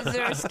 Oh, wait, is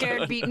there a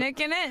scared beatnik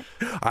in it?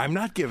 I'm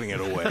not giving it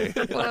away.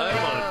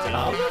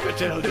 I'll never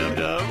tell Dum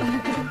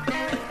Dum.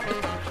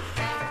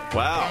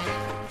 Wow.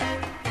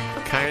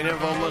 Kind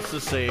of almost the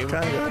same.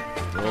 Kind of. A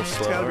little It's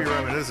slower. got to be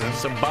reminiscent.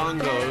 Some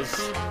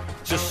bongos.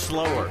 Just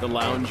slower. The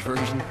lounge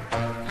version.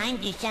 I'm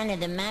the son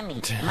of the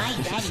mummy. My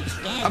daddy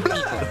scared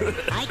people.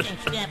 I can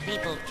scare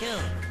people too.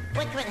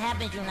 Watch what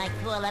happens when I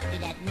crawl up to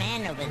that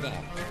man over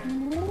there.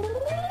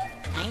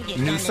 I'm the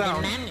New son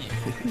sound. of the mummy.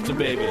 It's a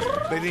baby.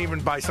 They didn't even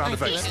buy sound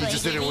effects. He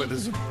just did it with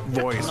his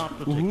voice. Not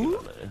particularly.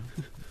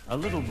 A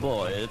little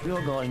boy, if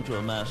you're going to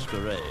a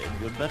masquerade,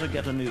 you'd better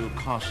get a new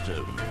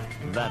costume.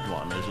 That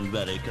one isn't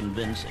very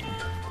convincing.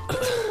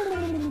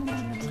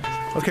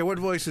 Okay, what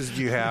voices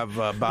do you have,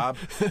 Bob?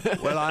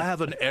 Well, I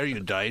have an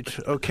erudite.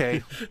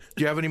 Okay. Do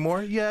you have any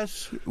more?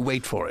 Yes.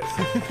 Wait for it.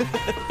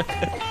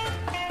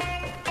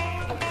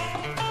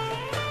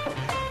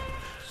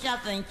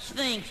 Suffering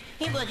Sphinx,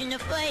 he wasn't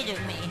afraid of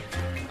me.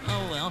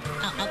 Oh well,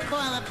 I'll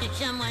crawl up to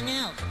someone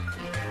else.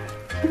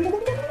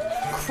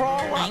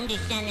 Crawl I'm the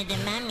son of the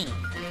mummy.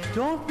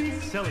 Don't be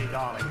silly,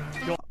 darling.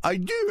 I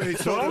do a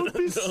sort Don't of...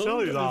 be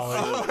silly,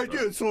 darling. I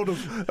do a sort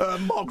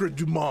of Margaret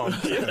Dumont.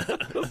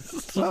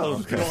 Oh,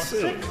 okay. You're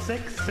sick.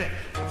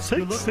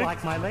 You look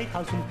like my late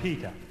husband,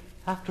 Peter,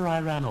 after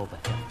I ran over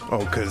him. Oh,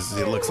 because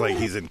it looks like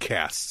he's in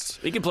casts.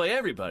 He can play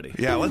everybody.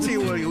 Yeah, let's see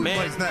who Man.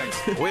 plays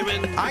next.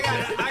 Women. I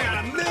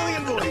got a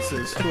million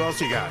voices. Who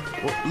else you got?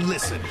 Well,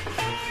 listen.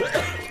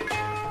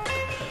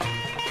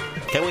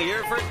 Can we hear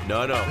it first? No.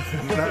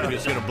 I'm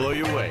just going to blow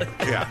you away.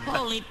 Yeah.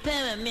 Holy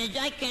pyramids,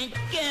 I can't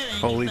scare anybody.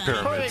 Holy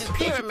pyramids.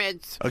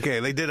 Pyramids. Okay,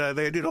 they did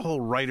a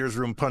whole writer's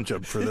room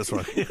punch-up for this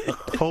one.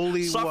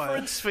 Holy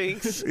Suffering what?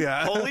 Sphinx.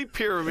 Yeah. Holy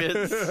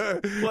pyramids.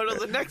 What will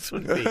the next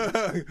one be?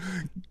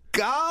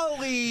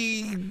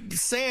 Golly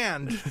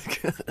sand.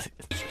 Keeps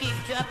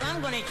up,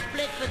 I'm gonna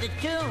split for the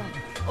tomb.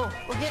 Oh,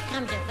 well, here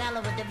comes a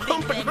fellow with the big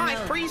red high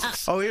nose.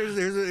 priest. Oh, here's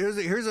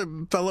a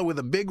fellow with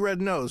a big red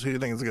nose. Who do you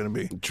think it's going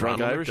to be? Drunk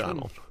Ronald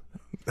Irishman.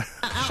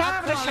 I'll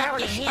crawl up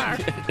to him.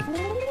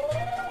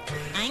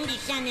 I'm the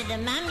son of the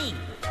mummy.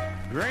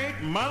 Great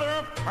mother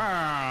of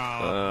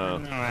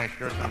pearl.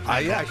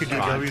 Yeah, I could do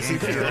WC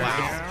Fields.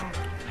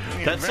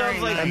 That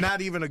sounds like And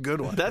not even a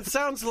good one. That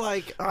sounds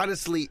like,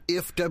 honestly,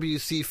 if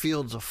W.C.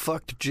 Fields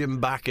fucked Jim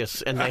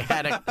Backus and they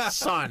had a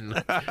son.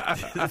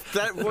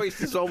 That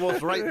voice is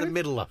almost right in the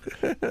middle of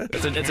it.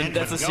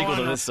 That's a sequel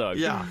to this song.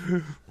 Yeah.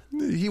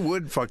 He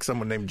would fuck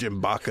someone named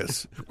Jim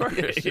Bacchus. Wrap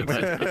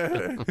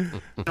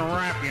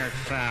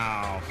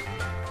yourself.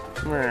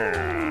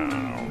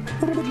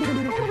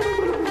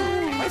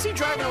 Why is he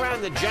driving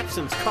around in the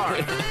Jetsons car?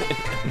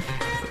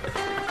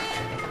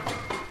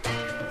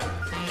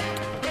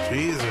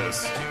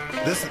 Jesus.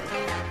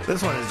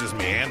 This one is just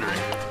meandering.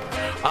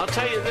 I'll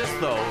tell you this,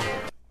 though.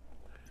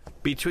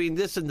 Between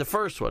this and the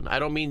first one, I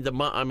don't mean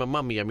I'm a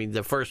Mummy, I mean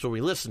the first one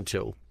we listened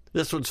to.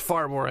 This one's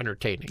far more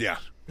entertaining. Yeah.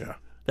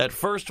 That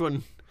first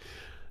one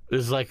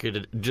is like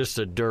just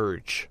a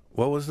dirge.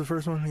 What was the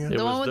first one again? It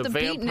The was one with the the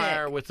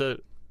vampire beatnik. with the...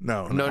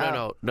 No.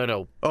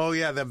 No. Oh,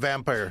 yeah, the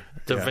vampire.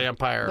 The Yeah.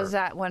 vampire. Was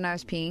that when I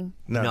was peeing?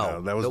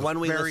 No, that was the one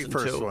we very listened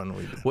first to one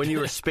we did. when you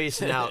were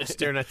spacing out,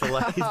 staring at the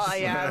lights. Oh,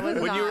 yeah, I was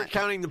when you were not.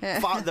 counting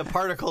the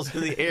particles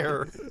in the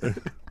air.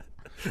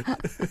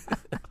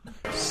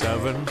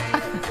 7,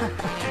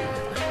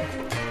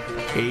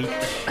 8.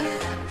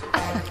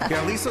 Yeah,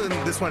 at least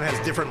this one has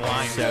different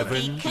lines.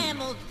 7.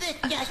 Camel, this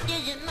just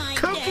isn't my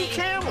Kooky day.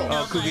 Camel.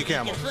 Oh, Kooky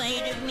Camel.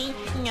 Afraid of me.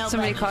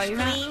 Somebody call you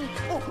that? scream.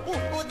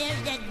 Oh,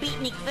 there's that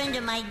beatnik friend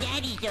of my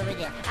daddy's over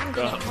there. I'm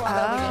gonna crawl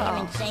over to him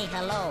and say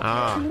hello.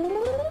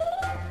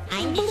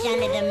 I'm the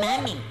son of the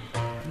mummy.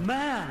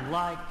 Man,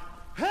 like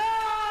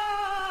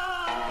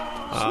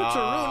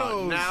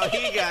Switcheroos. Now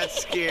he got He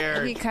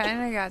scared.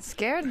 kind of got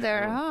scared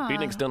there, huh?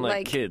 Beatniks done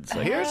like kids.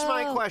 Like, Here's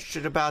my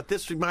question about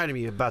this. Reminded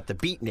me about the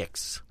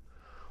Beatniks.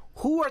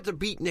 Who are the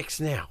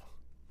Beatniks now?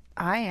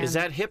 I am. Is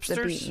that The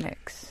hipsters?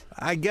 beatniks.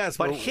 I guess.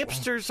 But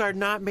hipsters are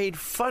not made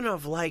fun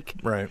of like.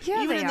 Right.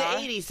 Yeah, even they in the are.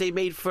 80s, they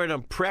made fun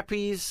of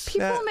preppies.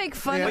 People make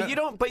fun yeah. of But you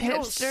don't. But you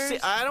don't. hipsters. See,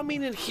 I don't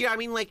mean in here. I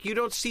mean like you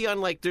don't see on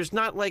like. There's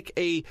not like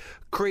a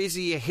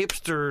crazy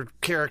hipster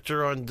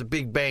character on The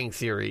Big Bang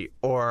Theory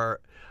or.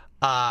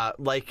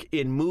 Like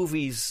in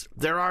movies,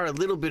 there are a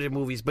little bit of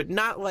movies, but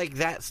not like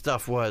that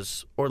stuff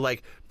was, or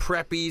like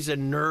preppies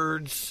and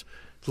nerds.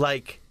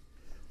 Like,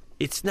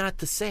 it's not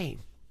the same.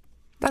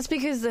 That's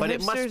because the But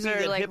it must hipsters be are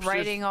that like hipsters-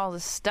 writing all the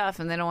stuff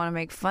and they don't want to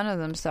make fun of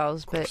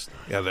themselves. But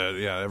Yeah,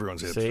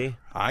 everyone's a hipster. See?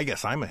 I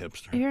guess I'm a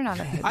hipster. you're not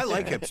a hipster. I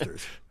like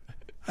hipsters.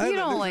 You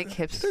don't like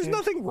hipsters. There's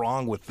nothing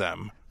wrong with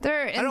them.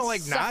 They're I don't like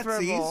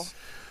insufferable. Nazis.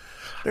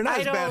 They're not I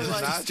as bad don't as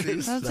like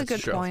Nazis. That's a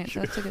good point.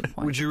 That's a good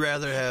point. Would you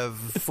rather have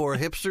 4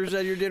 hipsters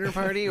at your dinner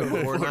party or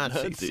 4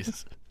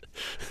 Nazis?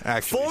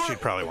 Actually,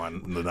 she'd probably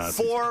want the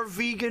Nazis. 4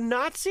 vegan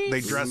Nazis?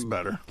 They dress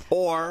better.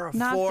 Or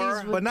Nazis 4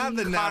 would But not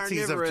the be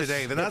Nazis of carnivorous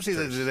today. The Nazis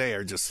of hipsters. today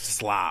are just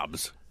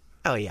slobs.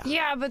 Oh, yeah.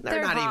 Yeah, but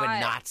They're not hot. even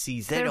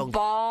Nazis. They They're don't-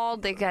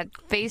 bald. They got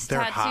face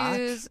They're hot?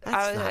 tattoos.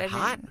 That's not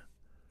hot.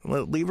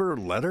 Leave her,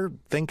 let her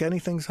think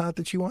anything's hot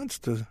that she wants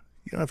to.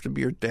 You don't have to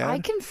be her dad. I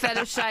can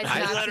fetishize I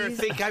Nazis. let her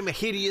think I'm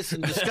hideous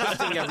and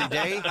disgusting every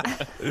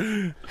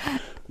day.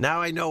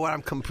 Now I know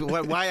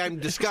what why I'm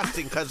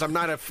disgusting, because I'm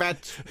not a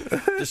fat,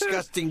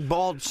 disgusting,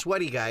 bald,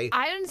 sweaty guy.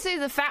 I didn't say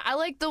the fat. I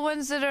like the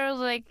ones that are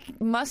like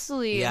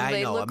muscly. Yeah, and I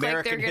they know. look American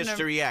like they're gonna,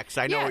 History X.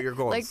 I know yeah, what you're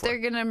going like for. they're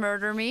gonna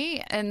murder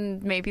me,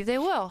 and maybe they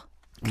will.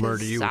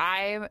 Murder you.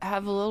 I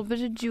have a little bit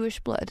of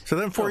Jewish blood. So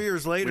then 4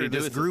 years What do later, you do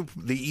this with group,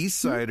 the East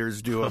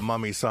Siders, do a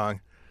mummy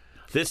song.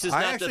 This is I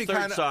not the actually third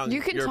kinda- song.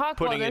 You can you're talk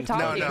while putting they're into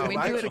talking. No, We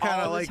I do actually it kind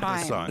all of the like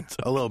this song time.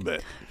 a little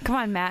bit. Come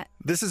on, Matt.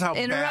 This is how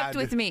Interrupt bad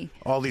with me.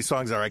 all these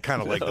songs are. I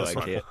kind of like No, this I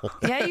one. can't.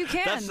 Yeah, you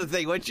can. That's the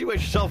thing. Once you put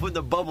yourself in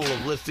the bubble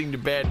of listening to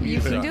bad You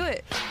music, can do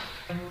it.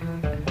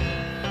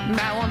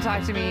 Matt won't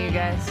talk to me, you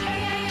guys.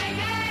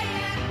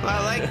 I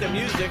like the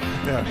music.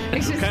 Yeah.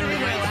 It's just Kind of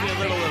sitting there reminds me a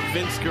little of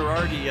Vince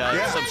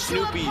Guaraldi, some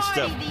Snoopy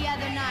stuff. The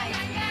other night.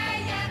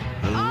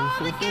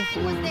 All the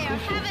gang was there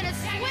having a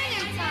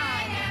swinging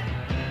time.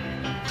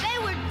 They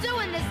were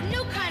doing this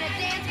new kind of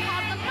dance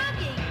called the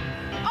monkey,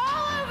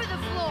 all over the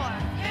floor.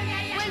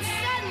 When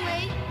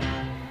suddenly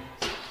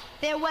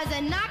there was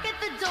a knock at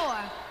the door.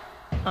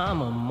 I'm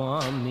a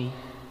mommy.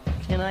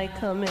 Can I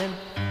come in?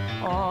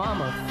 Oh,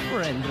 I'm a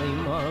friendly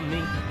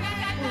mommy.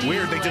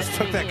 Weird, they just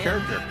took that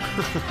character.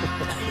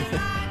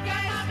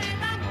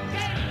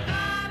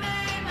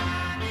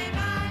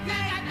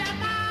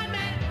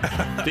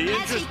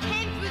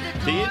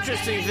 The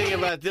interesting thing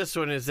about this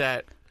one is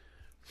that,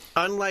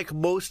 unlike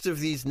most of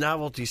these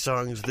novelty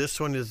songs, this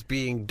one is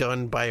being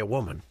done by a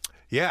woman.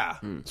 Yeah.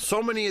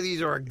 So many of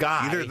these are a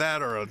guy. Either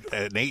that or an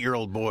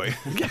 8-year-old boy.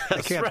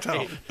 I can't right.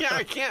 tell. Yeah,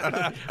 I can't.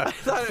 I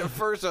thought at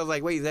first, I was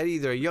like, wait, is that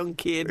either a young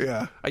kid,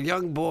 a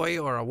young boy,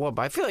 or a woman?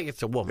 I feel like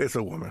it's a woman. It's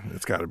a woman.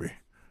 It's got to be.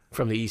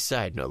 From the East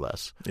Side, no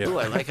less. Yeah. Ooh,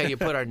 I like how you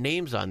put our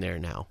names on there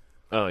now.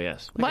 Oh,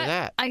 yes. Look What? at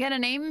that. I got a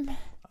name?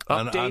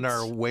 On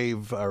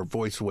our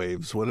voice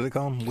waves. What do they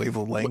call them?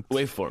 Wavelength?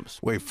 Waveforms.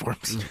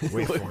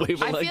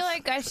 Waveforms. I feel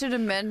like I should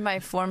amend my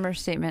former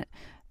statement.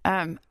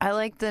 I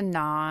like the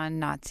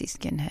non-Nazi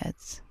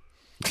skinheads.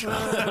 It's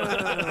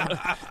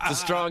a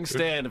strong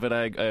stand, but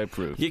I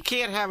approve. You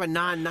can't have a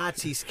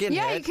non-Nazi skinhead.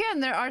 Yeah, you can.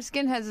 There are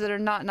skinheads that are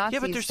not Nazis. Yeah,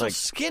 but they're still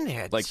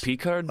skinheads. Like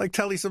Picard? Like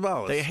Telly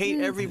Savalas. They hate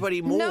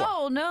everybody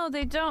more. No,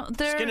 they don't.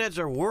 They're Skinheads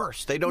are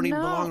worse. They don't even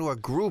No. belong to a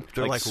group.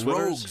 They're Like like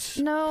switters? rogues.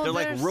 No, they're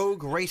like there's-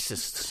 rogue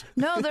racists.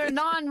 No, they're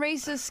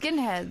non-racist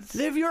skinheads.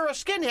 If you're a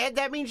skinhead,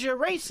 that means you're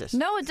racist.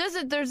 No, it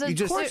doesn't. There's a You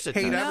just course-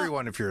 hate No.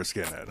 everyone if you're a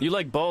skinhead. You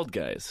like bald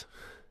guys.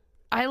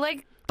 I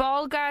like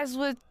bald guys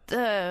with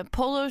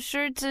polo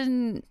shirts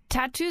and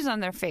tattoos on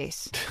their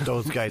face.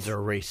 Those guys are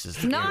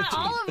racist. Not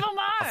all of them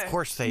are. Of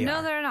course they are.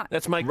 No, they're not.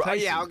 That's Mike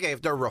Tyson. Yeah, okay,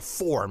 if they're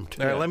reformed.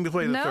 All right, let me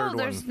play the No, third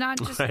there's one. not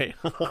just. Right.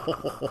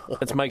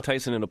 That's Mike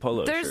Tyson in a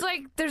polo There's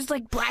shirt.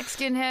 like black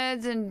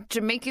skinheads and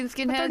Jamaican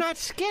skinheads. They're not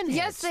skinheads.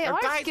 Yes, they They're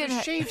are guys with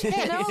skinheads. shaved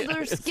heads. No,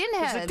 they're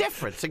skinheads. There's a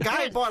difference. A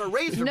guy who bought a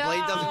razor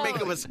blade doesn't make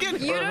him a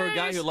skinhead. You Or don't a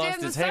guy who lost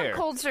understand his the hair.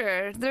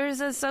 subculture.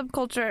 There's a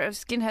subculture of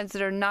skinheads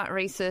that are not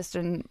racist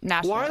and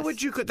nationalist. Why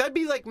would you? That'd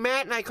be like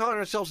Matt and I calling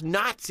ourselves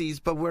Nazis,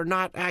 but we're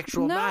not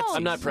actual No, Nazis.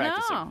 I'm not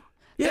practicing. No.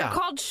 Yeah. They're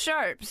called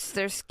sharps.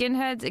 They're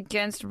skinheads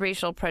against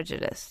racial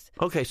prejudice.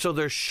 Okay, so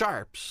they're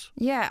sharps.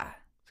 Yeah.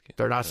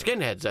 They're not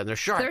skinheads, then they're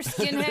sharps.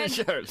 They're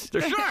skinheads. Sharps.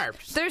 They're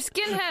sharps. They're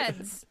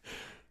skinheads.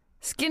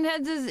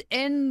 Skinheads is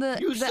in the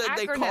You the said acronym.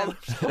 they call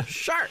themselves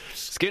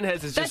sharps.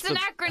 Skinheads is That's just an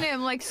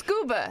acronym like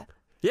scuba.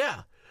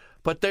 Yeah.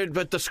 But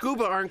the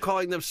scuba aren't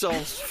calling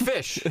themselves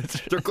fish.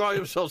 They're calling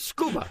themselves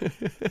scuba.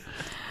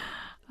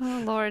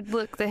 Oh Lord,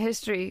 look the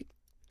history.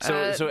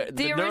 So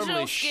the original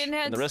normally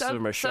skinhead and the rest of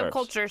them are sharps.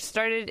 subculture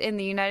started in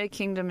the United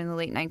Kingdom in the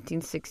late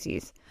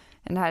 1960s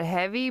and had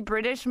heavy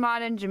British,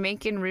 modern,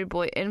 Jamaican rude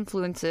boy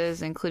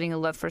influences, including a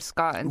love for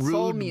ska and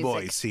soul Rude music.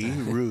 boy, see?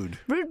 Rude.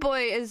 Rude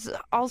boy is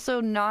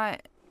also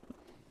not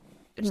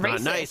It's racist.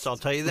 not nice, I'll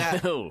tell you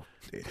that. No.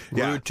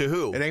 Yeah. Rude to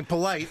who? It ain't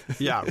polite.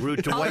 Yeah,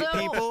 rude to white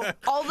people.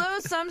 Although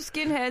some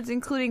skinheads,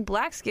 including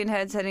black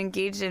skinheads, had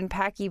engaged in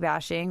Paki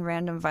bashing,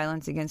 random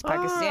violence against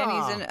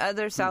Pakistanis and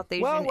other South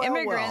Asian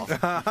immigrants,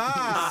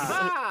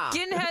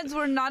 skinheads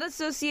were not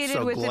associated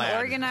So with an glad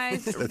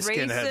organized that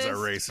skinheads are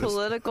racist racist.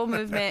 political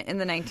movement in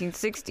the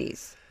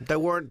 1960s. They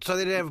weren't, so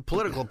they didn't have a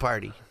political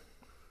party.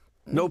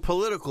 No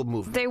political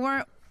movement. They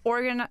weren't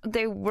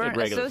They weren't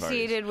regular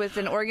associated with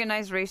an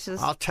organized racist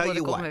I'll tell you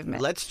political what.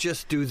 movement. Let's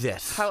just do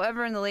this.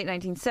 However, in the late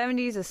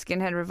 1970s, a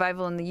skinhead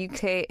revival in the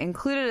UK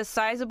included a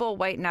sizable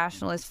white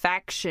nationalist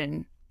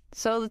faction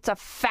So it's a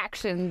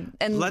faction,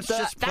 and Let's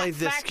just play that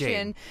this faction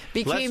game.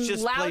 became Let's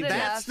just loud play enough.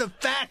 That's the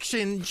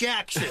faction,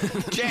 Jackson.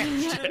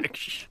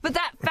 But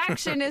that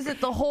faction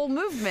isn't the whole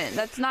movement.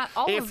 That's not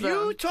all of If them.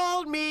 you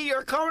told me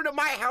you're coming to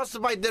my house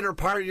at my dinner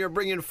party and you're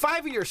bringing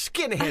 5 of your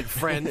skinhead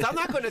friends, I'm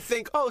not going to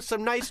think, oh,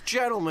 some nice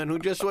gentlemen who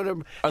just want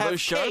to Are have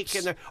those cake.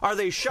 sharps? Are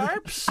they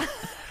sharps?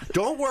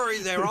 Don't worry,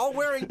 they're all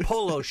wearing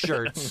polo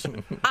shirts.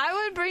 I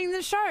would bring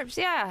the sharps,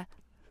 yeah.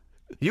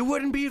 You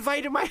wouldn't be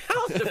invited to my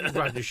house if you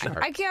brought the sharps.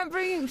 I can't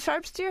bring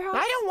sharps to your house.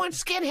 I don't want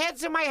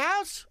skinheads in my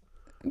house.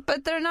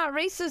 But they're not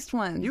racist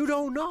ones. You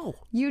don't know.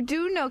 You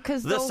do know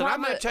because Listen,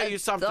 I'm going to tell you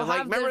something.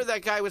 Like, remember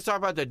that guy was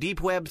talking about the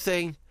deep web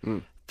thing?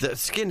 The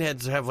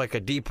skinheads have like a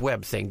deep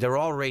web thing. They're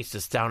all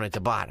racist down at the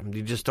bottom.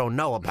 You just don't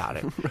know about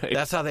it. Right.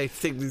 That's how they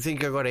think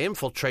they're going to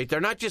infiltrate. They're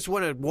not just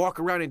want to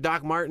walk around in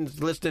Doc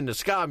Martens listening to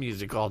ska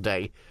music all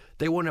day.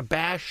 They want to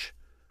bash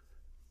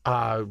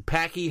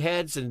Packy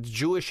heads and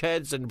Jewish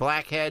heads and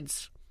black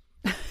heads.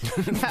 They're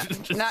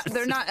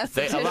not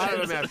estheticians. A lot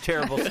of them have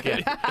terrible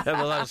skin. They have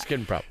a lot of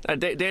skin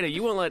problems. Dana,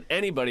 you won't let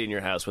anybody in your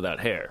house without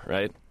hair,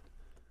 right?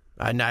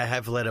 And I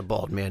have let a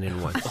bald man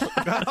in once.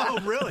 Oh,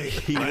 really?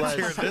 Let's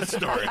hear this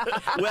story.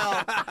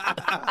 Well,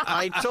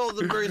 I told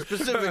them very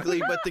specifically,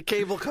 but the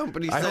cable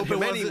company sent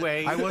him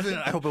anyway. I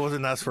hope it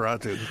wasn't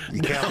Nosferatu.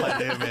 You can't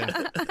let him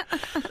in.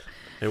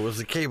 It was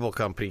the cable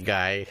company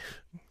guy.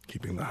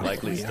 Keeping the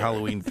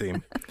Halloween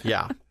theme.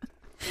 Yeah.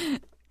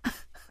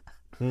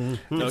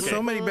 There's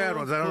so many bad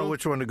ones. I don't know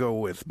which one to go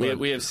with.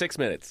 We have 6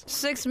 minutes.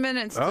 6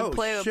 minutes to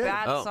play a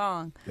bad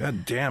song.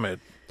 God damn it.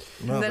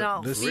 And then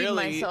I'll feed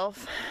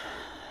myself.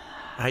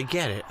 I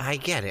get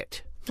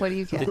it. What do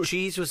you get? The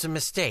cheese was a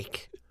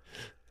mistake.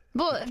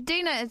 Well,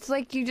 Dana, it's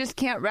like you just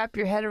can't wrap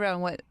your head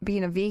around what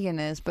being a vegan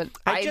is, but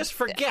I just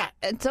forget.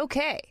 It's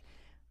okay.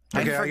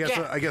 Okay,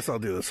 I guess I'll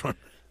do this one.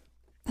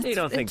 You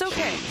don't think it's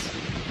okay.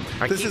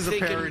 This is a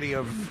parody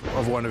of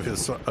one of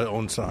his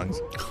own songs.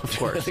 Of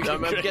course.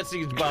 I'm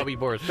guessing it's Bobby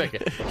Boris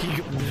Pickett.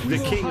 The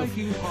king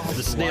of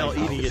the snail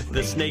eating it,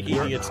 the snake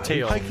eating its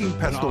tail. Hiking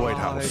past the White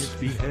House.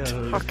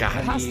 Oh,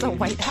 God. Past the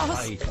White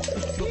House?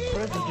 The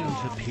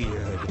president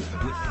appeared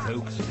with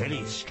folks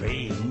very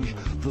strange.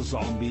 The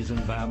zombies and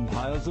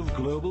vampires of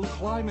global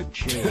climate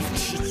change.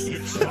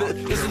 This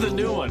is the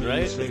new one,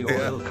 right?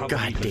 Yeah.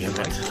 God damn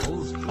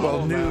it.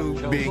 Well,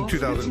 new being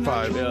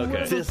 2005. Yeah,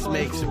 okay. This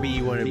makes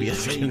me want to be a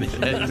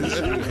skinhead.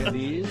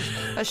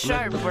 A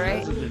sharp,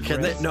 right?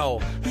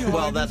 No.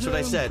 Well, that's what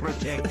I said. A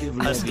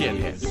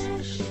skinhead.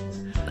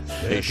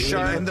 A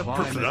sharp. And the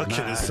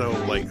production is so,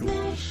 like,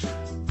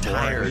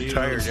 tired.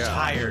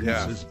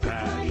 Yeah.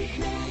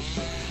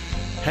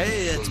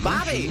 Hey, it's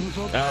Bobby.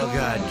 Oh,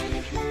 God.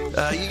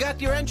 You got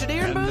your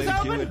engineering booth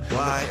open?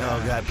 Why?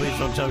 Oh, God, please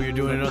don't tell me you're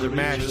doing another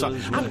MASH song.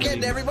 I'm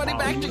getting everybody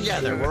back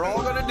together. We're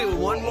all going to do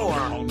one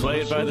more.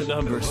 Play it by the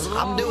numbers.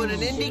 I'm doing an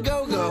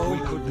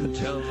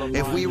Indiegogo.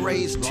 If we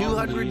raise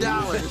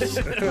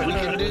 $200, we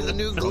can do the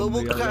new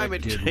global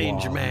climate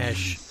change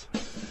MASH.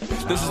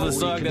 This is the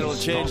song that will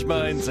change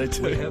minds, I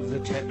tell We you. have the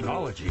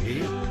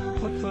technology,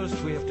 but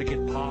first we have to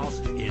get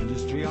past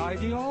industry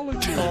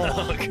ideology.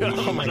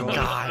 Oh, my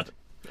God.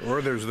 Or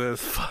there's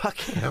this. Fuck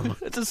him.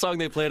 It's a song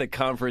they play at a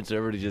conference.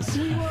 Everybody just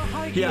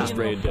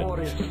sprayed it.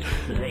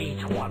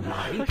 Late one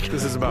night,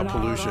 This is about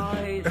pollution.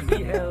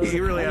 He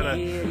really had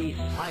a...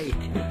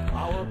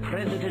 Our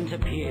president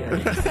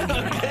appeared.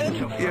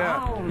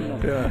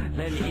 Yeah.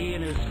 Then he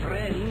and his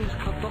friends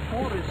cut the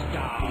forest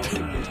down.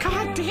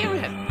 God damn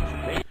it.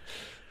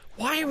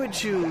 Why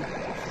would you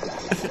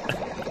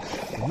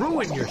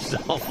ruin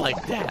yourself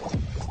like that?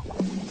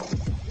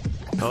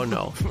 Oh,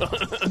 no.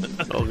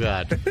 Oh,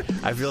 God.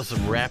 I feel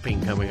some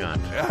rapping coming on.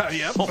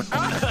 Yep.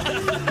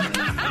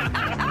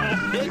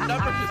 Hit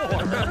number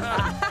 4.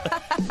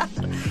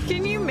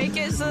 Can you make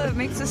it so it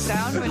makes a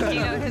sound when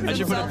Dino hits I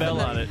should put a himself bell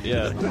in on it,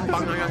 yeah.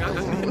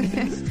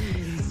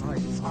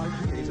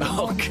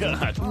 Oh,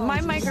 God. My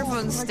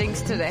microphone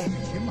stinks today.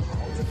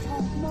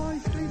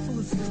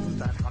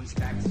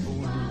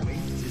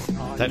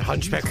 That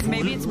hunchback fool.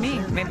 Maybe it's me.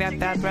 Maybe I have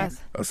bad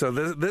breath. So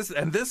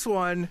this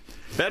one...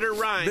 Better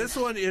rhyme. This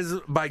one is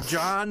by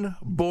John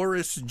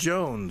Boris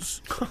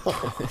Jones.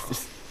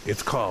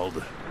 It's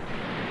called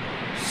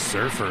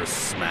Surfer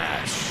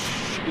Smash.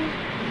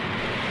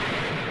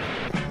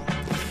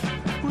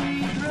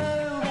 We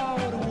drove our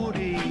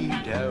Woody,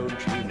 don't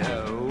you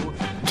know?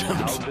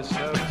 Down to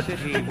Surf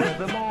City where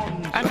the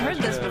Mons. I've heard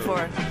this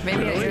before.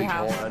 Maybe at your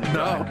house.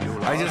 No,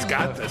 I just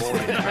got this.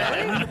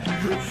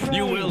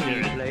 You will hear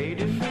it. Played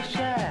in the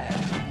sand.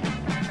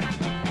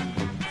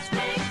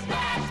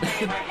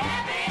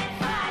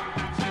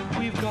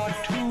 We've got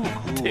two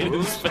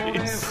Dana's for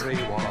face.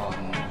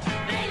 everyone.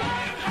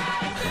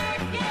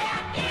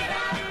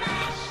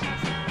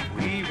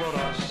 We were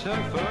a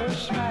surfer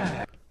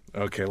smash.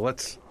 Okay,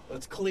 let's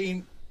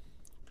clean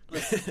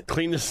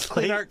Clean the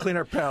slate. clean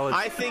our palate.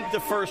 I think the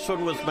first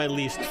one was my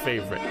least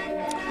favorite.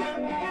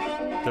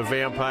 The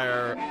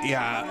vampire.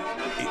 Yeah,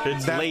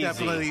 It's that lazy.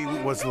 definitely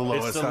was the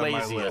lowest the on my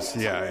laziest. list.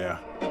 Yeah.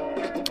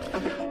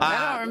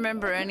 I don't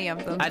remember any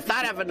of them. I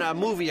thought of a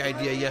movie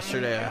idea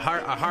yesterday, a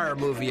horror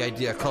movie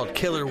idea called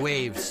Killer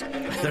Waves.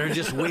 That are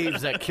just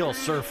waves that kill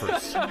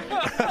surfers.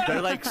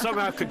 They're like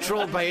somehow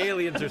controlled by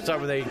aliens or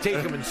something. They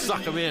take them and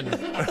suck them in.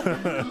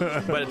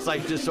 But it's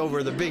like just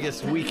over the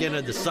biggest weekend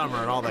of the summer,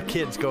 and all the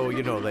kids go,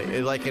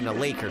 they like in a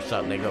lake or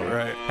something. They go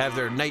have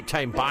their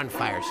nighttime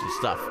bonfires and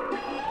stuff.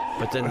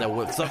 But then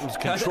something's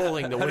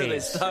controlling the waves. How do they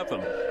stop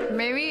them?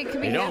 Maybe it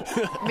could be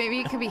maybe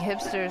it could be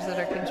hipsters that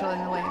are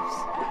controlling the waves.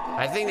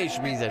 I think they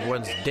should be the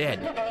ones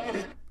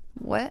dead.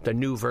 What? The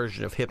new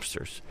version of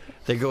hipsters.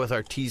 They go with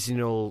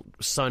artisanal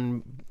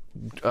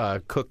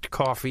sun-cooked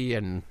coffee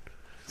and...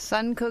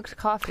 Sun-cooked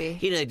coffee.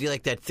 They do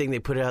like that thing they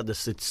put out,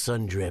 it's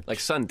sun drip. Like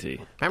sun tea.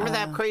 Remember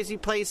that crazy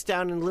place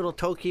down in Little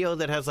Tokyo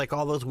that has like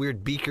all those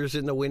weird beakers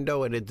in the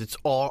window and it's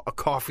all a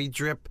coffee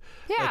drip?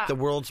 Yeah. Like the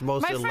world's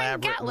most My elaborate,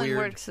 friend Gatlin weird...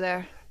 works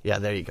there. Yeah,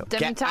 there you go.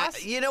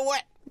 Demitas? You know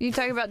what? You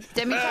talking about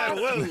Demitas?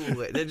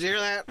 Whoa! Did you hear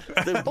that?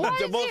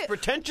 The most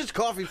pretentious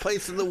coffee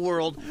place in the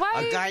world.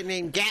 Why? A guy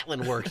named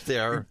Gatlin works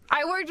there.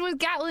 I worked with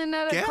Gatlin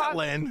at a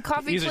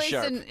coffee He's a place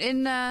shark.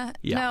 in no,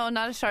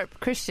 not a sharp,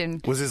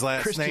 Christian. Was his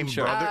last Christian name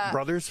Sharp.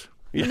 Brothers?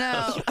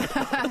 No.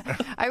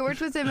 I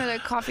worked with him at a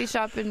coffee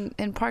shop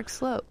in Park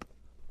Slope.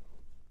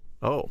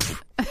 Oh.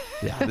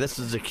 Yeah, that's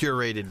a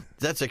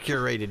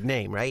curated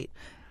name, right?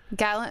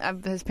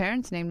 Gatlin, his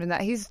parents named him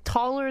that. He's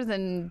taller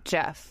than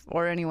Jeff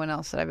or anyone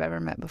else that I've ever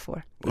met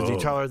before. Is he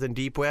taller than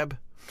Deep Web?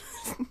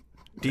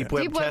 Deep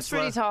Web Deep Web's Tesla?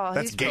 pretty tall.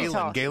 That's He's pretty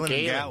tall. Galen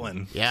and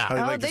Gatlin. Yeah.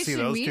 I'd like they to see should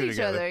those meet two each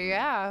together. other.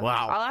 Yeah.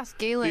 Wow. I'll ask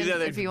Galen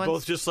if he wants.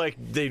 Both just like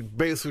they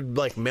both would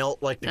like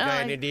melt like the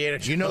guy in Indiana.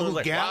 You know who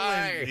Like,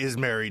 Gatlin is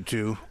married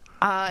to?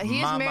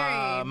 He's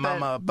married.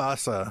 Mama but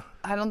Bassa.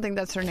 I don't think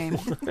that's her name.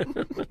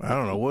 I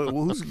don't know.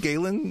 Who's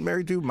Galen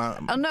married to?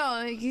 Oh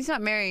no, he's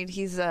not married.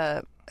 He's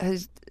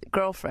his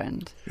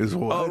girlfriend. Is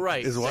what? Oh,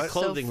 right. Is what? The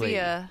clothing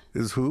Sophia.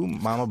 Lady. Is who?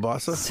 Mama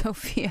Bassa?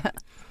 Sophia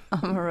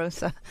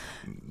Amorosa.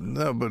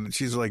 No, but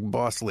she's like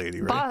boss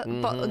lady, right?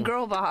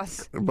 Girl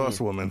boss.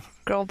 Boss woman.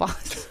 Girl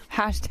boss.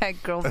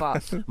 Hashtag girl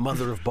boss.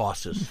 Mother of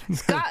bosses.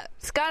 Scott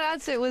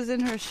Adsit was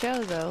in her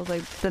show though,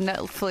 like the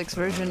Netflix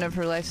version of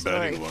her life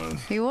story. Bet he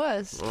was. He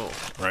was. Oh.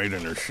 Right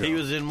in her show. He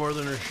was in more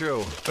than her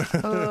show.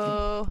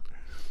 Oh.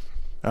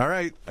 All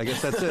right. I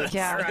guess that's it.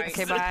 Yeah. Right.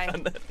 Okay. Bye.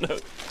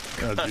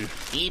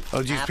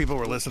 Oh, geez. People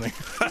were listening.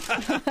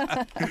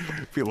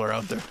 People are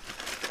out there.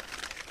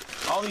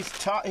 All these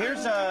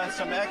here's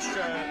some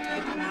extra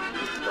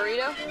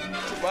Burrito?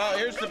 Well,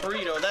 here's the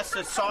burrito. That's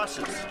the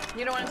sauces.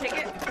 You don't want to take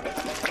it?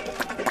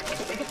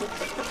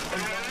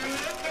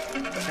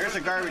 Here's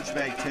a garbage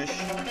bag, Tish.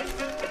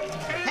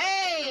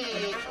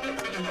 Hey!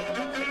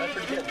 That's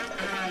for kids.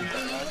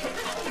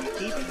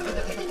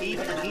 Eat.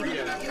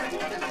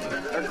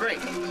 They're great.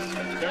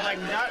 They're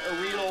like not a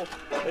real.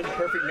 It's a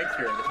perfect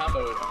mixture. The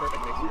combo is a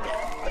perfect mixture.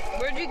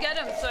 Where'd you get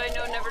them so I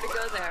know never to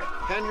go there?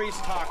 Henry's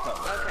Taco.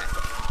 Okay.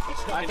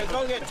 I could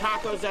go get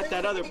tacos at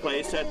that other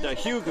place at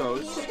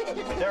Hugo's.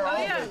 They're all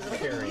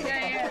vegetarian.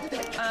 Yeah.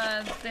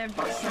 They have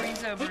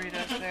chorizo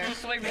burritos there.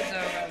 Soy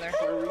rizo, rather.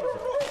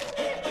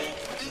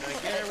 Did I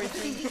get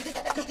everything?